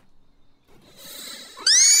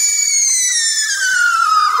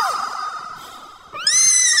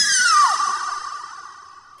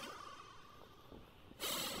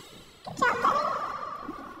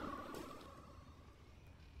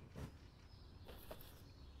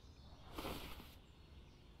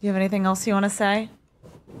 Do you have anything else you want to say?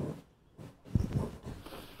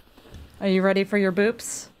 Are you ready for your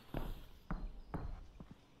boops?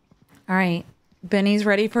 All right. Benny's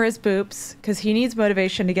ready for his boops because he needs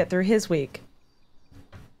motivation to get through his week.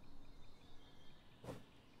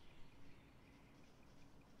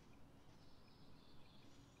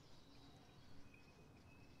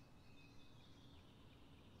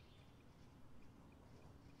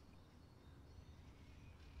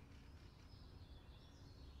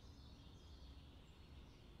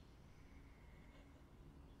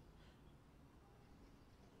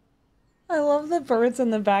 I love the birds in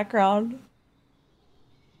the background.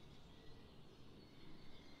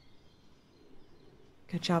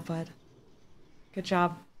 Good job, bud. Good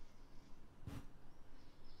job.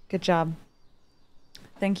 Good job.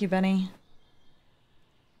 Thank you, Benny.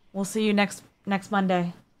 We'll see you next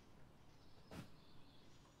Monday.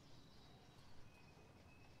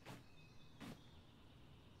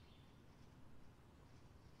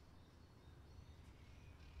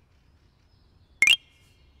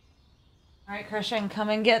 All right, Christian, come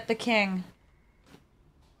and get the king.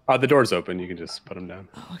 The door's open. You can just put him down.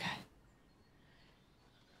 Oh, okay.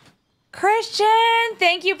 Christian,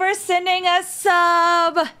 thank you for sending a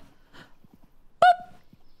sub. Boop.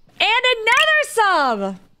 And another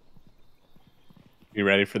sub. You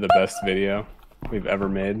ready for the best video we've ever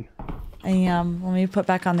made? I am. Let me put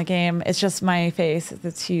back on the game. It's just my face.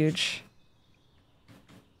 It's huge.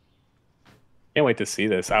 Can't wait to see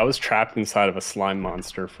this. I was trapped inside of a slime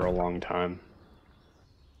monster for a long time.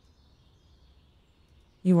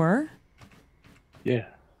 You were? Yeah.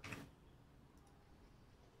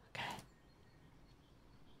 Okay.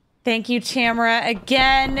 Thank you, Tamara.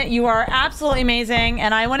 Again, you are absolutely amazing.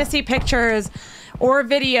 And I want to see pictures or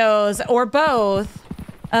videos or both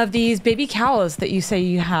of these baby cows that you say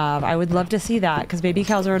you have. I would love to see that because baby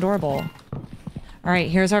cows are adorable. All right,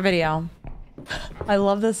 here's our video. I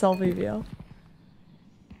love the selfie view.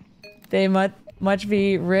 They much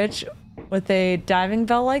be rich with a diving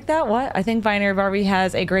bell like that. What? I think Binary Barbie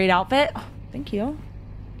has a great outfit. Oh, thank you. All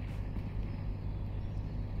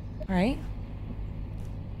right.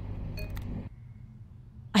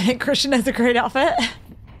 I think Christian has a great outfit.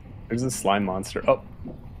 There's a slime monster. Oh.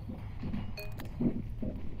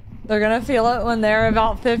 They're gonna feel it when they're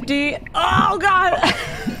about 50. Oh God.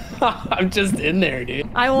 I'm just in there, dude.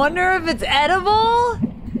 I wonder if it's edible.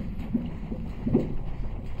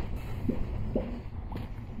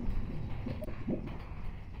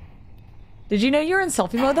 Did you know you were in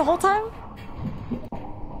selfie mode the whole time?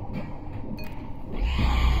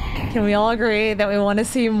 Can we all agree that we want to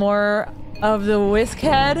see more of the whisk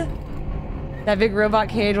head? That big robot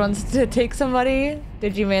cage wants to take somebody.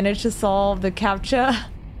 Did you manage to solve the CAPTCHA?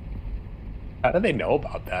 How do they know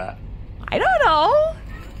about that? I don't know.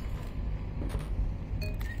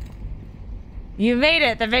 You made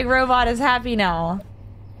it. The big robot is happy now.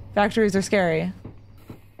 Factories are scary.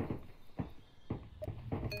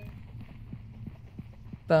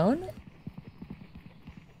 Bone?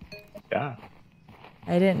 Yeah.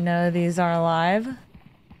 I didn't know these are alive.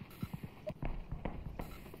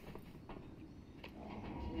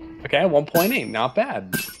 Okay, 1.8, not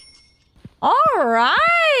bad. All right.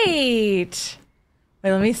 Wait,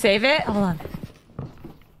 let me save it. Hold on.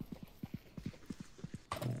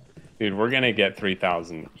 Dude, we're gonna get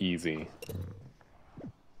 3,000 easy.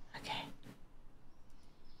 Okay.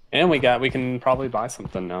 And we can probably buy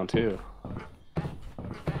something now too.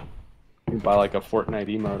 We can buy like a Fortnite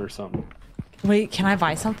emote or something. Wait, can I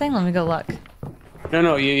buy something? Let me go look.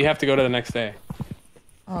 No, you have to go to the next day.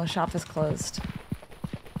 Oh, shop is closed.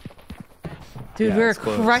 Dude, Yeah, we're it's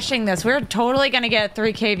closed. crushing this. We're totally gonna get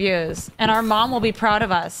 3K views. And our mom will be proud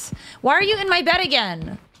of us. Why are you in my bed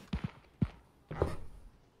again?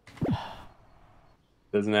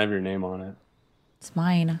 Doesn't have your name on it. It's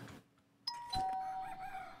mine.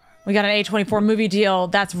 We got an A24 movie deal.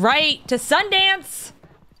 That's right, to Sundance!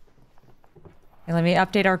 Okay, let me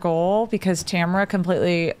update our goal because Tamara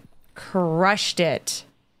completely crushed it.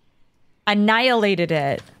 Annihilated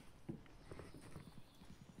it.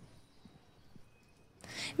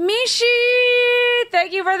 Mishi!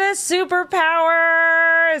 Thank you for the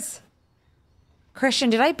superpowers! Christian,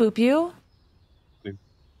 did I boop you? Boop.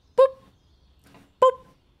 Boop. Boop.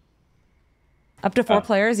 Up to 4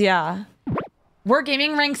 players? Yeah. We're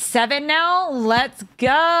gaming rank 7 now? Let's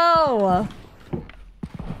go!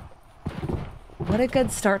 What a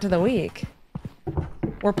good start to the week.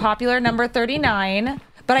 We're popular number 39,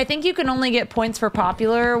 but I think you can only get points for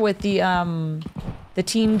popular with the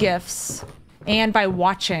team gifts and by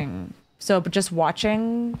watching. So just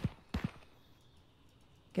watching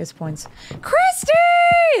gives points.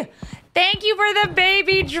 Christy! Thank you for the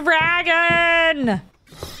baby dragon!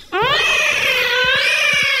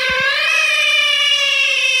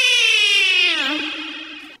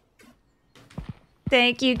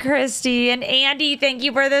 Thank you, Christy. And Andy, thank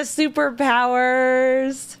you for the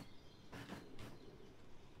superpowers.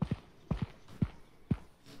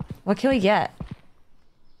 What can we get?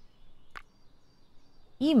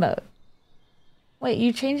 Emote. Wait,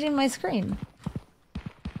 you changing my screen?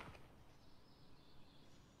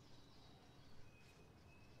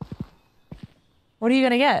 What are you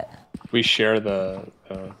gonna get? We share the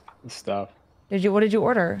stuff. What did you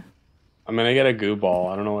order? I'm gonna get a goo ball.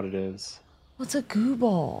 I don't know what it is. What's a goo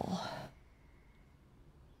ball?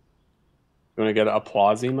 You wanna get an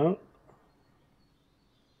applause emote?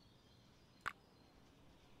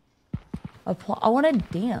 I want to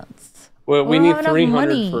dance. Well, we don't need have enough 300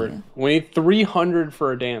 money. for we need 300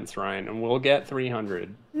 for a dance, Ryan, and we'll get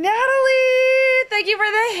 300. Natalie, thank you for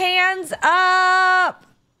the hands up.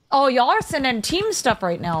 Oh, y'all are sending team stuff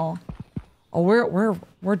right now. Oh, we're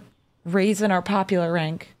raising our popular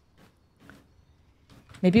rank.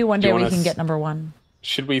 Maybe one day we can get number 1.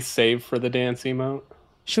 Should we save for the dance emote?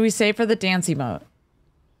 Should we save for the dance emote?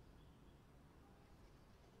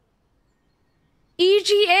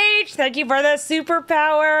 EGH, thank you for the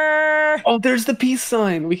superpower. Oh, there's the peace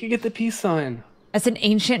sign. We could get the peace sign. That's an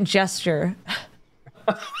ancient gesture.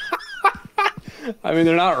 I mean,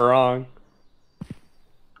 they're not wrong.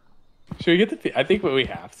 Should we get the? I think we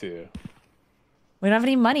have to. We don't have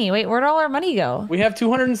any money. Wait, where'd all our money go? We have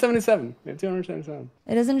 277. We have 277.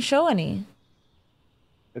 It doesn't show any.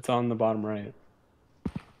 It's on the bottom right.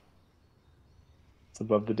 It's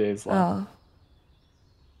above the days left. Oh.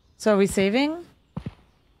 So are we saving?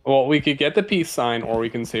 Well, we could get the peace sign, or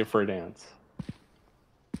we can save for a dance.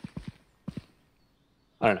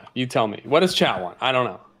 I don't know. You tell me. What does chat want? I don't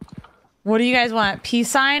know. What do you guys want? Peace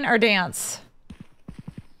sign or dance?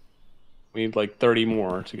 We need like 30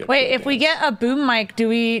 more to get. Wait, to if we get a boom mic, do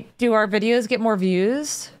our videos get more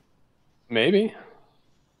views? Maybe.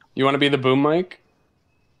 You want to be the boom mic?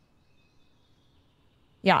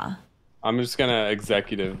 Yeah. I'm just gonna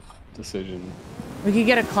executive decision. We could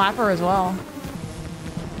get a clapper as well.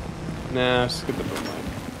 Nah, just get the boom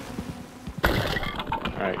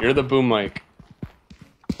mic. All right, you're the boom mic.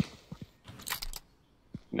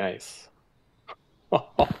 Nice.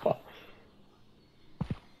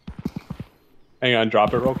 Hang on,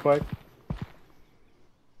 drop it real quick.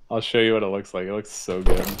 I'll show you what it looks like. It looks so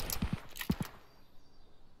good.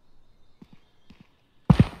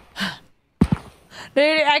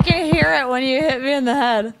 Dude, I can hear it when you hit me in the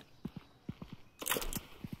head.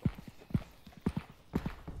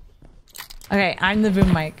 Okay, I'm the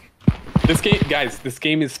boom mic. This game, guys, this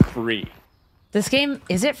game is free. This game,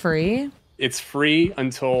 is it free? It's free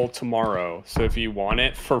until tomorrow. So if you want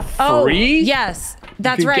it for free, oh, yes,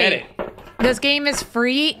 that's right. Get it. This game is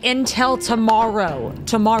free until tomorrow.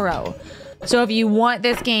 Tomorrow. So if you want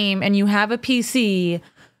this game and you have a PC,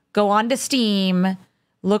 go on to Steam,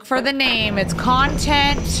 look for the name. It's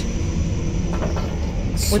Content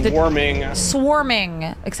with Swarming.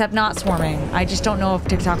 Swarming, except not swarming. I just don't know if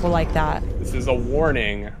TikTok will like that. This is a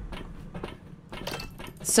warning.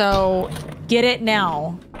 So get it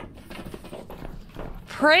now.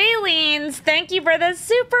 Pralines, thank you for the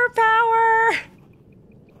superpower.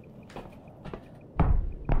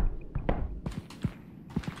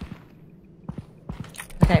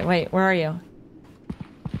 Okay, wait, where are you?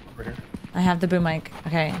 Over here. I have the boom mic.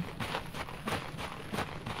 Okay.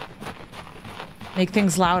 Make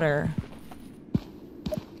things louder.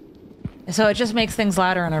 So it just makes things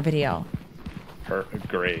louder in our video.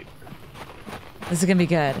 Great. This is gonna be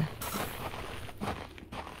good.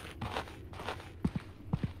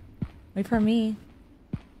 Wait for me.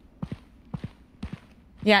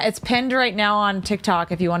 Yeah, it's pinned right now on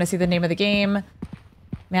TikTok if you want to see the name of the game.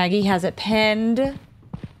 Maggie has it pinned.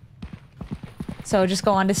 So just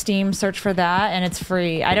go on to Steam, search for that, and it's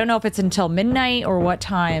free. I don't know if it's until midnight or what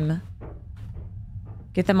time.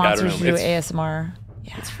 Get the monsters to do ASMR.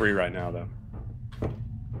 Yeah. It's free right now, though.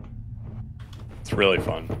 It's really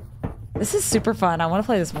fun. This is super fun. I want to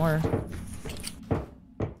play this more.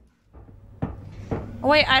 Oh,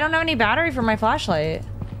 wait, I don't have any battery for my flashlight.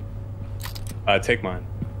 Take mine.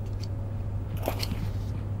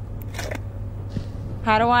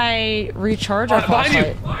 How do I recharge our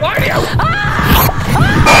flashlight? Behind you!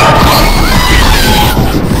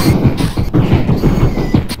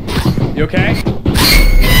 You okay?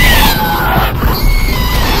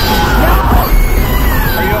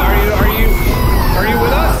 Are you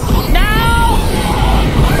with us? No!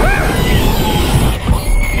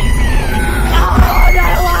 Oh,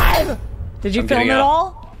 not alive! Did you film it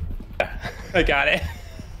all? I got it.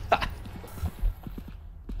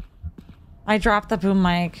 I dropped the boom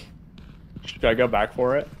mic. Should I go back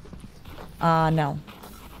for it? No.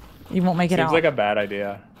 You won't make it out. Seems like a bad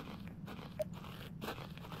idea.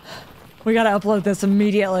 We gotta upload this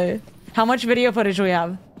immediately. How much video footage do we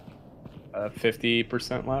have?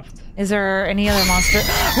 50% left. Is there any other monster?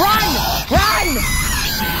 Run! Run!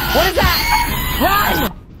 What is that?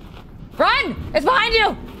 Run! Run! It's behind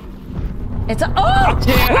you! It's a- Oh!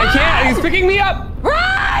 I can't! He's picking me up!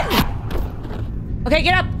 Run! Okay,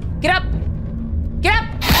 get up! Get up! Get up!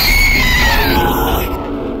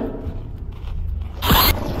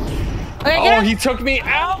 Okay, get up! He took me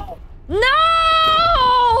out! No!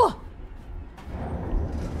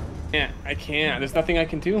 I can't. There's nothing I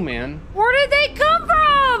can do, man. Where did they come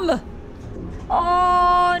from?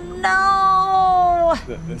 Oh, no!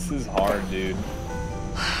 This is hard, dude.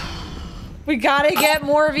 We gotta get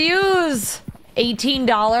more views.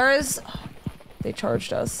 $18. They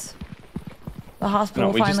charged us. The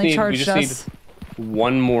hospital finally charged us. We just need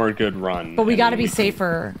one more good run. But we gotta be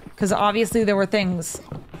safer, because obviously there were things.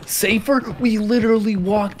 Safer? We literally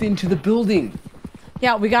walked into the building.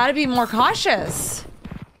 Yeah, we gotta be more cautious.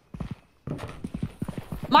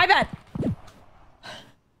 My bad.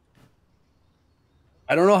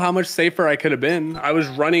 I don't know how much safer I could have been. I was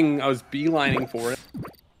beelining for it.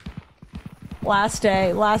 Last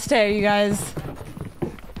day, you guys.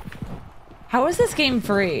 How is this game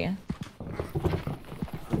free?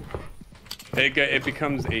 It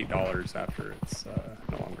becomes $8 after it's no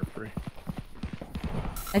longer free.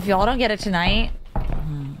 If y'all don't get it tonight,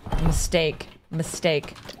 mistake. We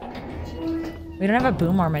don't have a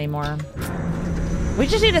boom arm anymore. We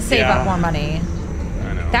just need to save up more money.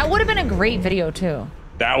 I know. That would have been a great video too.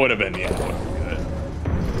 That would have been, good.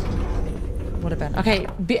 Would have been. Okay,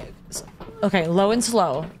 okay, low and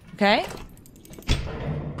slow. Okay?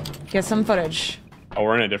 Get some footage. Oh,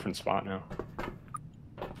 we're in a different spot now.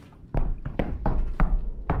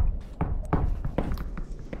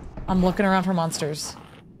 I'm looking around for monsters.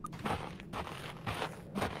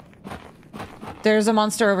 There's a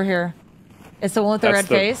monster over here. It's the one with the red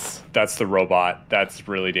face. That's the robot. That's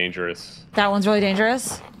really dangerous. That one's really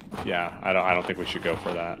dangerous? Yeah, I don't think we should go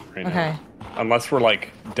for that right now. Okay. Unless we're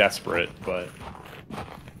like desperate, but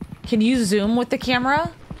Can you zoom with the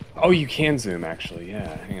camera? oh, you can zoom actually.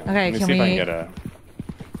 Yeah, hang on. Okay, Let me can see if I we- can get a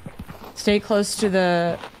Stay close to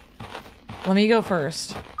the... Let me go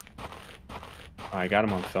first. I got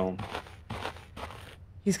him on film.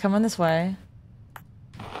 He's coming this way.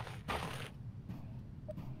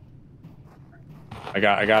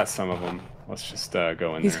 I got some of them. Let's just go in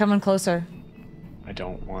there. He's coming closer. I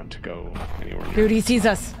don't want to go anywhere near. Dude, he sees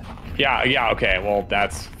us. Yeah, okay. Well,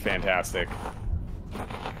 that's fantastic.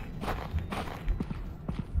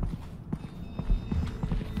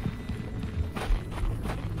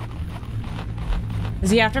 Is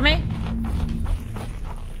he after me?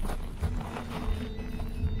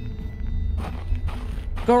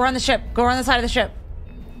 Go around the ship. Go around the side of the ship.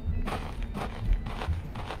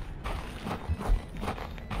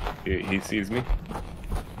 He sees me.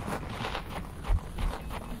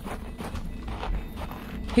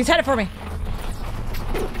 He's headed for me.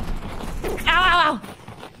 Ow, ow, ow.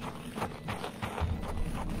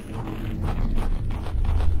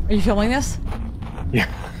 Are you filming this? Yeah.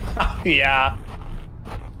 Yeah.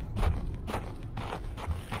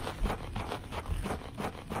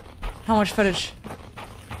 How much footage?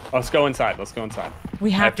 Let's go inside. Let's go inside.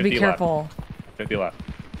 We have to be careful. Left. 50 left.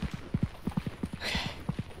 Okay.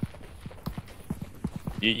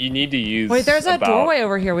 You need to use. Wait, there's a doorway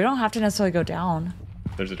over here. We don't have to necessarily go down.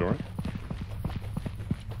 There's a door?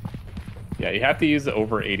 Yeah, you have to use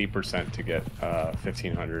over 80% to get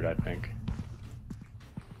 1500, I think.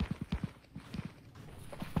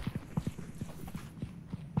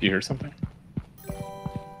 Do you hear something?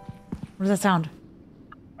 What does that sound?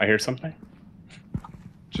 I hear something.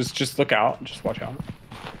 Just look out. Just watch out.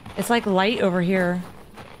 It's like light over here.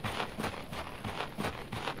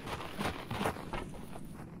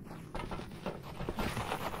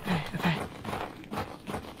 Okay.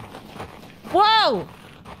 Whoa!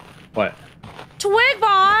 What?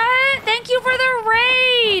 Twigbot! Thank you for the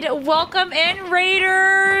raid! Welcome in,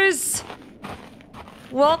 Raiders!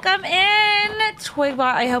 Welcome in, Twigbot.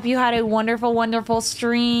 I hope you had a wonderful, wonderful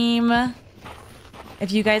stream.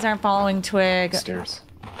 If you guys aren't following Twig... Stairs.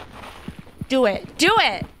 Do it! Do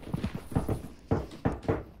it!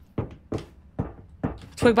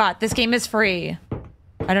 Twigbot, this game is free.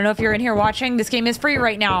 I don't know if you're in here watching. This game is free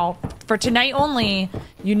right now. For tonight only.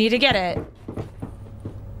 You need to get it.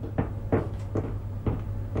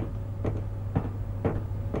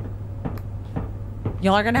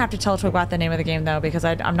 Y'all are gonna have to tell Twigbot the name of the game though, because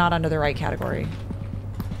I'm not under the right category.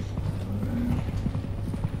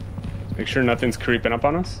 Make sure nothing's creeping up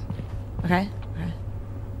on us. Okay? Okay.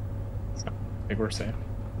 So, I think we're safe.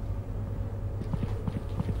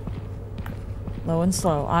 Low and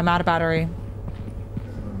slow. I'm out of battery.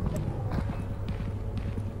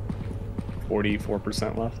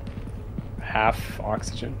 44% left. Half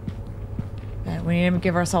oxygen. Okay, we need to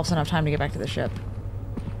give ourselves enough time to get back to the ship.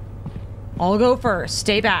 I'll go first.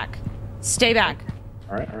 Stay back. Stay back.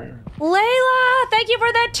 All right, all right. Layla, thank you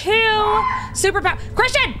for the 2 super power.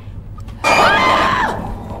 Christian! Ah!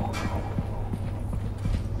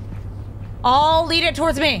 I'll lead it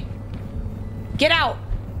towards me. Get out.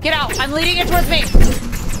 Get out. I'm leading it towards me.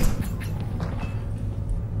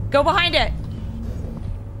 Go behind it.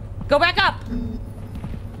 Go back up.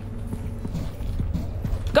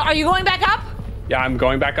 Go, are you going back up? Yeah, I'm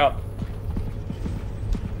going back up.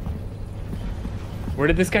 Where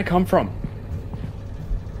did this guy come from?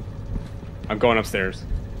 I'm going upstairs.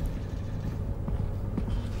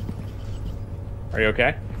 Are you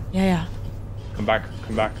okay? Yeah, yeah. Come back,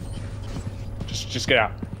 come back. Just get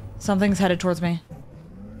out. Something's headed towards me.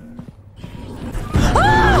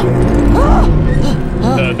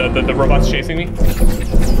 The robot's chasing me?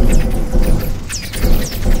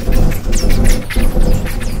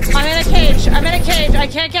 I'm in a cage. I'm in a cage. I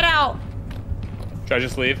can't get out. Should I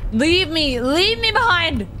just leave? Leave me. Leave me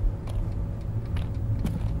behind.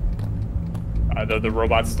 The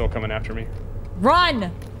robot's still coming after me.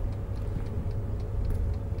 Run.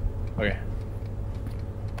 Okay.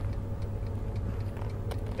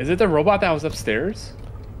 Is it the robot that was upstairs?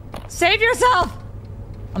 Save yourself.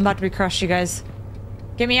 I'm about to be crushed, you guys.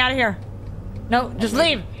 Get me out of here. No, just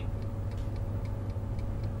leave.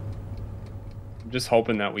 I'm just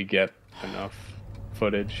hoping that we get enough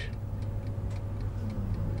footage.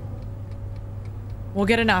 We'll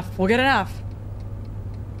get enough. We'll get enough.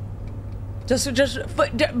 Just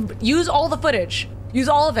use all the footage. Use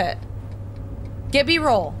all of it. Get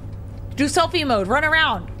B-roll. Do selfie mode. Run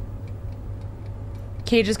around.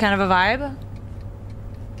 Cage is kind of a vibe.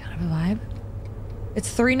 Kind of a vibe. It's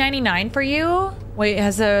 $3.99 for you. Wait,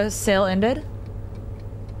 has the sale ended?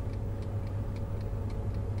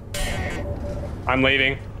 I'm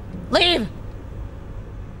leaving. Leave.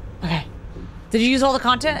 Okay. Did you use all the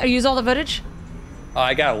content? Or use all the footage?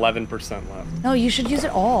 I got 11% left. No, you should use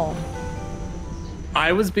it all.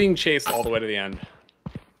 I was being chased all the way to the end.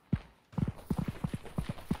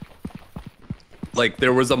 Like,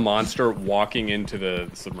 there was a monster walking into the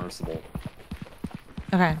submersible.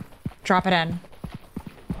 Okay. Drop it in.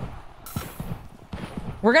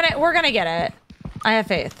 We're gonna get it. I have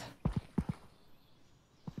faith.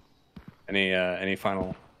 Any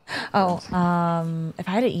final? Oh, if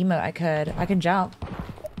I had an emote, I can jump.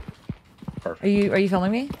 Perfect. Are you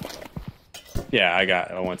filming me? Yeah,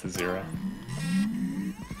 I went to 0.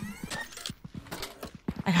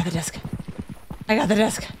 I got the disc. I got the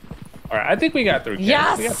disc. All right, I think we got 3K.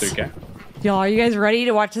 Yes! We got 3K. Y'all, are you guys ready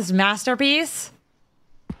to watch this masterpiece?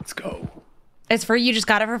 Let's go. It's free. You just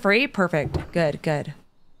got it for free? Perfect. Good, good.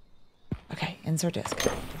 Okay, insert disc.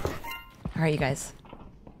 All right, you guys.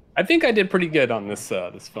 I think I did pretty good on this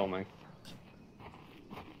this filming.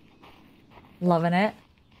 Loving it.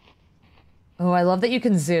 Oh, I love that you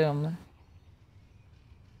can zoom.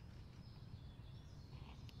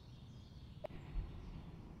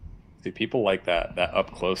 See, people like that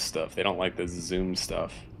up close stuff. They don't like the zoom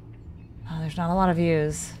stuff. Oh, there's not a lot of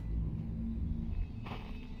views.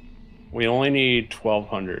 We only need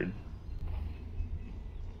 1,200.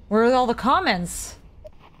 Where are all the comments?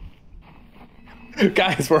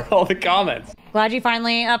 Guys, where are all the comments? Glad you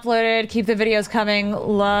finally uploaded. Keep the videos coming.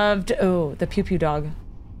 Loved. Oh, the pew pew dog.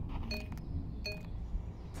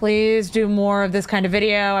 Please do more of this kind of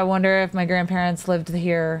video. I wonder if my grandparents lived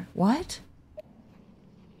here. What?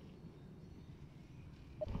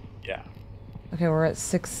 Yeah. Okay, we're at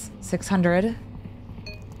 600.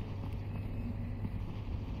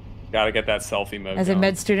 Gotta get that selfie mode As a going.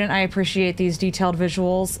 med student, I appreciate these detailed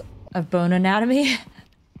visuals of bone anatomy.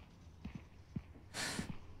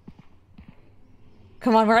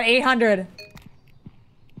 Come on, we're at 800.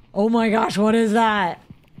 Oh my gosh, what is that?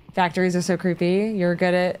 Factories are so creepy. You're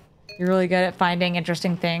really good at finding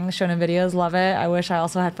interesting things, shown in videos. Love it. I wish I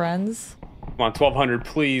also had friends. Come on, 1,200,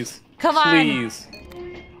 please. Come on. Please.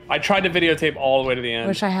 I tried to videotape all the way to the end.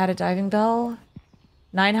 Wish I had a diving bell.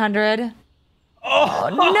 900. Oh,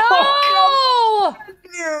 No!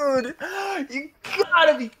 dude! You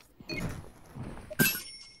gotta be...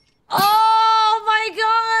 Oh my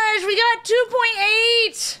gosh! We got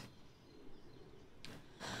 2.8!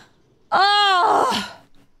 Oh!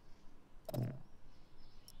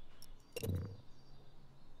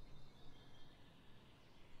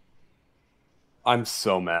 I'm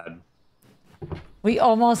so mad. We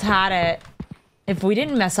almost had it. If we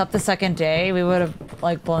didn't mess up the second day, we would have,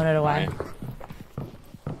 like, blown it away.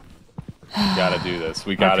 We gotta do this.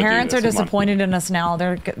 We gotta do this. Our parents are disappointed in us now.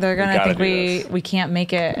 They're gonna think we can't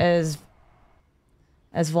make it as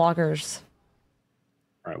vloggers.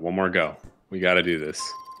 All right, one more go. We gotta do this.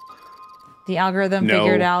 The algorithm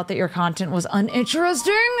figured out that your content was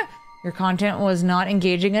uninteresting. Your content was not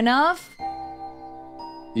engaging enough.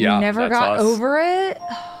 Yeah, you never got over it.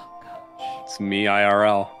 It's me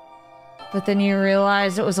IRL. But then you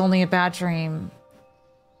realized it was only a bad dream.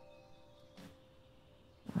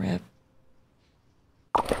 Rip.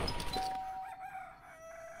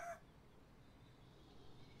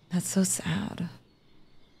 That's so sad.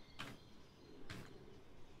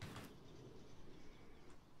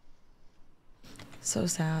 So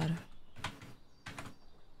sad.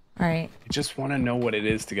 All right. I just want to know what it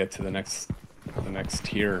is to get to the next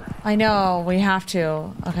tier. I know, we have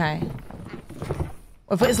to. Okay.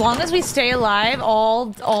 As long as we stay alive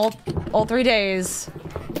all 3 days.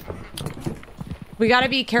 We gotta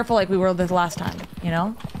be careful like we were the last time, you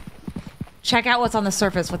know? Check out what's on the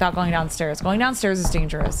surface without going downstairs. Going downstairs is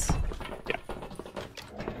dangerous. Yeah.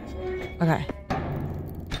 Okay.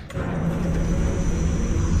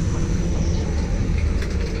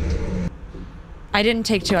 I didn't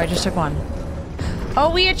take 2, I just took 1.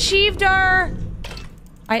 Oh, we achieved our...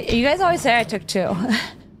 You guys always say I took 2.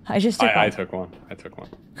 I just took 1. I took 1. I took 1.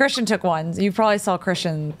 Christian took 1. You probably saw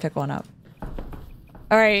Christian pick 1 up.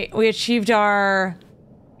 Alright, we achieved our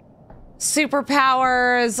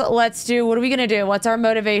superpowers. Let's do... What are we gonna do? What's our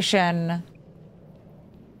motivation?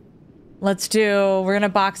 We're gonna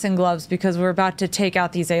boxing gloves because we're about to take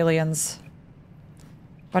out these aliens.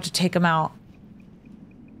 About to take them out.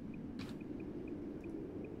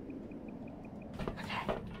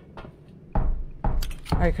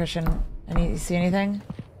 Alright, Christian. You see anything?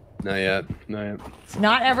 Not yet. Not yet.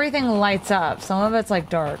 Not everything lights up. Some of it's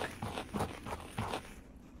like dark.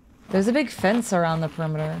 There's a big fence around the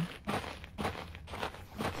perimeter.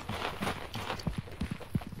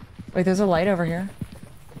 Wait, there's a light over here.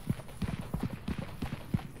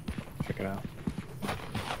 Check it out.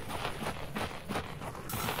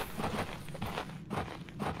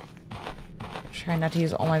 Trying not to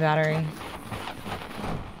use all my battery.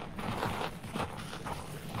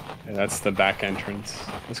 Yeah, that's the back entrance.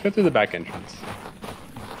 Let's go through the back entrance.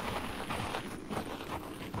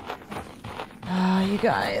 You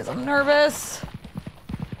guys, I'm nervous.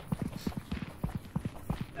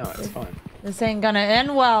 No, it's fine. This ain't gonna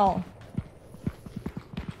end well.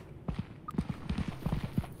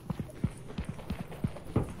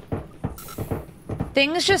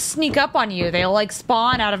 Things just sneak up on you. They'll like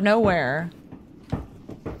spawn out of nowhere.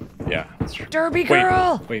 Yeah, that's true. Derby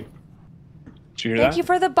girl! Wait. Did you hear that? Thank you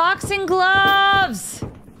for the boxing gloves!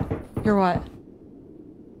 You're what?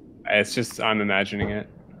 It's just, I'm imagining it.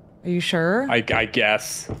 Are you sure? I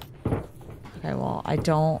guess. Okay, well, I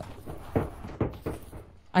don't...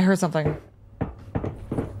 I heard something.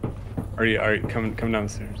 Are you come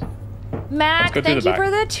downstairs? Mac, thank you for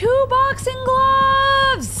the 2 boxing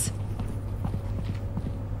gloves!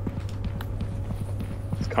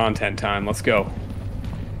 It's content time, let's go.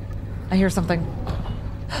 I hear something.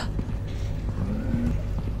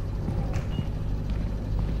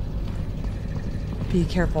 Be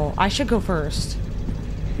careful. I should go first.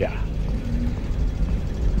 Yeah.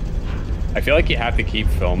 I feel like you have to keep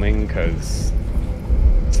filming because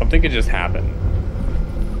something could just happen.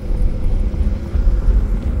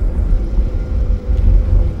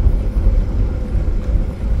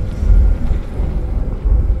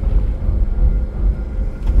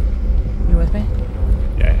 You with me?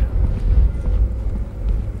 Yeah.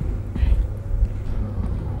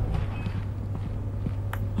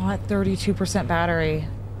 Oh, at 32% battery.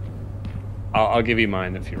 I'll give you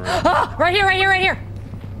mine if you want. Ah! Right here, right here, right here!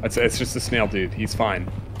 It's just a snail dude. He's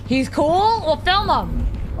fine. He's cool? Well, film him.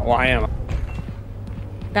 Well, I am.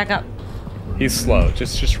 Back up. He's slow.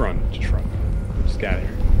 Just run. Just run. Just get out of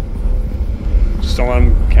here. Just don't let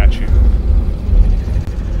him catch you.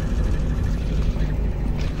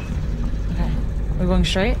 Okay. We're going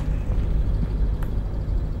straight?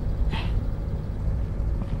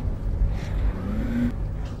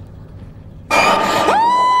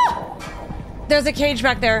 There's a cage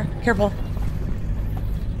back there. Careful.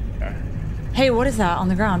 Okay. Hey, what is that on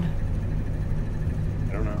the ground?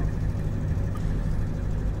 I don't know.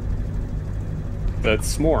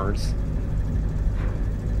 That's s'mores.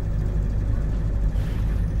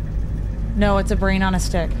 No, it's a brain on a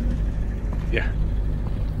stick. Yeah.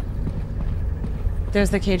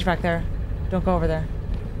 There's the cage back there. Don't go over there.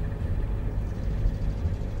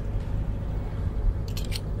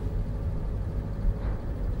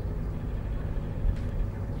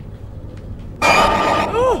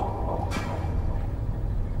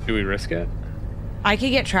 Do we risk it? I could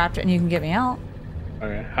get trapped and you can get me out.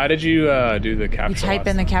 Okay. How did you do the capture? You type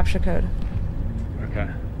in the capture code. Okay.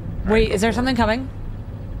 Wait, is there something coming?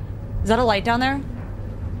 Is that a light down there?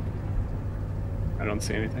 I don't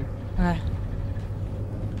see anything. Okay.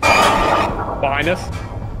 Behind us.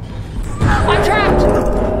 I'm trapped!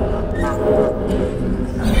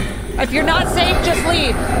 If you're not safe, just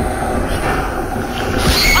leave.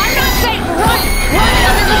 I'm not safe! Run! Run!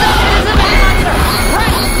 This is a bad monster!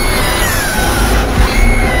 Run!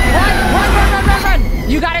 Run!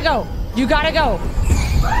 You gotta go! You gotta go!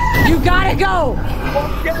 You gotta go!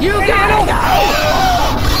 You gotta go!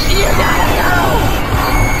 You gotta go!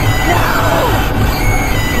 No!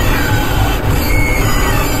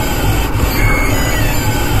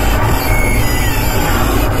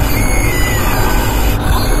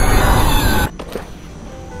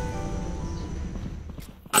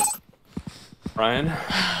 Ryan?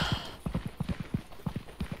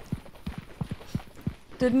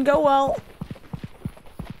 Didn't go well.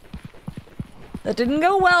 That didn't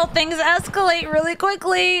go well. Things escalate really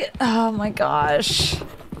quickly. Oh my gosh.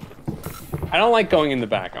 I don't like going in the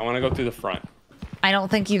back. I want to go through the front. I don't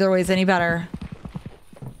think either way is any better.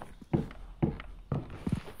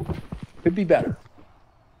 Could be better.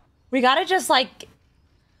 We gotta just like,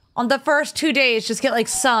 on the first 2 days, just get like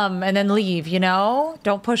some and then leave, you know?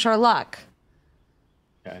 Don't push our luck.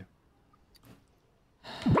 Okay.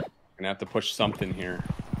 Gonna have to push something here.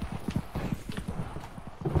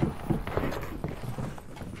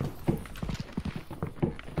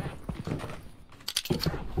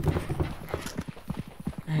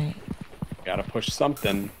 Alright. Gotta push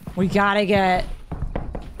something. We gotta get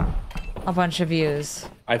a bunch of views.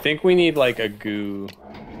 I think we need like a goo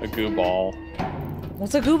ball.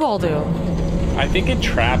 What's a goo ball do? I think it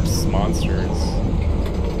traps monsters.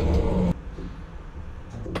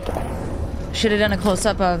 Should have done a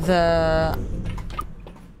close-up of the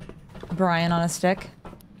Brian on a stick.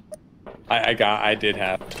 I did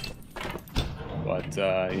have, but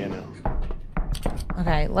you know.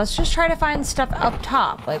 Okay, let's just try to find stuff up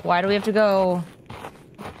top. Like, why do we have to go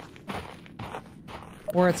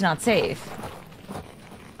where it's not safe?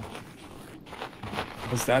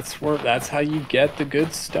 Because that's how you get the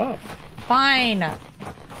good stuff. Fine.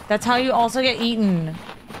 That's how you also get eaten.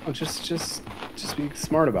 Oh, just be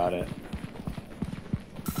smart about it.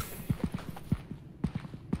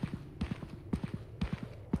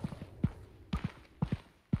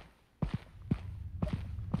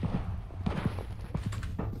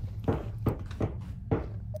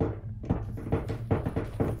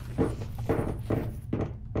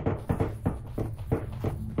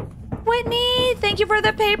 Whitney! Thank you for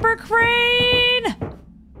the paper crane!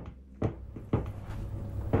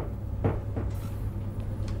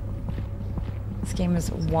 This game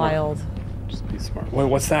is wild. Just be smart. Wait,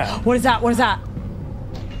 what's that? What is that? What is that?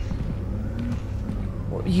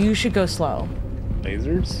 You should go slow.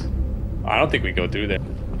 Lasers? I don't think we go through there.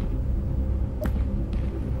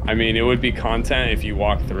 I mean, it would be content if you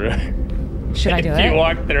walk through it. Should I do it? If you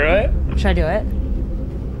walk through it? Should I do it?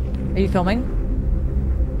 Are you filming?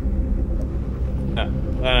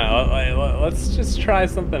 No, let's just try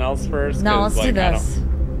something else first. No, let's do this.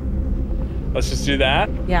 Let's just do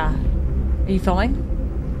that? Yeah. Are you filming?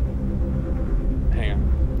 Hang on.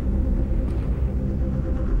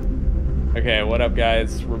 Okay, what up,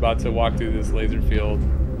 guys? We're about to walk through this laser field.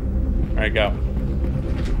 All right, go.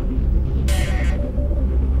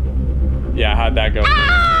 Yeah, how'd that go?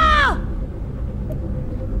 Ah!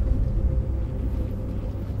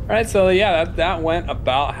 All right, so yeah, that went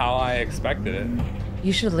about how I expected it.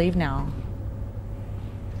 You should leave now.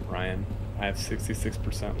 Ryan, I have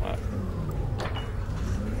 66% left.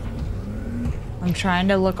 I'm trying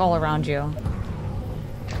to look all around you.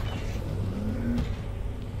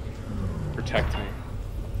 Protect me.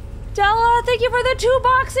 Della, thank you for the 2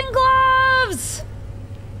 boxing gloves!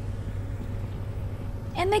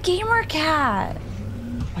 And the gamer cat.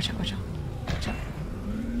 Watch out, watch out. Watch out.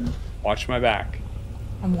 Watch my back.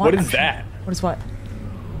 What is that? What is what?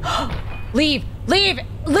 Leave! Leave!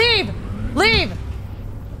 Leave! Leave!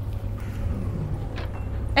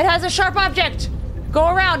 It has a sharp object! Go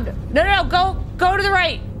around! No, no, no! Go to the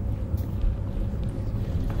right!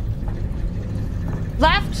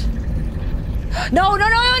 Left? No, no, no,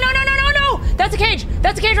 no, no, no, no, no, no! That's a cage!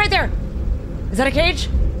 That's a cage right there! Is that a cage?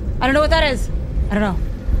 I don't know what that is. I don't know.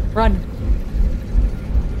 Run.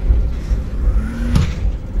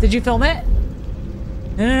 Did you film it?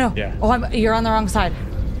 No, no, no. Yeah. Oh, you're on the wrong side.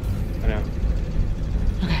 I know.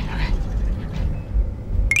 Okay, okay.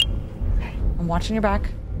 Okay, I'm watching your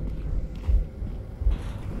back.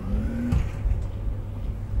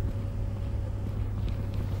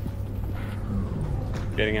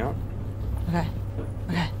 Getting out? Okay,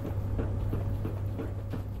 okay.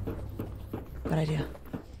 Good idea.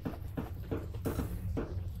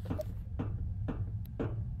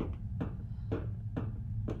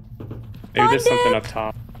 Maybe there's Fun something dip. up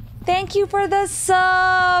top. Thank you for the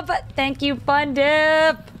sub. Thank you, Fun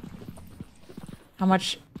Dip. How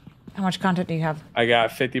much content do you have? I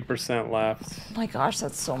got 50% left. Oh my gosh,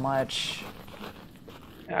 that's so much.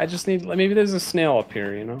 I just need, maybe there's a snail up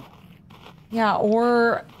here, you know? Yeah,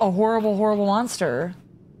 or a horrible, horrible monster.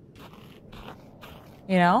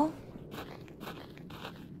 You know?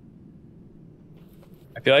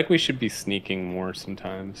 I feel like we should be sneaking more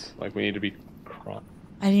sometimes. Like we need to be crawling.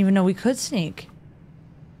 I didn't even know we could sneak.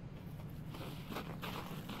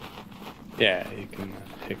 Yeah, you can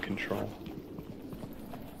hit control.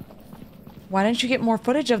 Why didn't you get more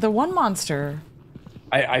footage of the one monster?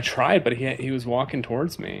 I tried, but he was walking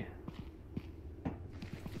towards me.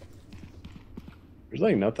 There's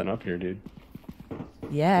like nothing up here, dude.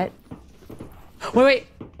 Yet. Wait, wait.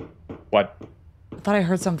 What? I thought I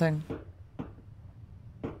heard something.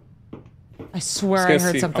 I swear I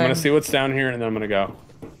heard something. I'm gonna see what's down here and then I'm gonna go.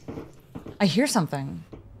 I hear something.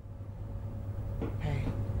 Okay.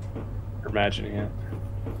 You're imagining it.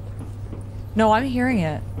 No, I'm hearing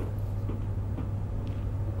it.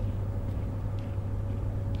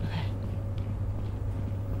 Okay.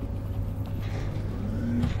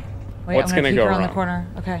 Wait, What's I'm gonna gonna peek go around the wrong? corner.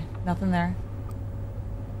 Okay, nothing there.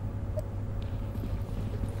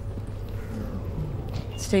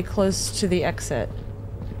 Stay close to the exit.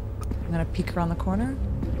 I'm gonna peek around the corner.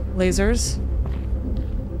 Lasers.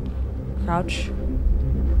 Crouch.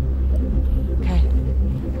 Okay.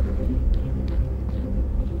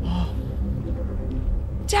 Oh.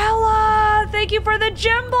 Della! Thank you for the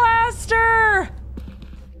gem blaster!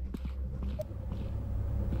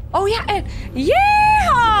 Oh yeah, and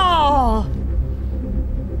yeah!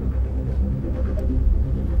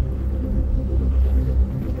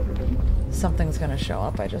 Something's gonna show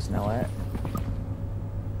up, I just know it.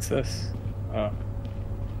 What's this? Oh.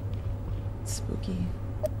 Spooky.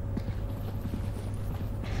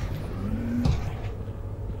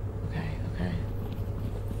 Okay, okay.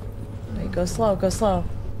 Wait, go slow, go slow.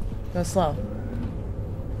 Go slow.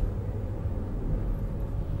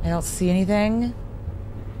 I don't see anything.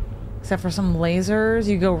 Except for some lasers.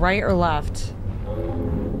 You go right or left?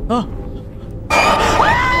 Oh!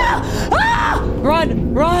 Ah! Ah!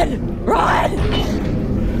 Run! Run! Run!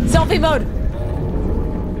 Selfie mode!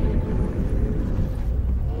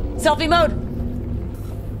 Selfie mode!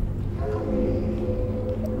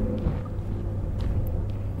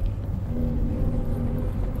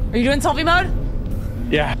 Are you doing selfie mode?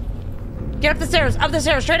 Yeah. Get up the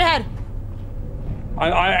stairs, straight ahead.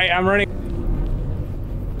 I'm running.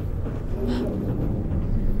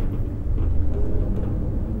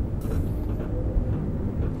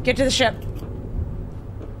 Get to the ship.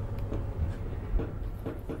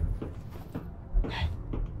 Okay.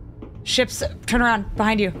 Ships, turn around,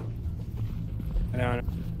 behind you. I know.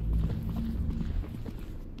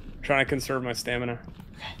 Trying to conserve my stamina.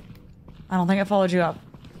 Okay. I don't think it followed you up.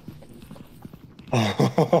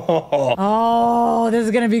 Oh, this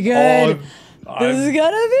is gonna be good. This is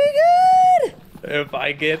gonna be good. If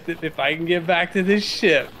I can get back to this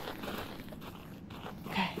ship,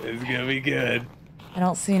 okay. It's gonna be good. I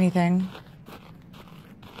don't see anything.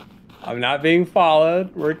 I'm not being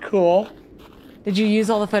followed. We're cool. Did you use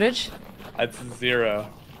all the footage? That's 0.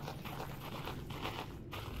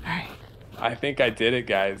 Alright. I think I did it,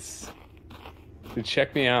 guys. Dude,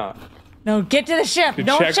 check me out. No, get to the ship. Dude,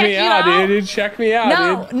 Don't check check me you out, out. dude. Check me out,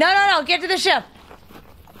 no, dude. No. Get to the ship.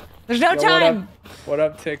 There's no time. What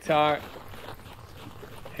up, TikTok?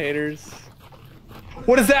 Haters.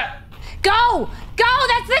 What is that? Go!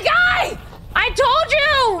 That's the guy! I told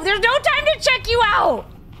you! There's no time to check you out!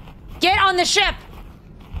 Get on the ship!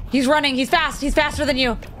 He's running, he's fast, he's faster than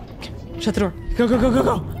you. Shut the door. Go.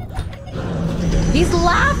 He's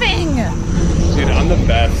laughing! Dude, I'm the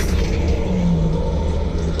best.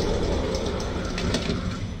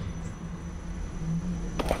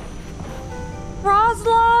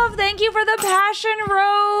 Roslov, thank you for the passion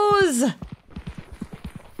rose!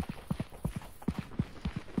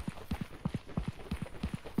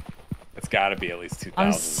 It's gotta be at least 2,000.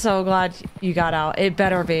 I'm so glad you got out. It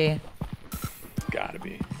better be. It's gotta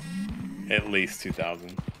be. At least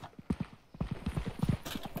 2,000.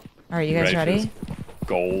 Alright, you guys ready?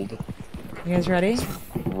 Gold. You guys ready?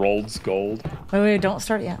 Rolled's gold. Wait, don't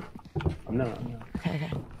start yet. I'm not. Okay.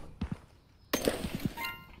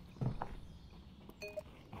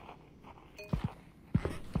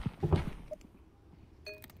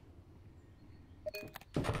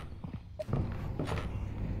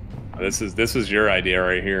 This is your idea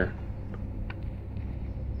right here.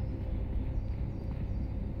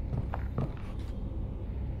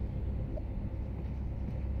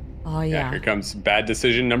 Oh yeah. Here comes bad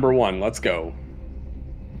decision number 1. Let's go.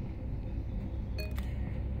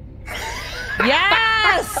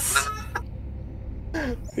 Yes!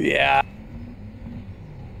 Yeah.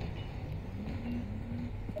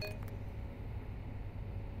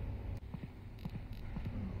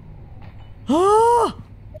 Oh!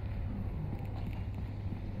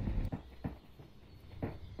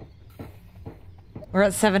 We're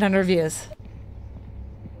at 700 views.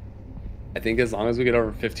 I think as long as we get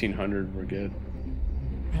over 1,500, we're good.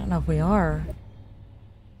 I don't know if we are.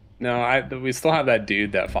 No, we still have that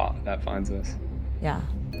dude that finds us. Yeah.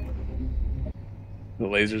 The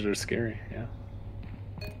lasers are scary, yeah.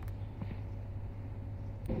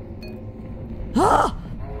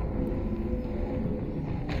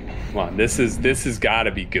 Come on, this has got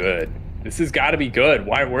to be good. This has got to be good.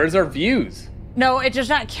 Where's our views? No, it's just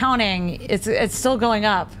not counting. It's still going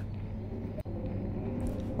up.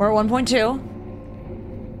 We're at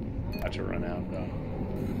 1.2. About to run out though.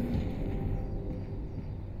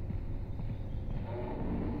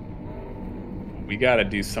 We got to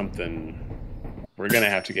do something. We're gonna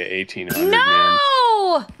have to get 1,800.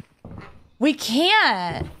 No, man. We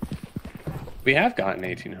can't. We have gotten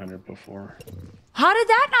 1,800 before. How did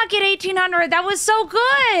that not get 1,800? That was so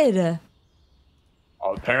good.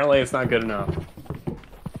 Oh, apparently it's not good enough.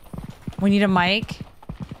 We need a mic.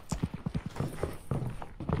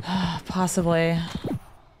 Possibly.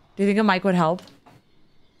 Do you think a mic would help?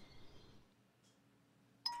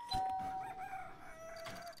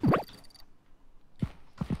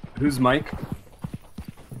 Who's Mike?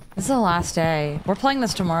 This is the last day. We're playing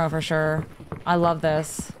this tomorrow for sure. I love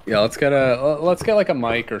this. Yeah, let's get like a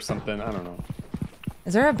mic or something. I don't know.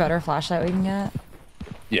 Is there a better flashlight we can get?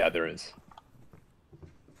 Yeah, there is.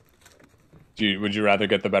 Would you rather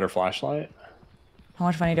get the better flashlight? How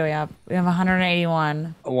much money do we have? We have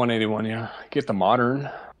 181. 181, yeah. Get the modern.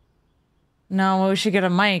 No, we should get a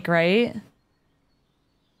mic, right?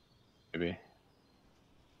 Maybe.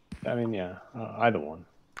 I mean, yeah. Either one.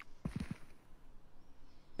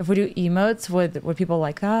 If we do emotes, would people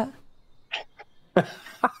like that?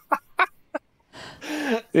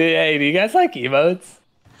 Hey, do you guys like emotes?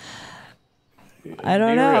 I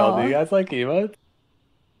don't know. Do you guys like emotes?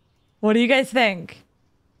 What do you guys think?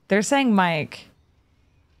 They're saying mic.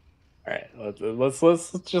 All right, let's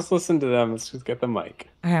just listen to them. Let's just get the mic.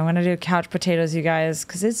 Okay, I'm gonna do couch potatoes, you guys,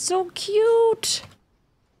 because it's so cute.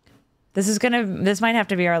 This might have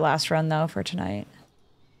to be our last run though for tonight.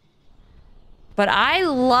 But I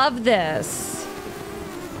love this.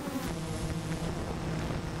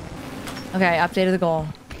 Okay, updated the goal.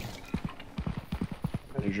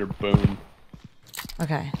 There's your boom.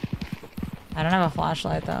 Okay. I don't have a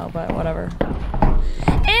flashlight though, but whatever.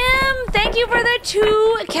 Thank you for the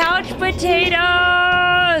 2 couch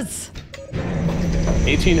potatoes!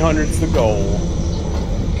 1800's the goal.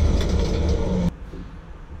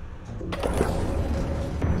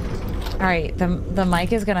 Alright, the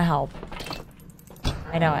mic is gonna help.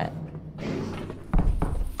 I know it.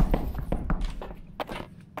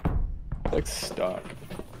 Like stuck.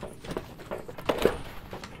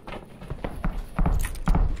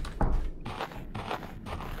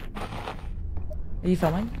 Are you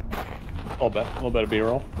filming? A little bit of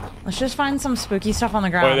B-roll. Let's just find some spooky stuff on the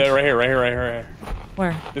Oh, ground. there, right here.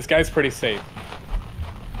 Where? This guy's pretty safe.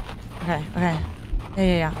 Okay.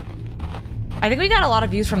 Yeah. I think we got a lot of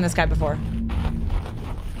views from this guy before.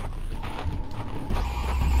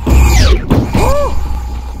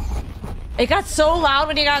 It got so loud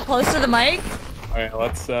when you got close to the mic. All right,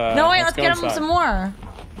 let's. No, wait, let's get him inside. some more.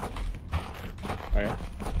 Okay.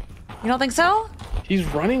 You don't think so? He's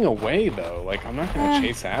running away though. Like I'm not gonna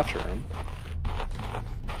chase after him.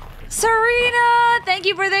 Serena, thank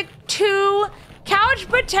you for the 2 couch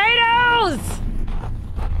potatoes.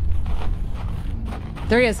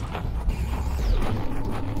 There he is.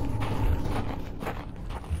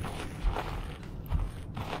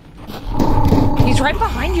 He's right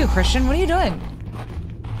behind you, Christian. What are you doing?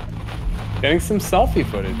 Getting some selfie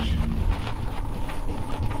footage.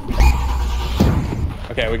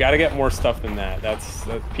 Okay, we got to get more stuff than that.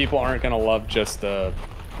 People aren't gonna love just an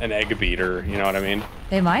egg beater. You know what I mean?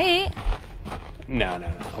 They might. No.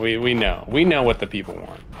 We know what the people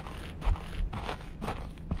want.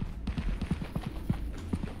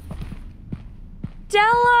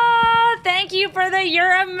 Della, thank you for the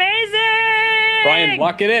you're amazing. Brian,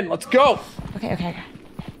 lock it in. Let's go. Okay.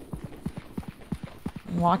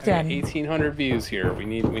 I'm locked Okay, in. 1,800 views here. We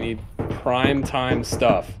need prime time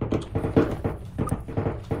stuff.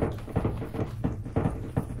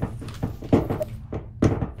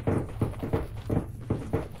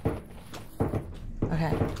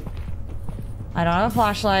 Okay. I don't have a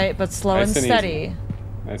flashlight, but slow Nice and and steady. easy.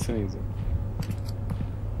 Nice and easy.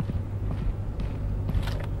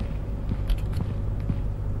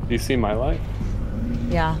 Do you see my light?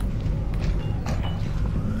 Yeah.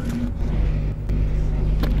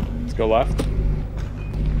 Let's go left.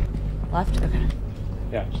 Left? Okay.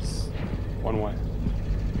 Yeah, just one way.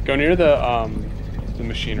 Go near the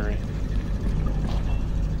machinery.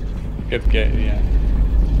 Yeah.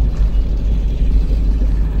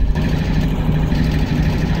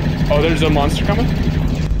 Oh, there's a monster coming?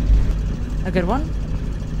 A good one?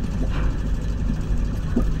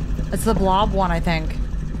 It's the blob one, I think.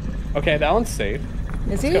 Okay, that one's safe. Is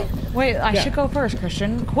Let's he? go. Wait, I Yeah. should go first,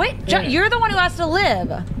 Christian. Wait, Yeah. you're the one who has to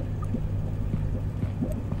live.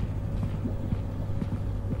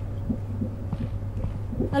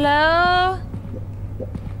 Hello?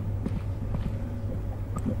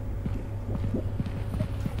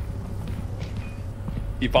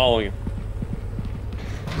 Keep following him.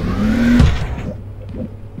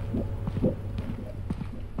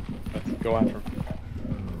 Let's go after him.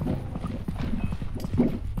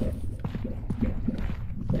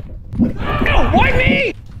 No, why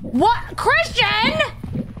me? What? Christian?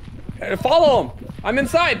 Follow him. I'm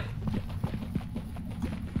inside.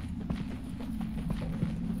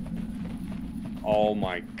 Oh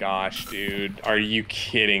my gosh, dude. Are you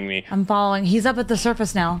kidding me? I'm following. He's up at the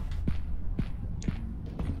surface now.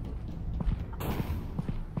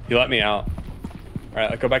 He let me out. All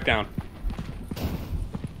right, go back down.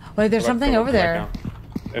 Wait, there's something over there.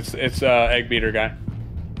 It's egg beater guy.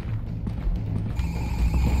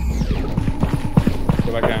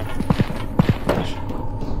 Go back down.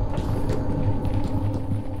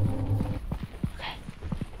 Okay.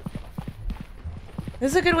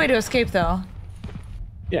 This is a good way to escape, though.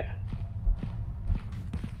 Yeah.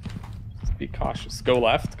 Just be cautious. Go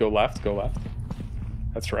left, go left, go left.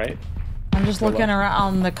 That's right. I'm just Go looking left.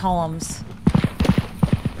 around the columns.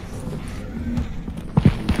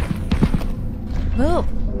 Move.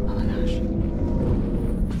 Oh my gosh.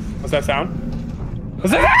 What's that sound?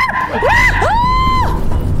 What's that?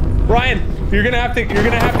 Ryan, you're gonna have to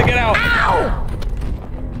get out. Ow!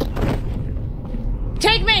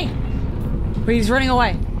 Take me! Wait, he's running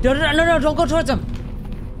away. No, don't go towards him.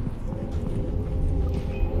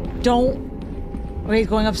 Don't. Okay, he's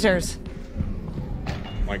going upstairs.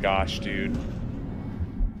 Oh my gosh, dude.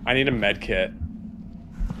 I need a med kit.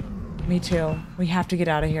 Me too. We have to get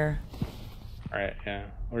out of here. All right, yeah.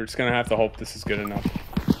 We're just gonna have to hope this is good enough.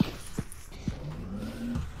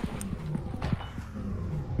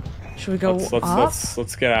 Should we go up?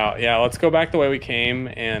 Let's get out. Yeah, let's go back the way we came,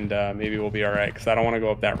 and maybe we'll be all right. Because I don't want to go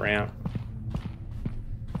up that ramp.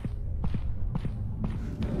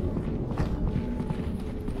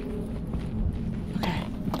 Okay.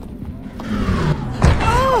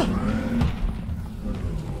 Oh!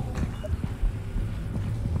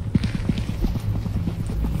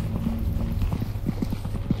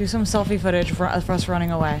 Do some selfie footage for us running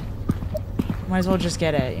away. Might as well just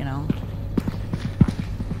get it, you know.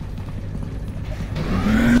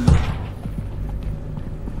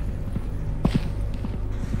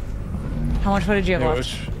 How much footage do you have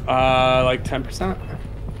left? Like 10%.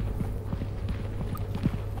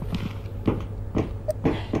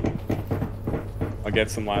 I'll get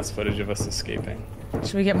some last footage of us escaping.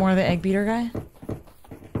 Should we get more of the egg beater guy?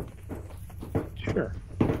 Sure.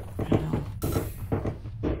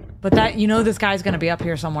 But that, you know, this guy's gonna be up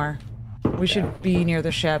here somewhere. We should be near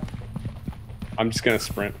the ship. I'm just gonna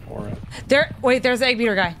sprint for it. Wait, there's the egg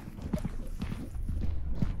beater guy.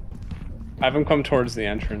 Have him come towards the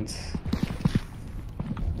entrance.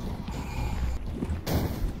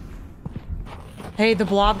 Hey, the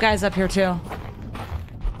blob guy's up here too. You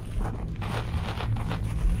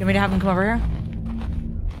want me to have him come over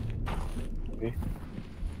here?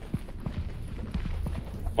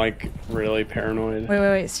 Like, really paranoid.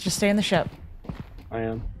 Wait. Just stay in the ship. I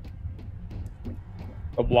am.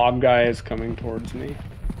 The blob guy is coming towards me.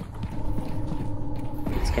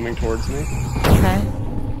 It's coming towards me. Okay.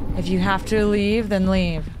 If you have to leave, then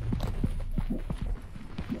leave.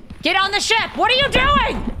 Get on the ship! What are you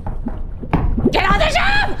doing? Get on the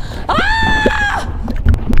ship! Ah!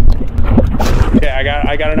 Okay,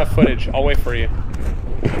 I got enough footage. I'll wait for you.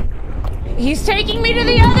 He's taking me to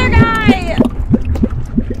the other guy!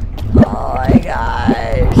 Oh my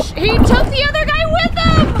gosh. He took the other guy with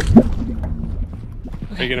him!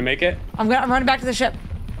 Okay. Are you gonna make it? I'm running back to the ship.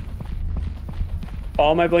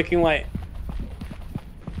 Follow my blinking light.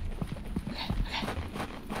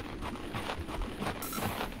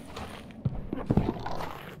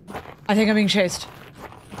 I think I'm being chased.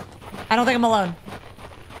 I don't think I'm alone.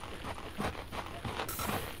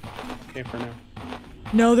 Okay, for now.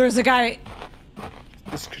 No, there's a guy.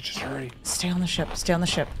 This could just hurry. Stay on the ship. Stay on the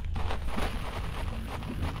ship.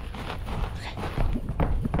 Okay.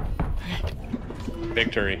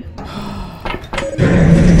 Victory.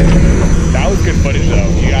 That was good footage, though.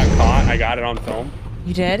 You got caught. I got it on film.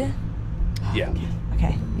 You did? Yeah.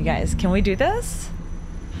 Okay, you guys, can we do this?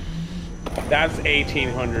 That's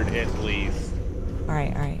 1,800 at least. All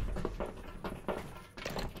right.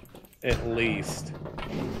 At least.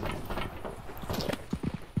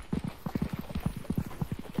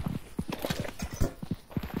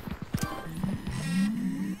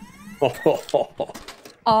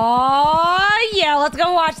 Oh yeah, let's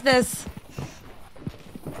go watch this.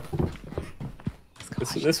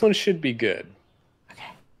 This one should be good.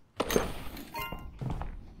 Okay.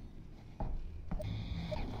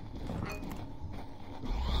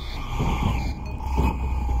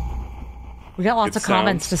 We got lots of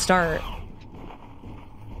comments to start.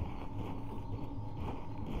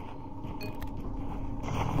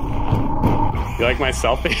 You like my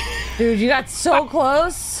selfie? Dude, you got so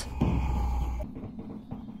close.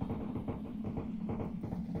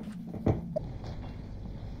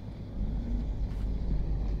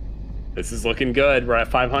 This is looking good. We're at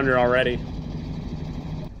 500 already.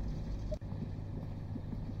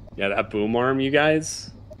 Yeah, that boom arm, you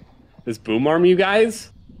guys. This boom arm, you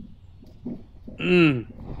guys.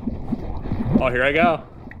 Oh, here I go.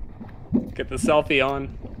 Get the selfie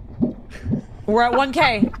on. We're at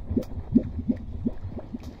 1K.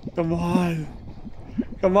 Come on.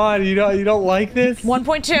 Come on, you don't like this?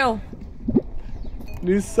 1.2.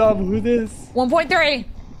 New sub, who this? 1.3.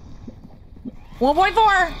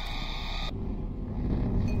 1.4.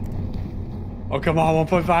 Oh, come on,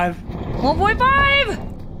 1.5. 1.5.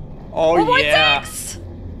 Oh, 1.6. yeah.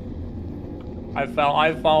 I've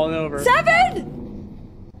fallen over. 7.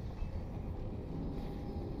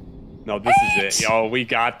 No, this is it. Yo, we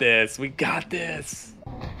got this. We got this.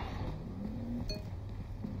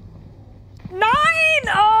 9.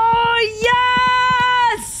 Oh,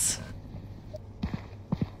 yes.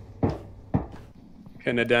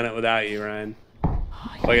 Couldn't have done it without you, Ryan.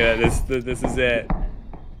 Look at that. This is it.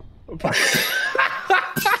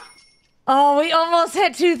 Oh, we almost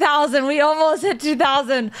hit 2,000. We almost hit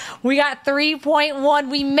 2,000. We got 3.1.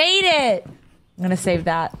 We made it. I'm going to save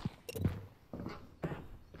that.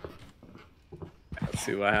 Let's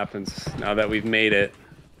see what happens now that we've made it.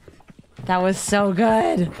 That was so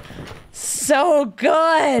good. So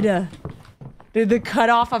good. Dude, the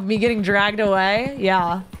cutoff of me getting dragged away.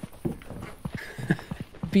 Yeah.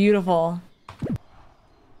 Beautiful.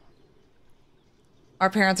 Our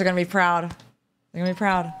parents are gonna be proud. They're gonna be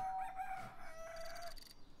proud.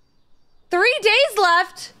 3 days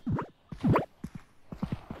left.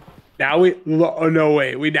 Now we no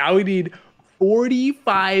wait. Now we need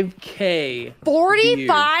 45K.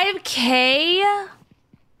 45K?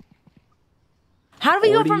 How do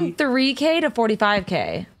we go from 3K to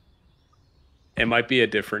 45K? It might be a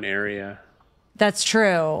different area. That's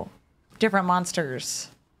true. Different monsters.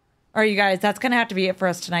 All right, you guys, that's gonna have to be it for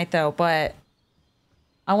us tonight though, but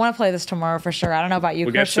I want to play this tomorrow for sure. I don't know about you,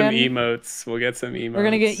 Christian. We'll get some emotes. We'll get some emotes. We're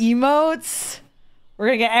gonna get emotes. We're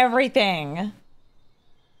gonna get everything.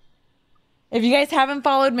 If you guys haven't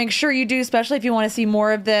followed, make sure you do, especially if you want to see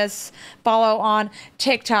more of this. Follow on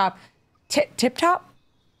TikTok, TikTok,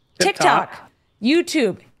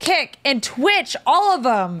 YouTube, Kick, and Twitch, all of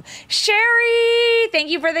them. Sherry, thank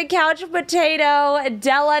you for the couch potato.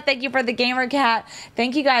 Della, thank you for the gamer cat.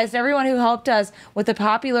 Thank you guys, everyone who helped us with the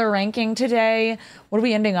popular ranking today. What are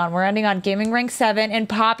we ending on? We're ending on gaming rank 7 and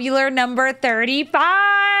popular number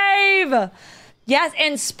 35. Yes,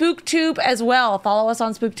 and SpookTube as well. Follow us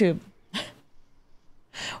on SpookTube.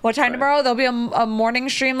 What time tomorrow? There'll be a morning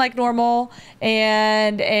stream like normal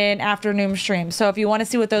and an afternoon stream. So if you want to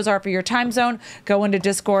see what those are for your time zone, go into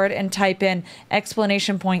Discord and type in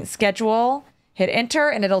 *schedule, hit enter,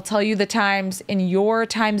 and it'll tell you the times in your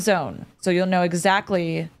time zone. So you'll know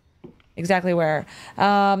exactly where.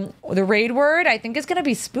 The raid word, I think, is going to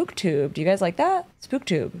be SpookTube. Do you guys like that?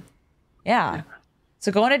 SpookTube. Yeah.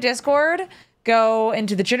 So go into Discord. Go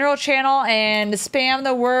into the general channel and spam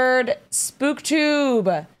the word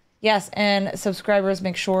SpookTube. Yes, and subscribers,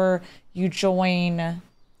 make sure you join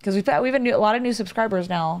because we have a lot of new subscribers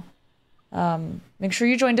now. Make sure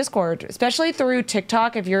you join Discord, especially through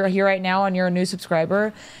TikTok. If you're here right now and you're a new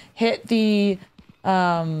subscriber, hit the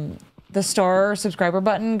star subscriber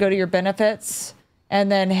button. Go to your benefits and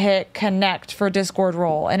then hit connect for Discord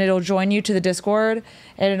role, and it'll join you to the Discord,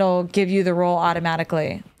 and it'll give you the role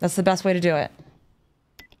automatically. That's the best way to do it.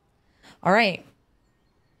 All right.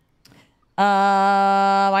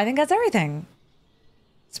 I think that's everything.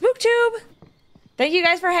 SpookTube. Thank you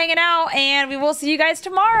guys for hanging out, and we will see you guys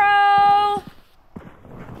tomorrow.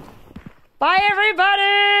 Bye,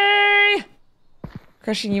 everybody.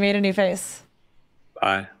 Christian, you made a new face.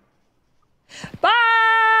 Bye.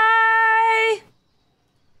 Bye.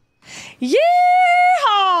 Yeah!